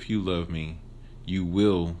 if you love me, you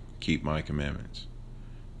will keep my commandments.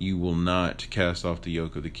 You will not cast off the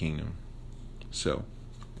yoke of the kingdom. So,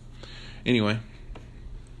 anyway,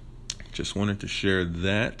 just wanted to share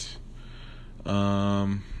that.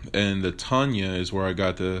 And the Tanya is where I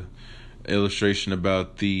got the illustration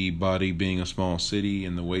about the body being a small city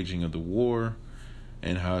and the waging of the war,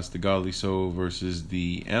 and how it's the godly soul versus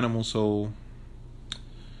the animal soul.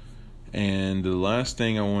 And the last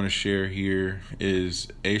thing I want to share here is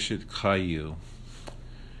Eshet Chayil.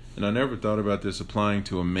 And I never thought about this applying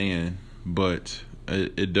to a man, but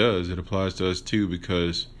it does. It applies to us too,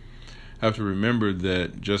 because I have to remember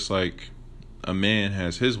that just like a man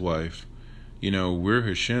has his wife, we're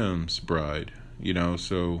Hashem's bride,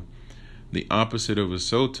 so the opposite of a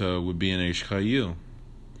sota would be an Esh Chayil,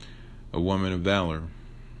 a woman of valor,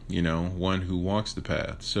 one who walks the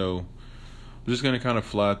path. So I'm just going to kind of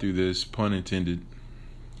fly through this, pun intended,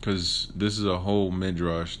 because this is a whole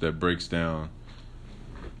midrash that breaks down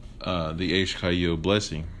the Eish Chayil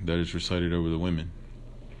blessing that is recited over the women.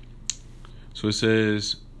 So it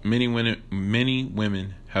says, many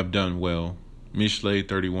women have done well. Mishlei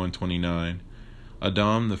 31:29.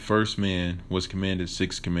 Adam, the first man, was commanded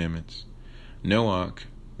 6 commandments. Noach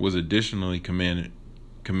was additionally commanded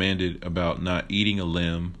about not eating a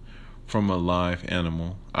limb from a live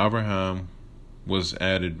animal. Abraham was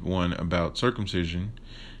added one about circumcision.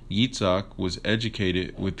 Yitzhak was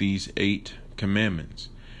educated with these 8 commandments.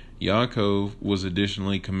 Yaakov was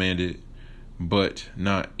additionally commanded but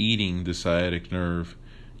not eating the sciatic nerve.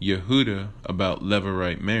 Yehuda about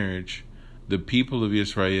levirate marriage. The people of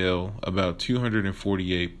Israel about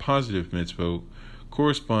 248 positive mitzvot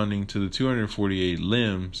corresponding to the 248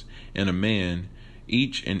 limbs in a man.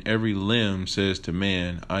 Each and every limb says to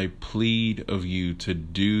man, I plead of you to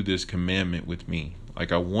do this commandment with me.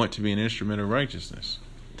 Like I want to be an instrument of righteousness.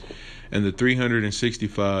 And the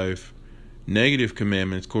 365 negative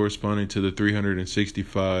commandments corresponding to the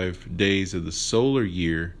 365 days of the solar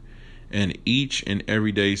year. And each and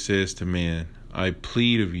every day says to man, I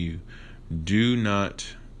plead of you not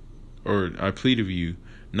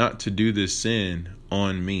to do this sin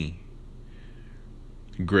on me.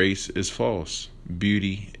 Grace is false.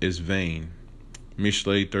 Beauty is vain.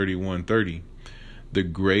 Mishlei 31:30. The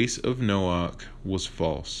grace of Noach was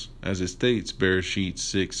false, as it states, Bereshit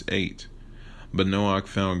 6:8. But Noach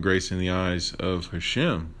found grace in the eyes of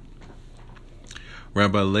Hashem.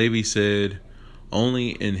 Rabbi Levi said, only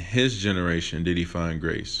in his generation did he find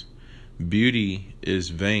grace. Beauty is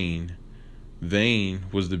vain. Vain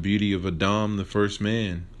was the beauty of Adam, the first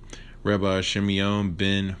man. Rabbi Shimeon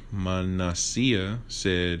ben Manasseh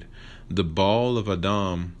said, the ball of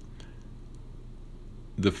Adam,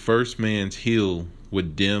 the first man's heel,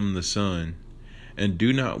 would dim the sun. And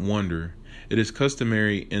do not wonder, it is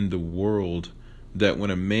customary in the world that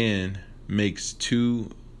when a man makes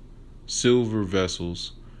 2 silver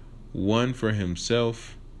vessels, one for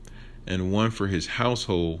himself and one for his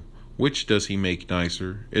household, which does he make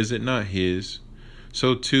nicer? Is it not his?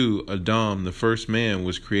 So too, Adam, the first man,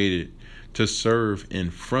 was created to serve in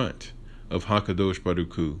front of Hakadosh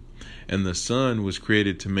Baruch Hu, and the sun was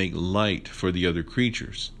created to make light for the other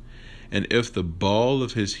creatures. And if the ball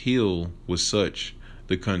of his heel was such,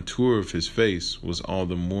 the contour of his face was all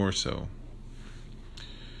the more so.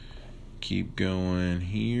 Keep going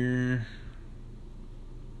here.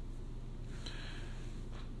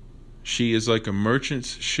 She is like a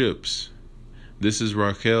merchant's ships. This is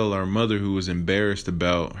Rachel, our mother, who was embarrassed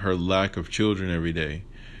about her lack of children every day.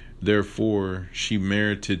 Therefore, she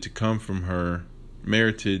merited,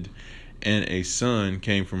 and a son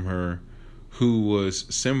came from her, who was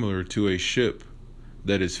similar to a ship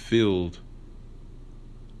that is filled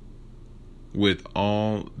with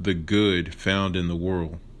all the good found in the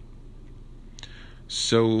world.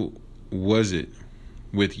 So was it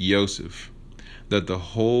with Joseph, that the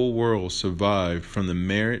whole world survived from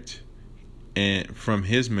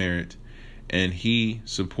his merit, and he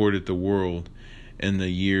supported the world in the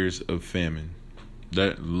years of famine.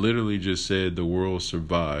 That literally just said the world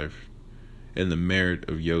survived in the merit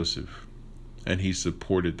of Joseph, and he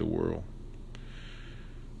supported the world.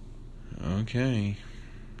 Okay,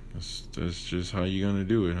 that's just how you're gonna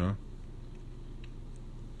do it, huh?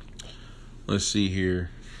 Let's see here.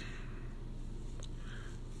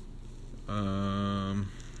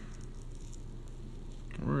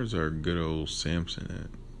 Where's our good old Samson at?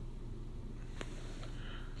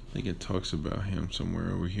 I think it talks about him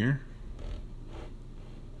somewhere over here.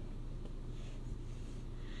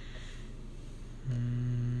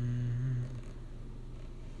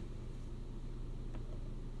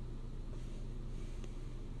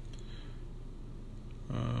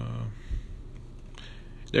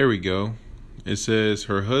 There we go. It says,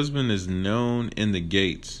 her husband is known in the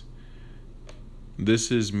gates. This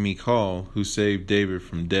is Michal, who saved David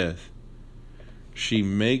from death. She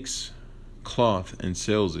makes cloth and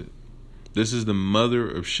sells it. This is the mother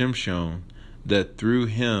of Shimshon, that through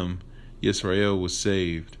him Yisrael was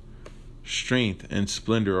saved. Strength and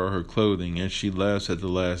splendor are her clothing, and she laughs at the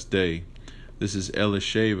last day. This is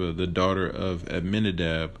Elisheva, the daughter of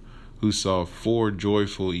Abinadab, who saw 4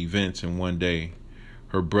 joyful events in one day.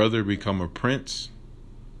 Her brother become a prince,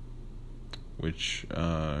 which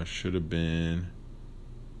should have been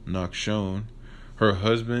Nachshon. Her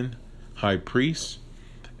husband, high priest,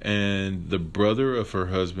 and the brother of her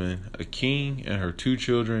husband, a king, and her 2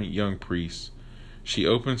 children, young priests. She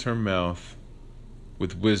opens her mouth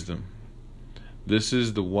with wisdom. This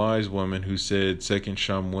is the wise woman who said, 2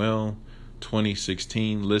 Samuel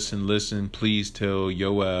 20:16, listen, please tell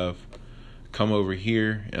Yoav, come over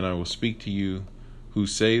here, and I will speak to you, who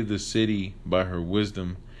saved the city by her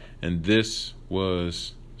wisdom and this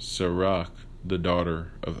was Serach, the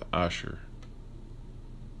daughter of Asher.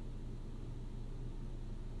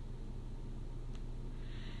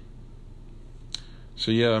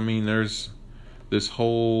 So yeah, I mean, there's this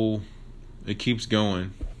whole, it keeps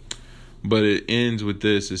going, but it ends with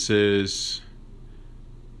this. It says,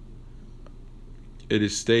 it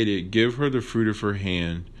is stated, give her the fruit of her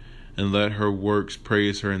hand, and let her works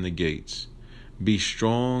praise her in the gates. Be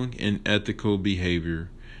strong in ethical behavior.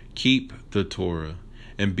 Keep the Torah,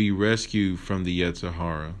 and be rescued from the Yetzer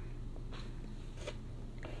Hara.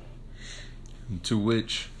 To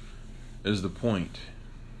which is the point,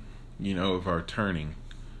 of our turning,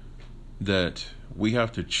 that we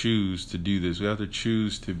have to choose to do this. We have to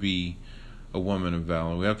choose to be a woman of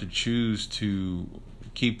valor. We have to choose to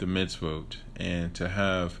keep the mitzvot and to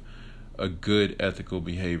have a good ethical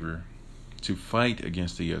behavior, to fight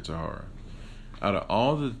against the Yetzer Hara. Out of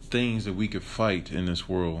all the things that we could fight in this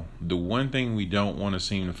world, the one thing we don't want to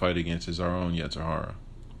seem to fight against is our own Yetzer Hara.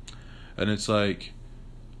 And it's like,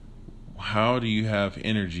 how do you have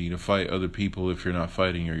energy to fight other people if you're not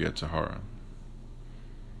fighting your Yetzer Hara?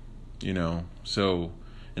 So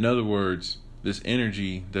in other words, this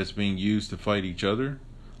energy that's being used to fight each other,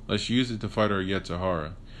 let's use it to fight our Yetzer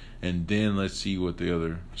Hara, and then let's see what the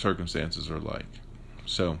other circumstances are like.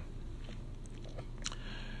 So,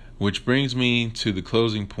 which brings me to the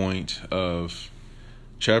closing point of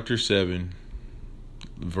chapter 7,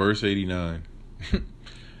 verse 89.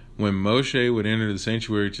 When Moshe would enter the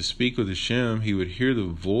sanctuary to speak with Hashem, he would hear the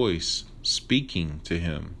voice speaking to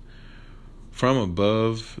him from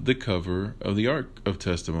above the cover of the Ark of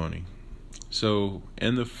Testimony. So,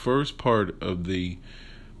 in the first part of the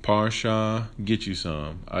Parsha Get You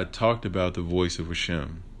Some, I talked about the voice of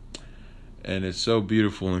Hashem. And it's so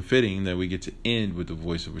beautiful and fitting that we get to end with the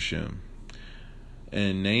voice of Hashem.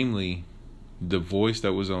 And namely, the voice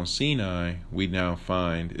that was on Sinai, we now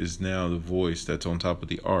find, is now the voice that's on top of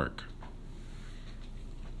the ark.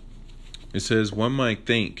 It says, one might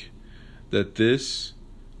think that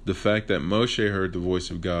the fact that Moshe heard the voice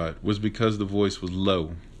of God, was because the voice was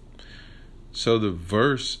low. So the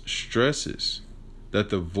verse stresses that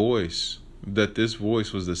this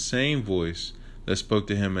voice was the same voice that spoke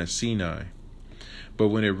to him at Sinai. But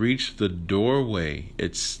when it reached the doorway,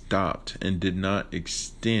 it stopped and did not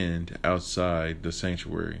extend outside the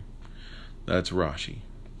sanctuary. That's Rashi.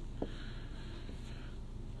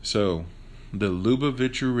 So, the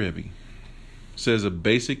Lubavitcher Rebbe says a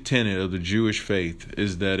basic tenet of the Jewish faith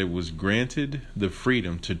is that it was granted the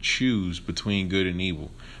freedom to choose between good and evil,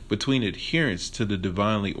 between adherence to the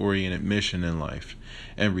divinely oriented mission in life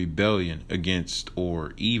and rebellion against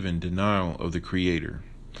or even denial of the Creator.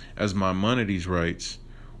 As Maimonides writes,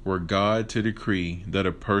 were God to decree that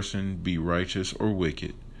a person be righteous or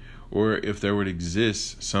wicked, or if there would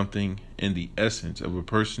exist something in the essence of a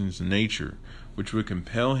person's nature which would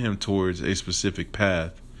compel him towards a specific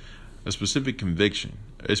path, a specific conviction,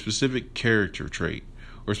 a specific character trait,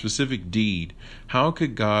 or specific deed, how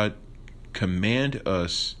could God command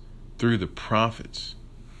us through the prophets,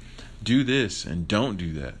 do this and don't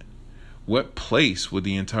do that? What place would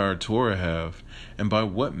the entire Torah have, and by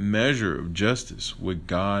what measure of justice would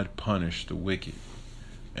God punish the wicked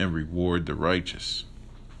and reward the righteous?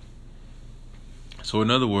 So in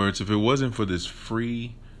other words, if it wasn't for this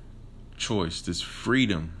free choice, this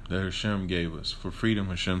freedom that Hashem gave us, for freedom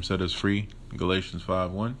Hashem set us free, Galatians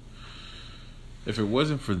 5:1. If it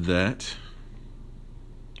wasn't for that,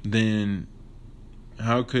 then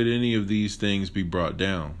how could any of these things be brought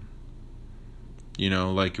down?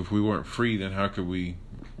 Like if we weren't free, then how could we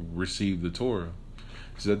receive the Torah?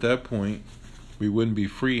 Because at that point, we wouldn't be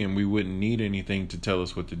free and we wouldn't need anything to tell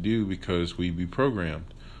us what to do because we'd be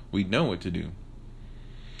programmed. We'd know what to do.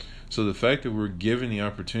 So the fact that we're given the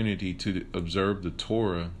opportunity to observe the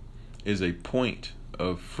Torah is a point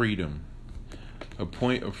of freedom. A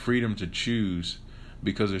point of freedom to choose,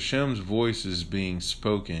 because Hashem's voice is being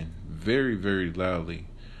spoken very, very loudly.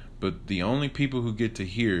 But the only people who get to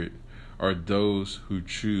hear it are those who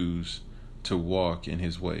choose to walk in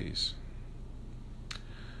His ways.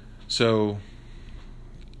 So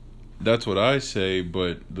that's what I say,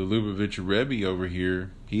 but the Lubavitcher Rebbe over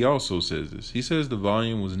here, he also says this. He says the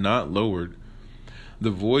volume was not lowered.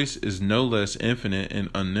 The voice is no less infinite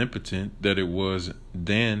and omnipotent than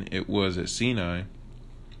it was at Sinai.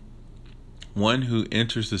 One who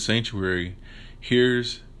enters the sanctuary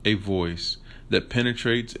hears a voice that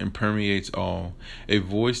penetrates and permeates all, a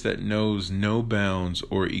voice that knows no bounds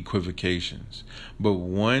or equivocations. But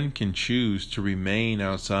one can choose to remain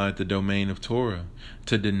outside the domain of Torah,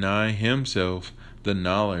 to deny himself the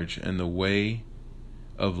knowledge and the way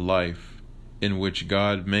of life in which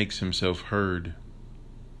God makes himself heard.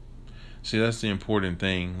 See, that's the important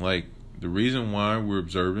thing. Like, the reason why we're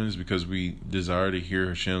observant is because we desire to hear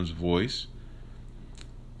Hashem's voice.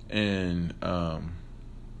 And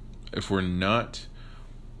if we're not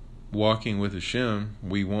walking with Hashem,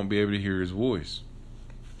 we won't be able to hear his voice.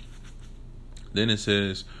 Then it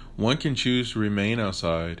says, one can choose to remain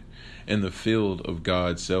outside in the field of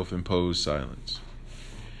God's self-imposed silence.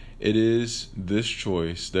 It is this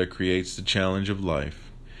choice that creates the challenge of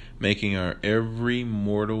life, making our every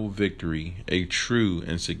mortal victory a true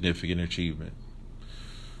and significant achievement.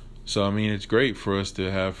 So, I mean, it's great for us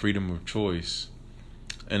to have freedom of choice.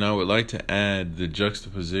 And I would like to add the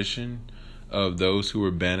juxtaposition of those who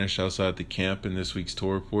were banished outside the camp in this week's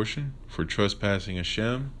Torah portion for trespassing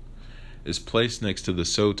Hashem is placed next to the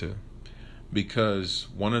Sota, because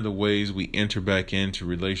one of the ways we enter back into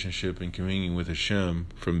relationship and communion with Hashem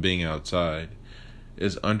from being outside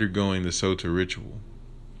is undergoing the Sota ritual.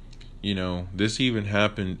 You know, this even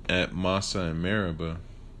happened at Massa and Meribah.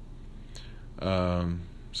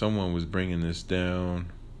 Someone was bringing this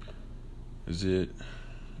down. Is it?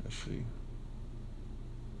 Let's see.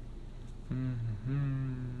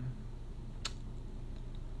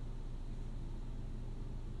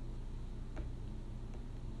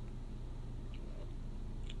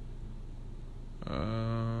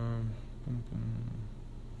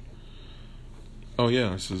 Oh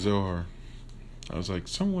yeah, it's a Zohar. I was like,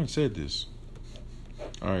 someone said this.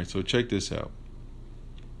 Alright, so check this out.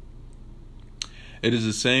 It is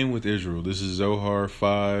the same with Israel. This is Zohar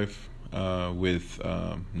 5 with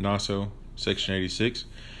Naso, section 86.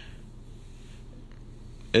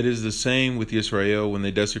 It is the same with Israel when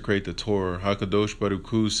they desecrate the Torah. HaKadosh Baruch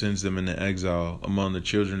Hu sends them into exile among the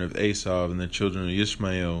children of Esav and the children of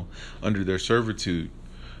Ishmael under their servitude,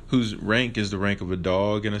 whose rank is the rank of a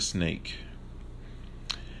dog and a snake.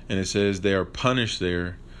 And it says they are punished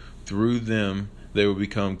there. Through them they will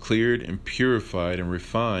become cleared and purified and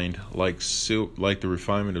refined like the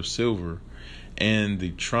refinement of silver and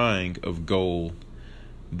the trying of gold.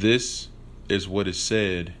 This is what is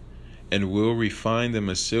said, and will refine them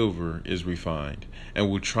as silver is refined, and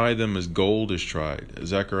will try them as gold is tried.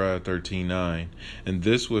 Zechariah 13:9. And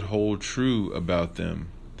this would hold true about them.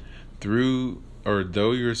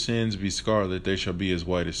 Though your sins be scarlet, they shall be as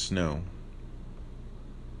white as snow.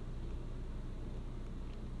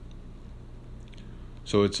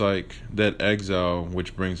 So it's like that exile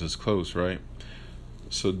which brings us close, right?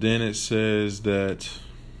 So then it says that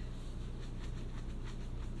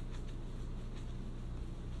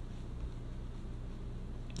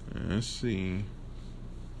let's see.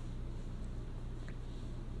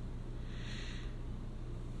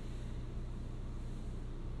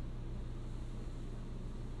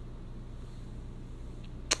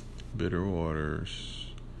 Bitter waters,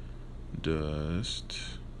 dust.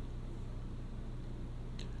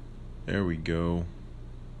 There we go.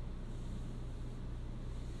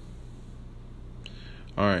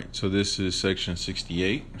 Alright, so this is section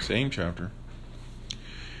 68, same chapter.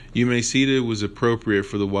 You may see that it was appropriate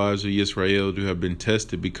for the wives of Israel to have been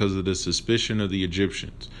tested because of the suspicion of the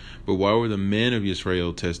Egyptians. But why were the men of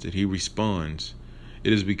Israel tested? He responds,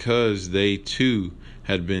 it is because they too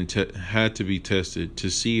had to be tested to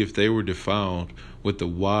see if they were defiled with the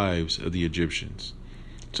wives of the Egyptians.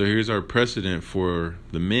 So here's our precedent for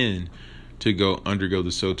the men to undergo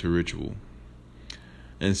the Sota ritual.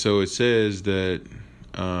 And so it says that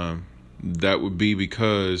that would be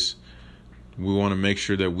because we want to make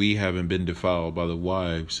sure that we haven't been defiled by the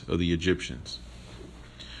wives of the Egyptians.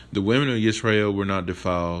 The women of Israel were not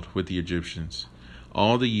defiled with the Egyptians.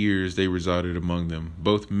 All the years they resided among them,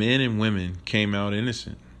 both men and women came out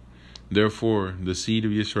innocent. Therefore, the seed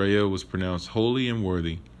of Israel was pronounced holy and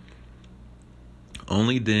worthy.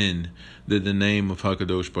 Only then did the name of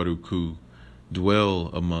HaKadosh Baruch Hu dwell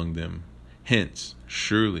among them. Hence,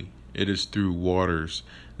 surely it is through waters.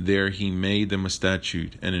 There he made them a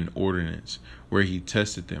statute and an ordinance, where he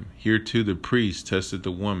tested them. Here too the priest tested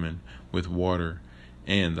the woman with water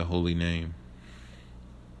and the holy name.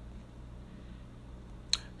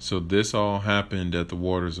 So this all happened at the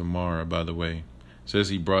waters of Marah, by the way. It says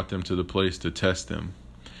he brought them to the place to test them.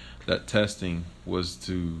 That testing was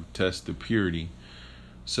to test the purity.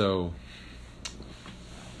 So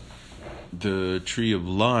the tree of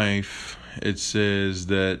life, it says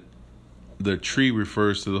that the tree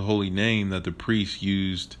refers to the holy name that the priest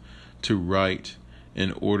used to write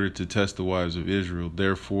in order to test the wives of Israel.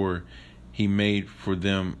 Therefore, he made for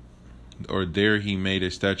them, or there he made a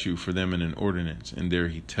statute for them in an ordinance, and there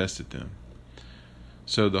he tested them.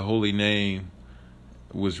 So the holy name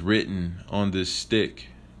was written on this stick,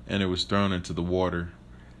 and it was thrown into the water.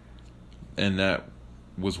 And that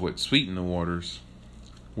was what sweetened the waters,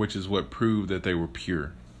 which is what proved that they were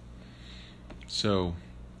pure. So,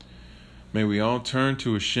 may we all turn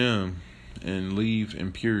to Hashem and leave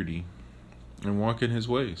impurity and walk in His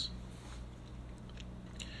ways.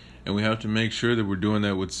 And we have to make sure that we're doing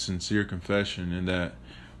that with sincere confession, and that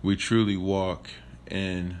we truly walk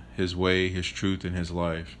in His way, His truth, and His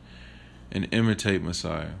life, and imitate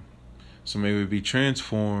Messiah. So may we be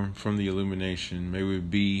transformed from the illumination. May we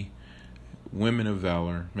be women of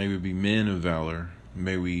valor. May we be men of valor.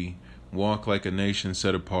 May we walk like a nation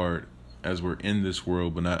set apart as we're in this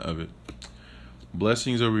world, but not of it.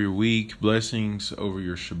 Blessings over your week. Blessings over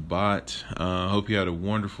your Shabbat. Hope you had a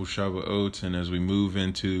wonderful Shavuot. And as we move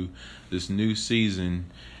into this new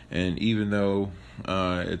season, and even though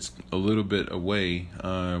it's a little bit away,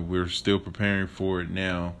 we're still preparing for it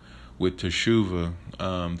now with Teshuvah,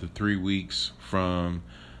 the 3 weeks from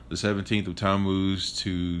the 17th of Tammuz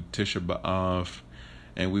to Tisha B'Av.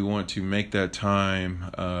 And we want to make that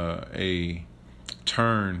time a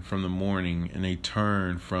turn from the mourning and a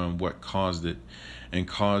turn from what caused it, and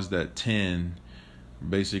caused that 10,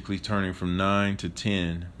 basically turning from 9 to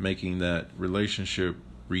 10, making that relationship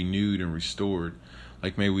renewed and restored.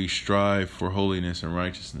 Like, may we strive for holiness and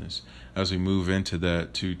righteousness as we move into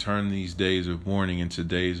that, to turn these days of mourning into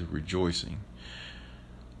days of rejoicing.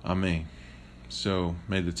 Amen. So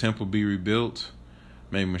may the temple be rebuilt.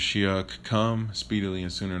 May Mashiach come speedily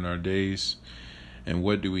and sooner in our days. And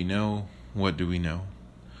what do we know? What do we know?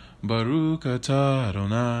 Baruch atah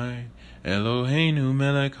Adonai Eloheinu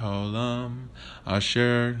melech haolam,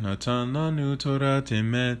 asher natan lanu Torah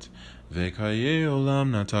emet, v'chaye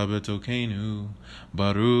olam nata betokenu.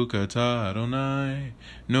 Baruch atah Adonai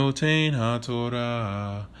noten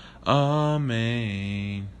haTorah.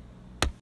 Amen.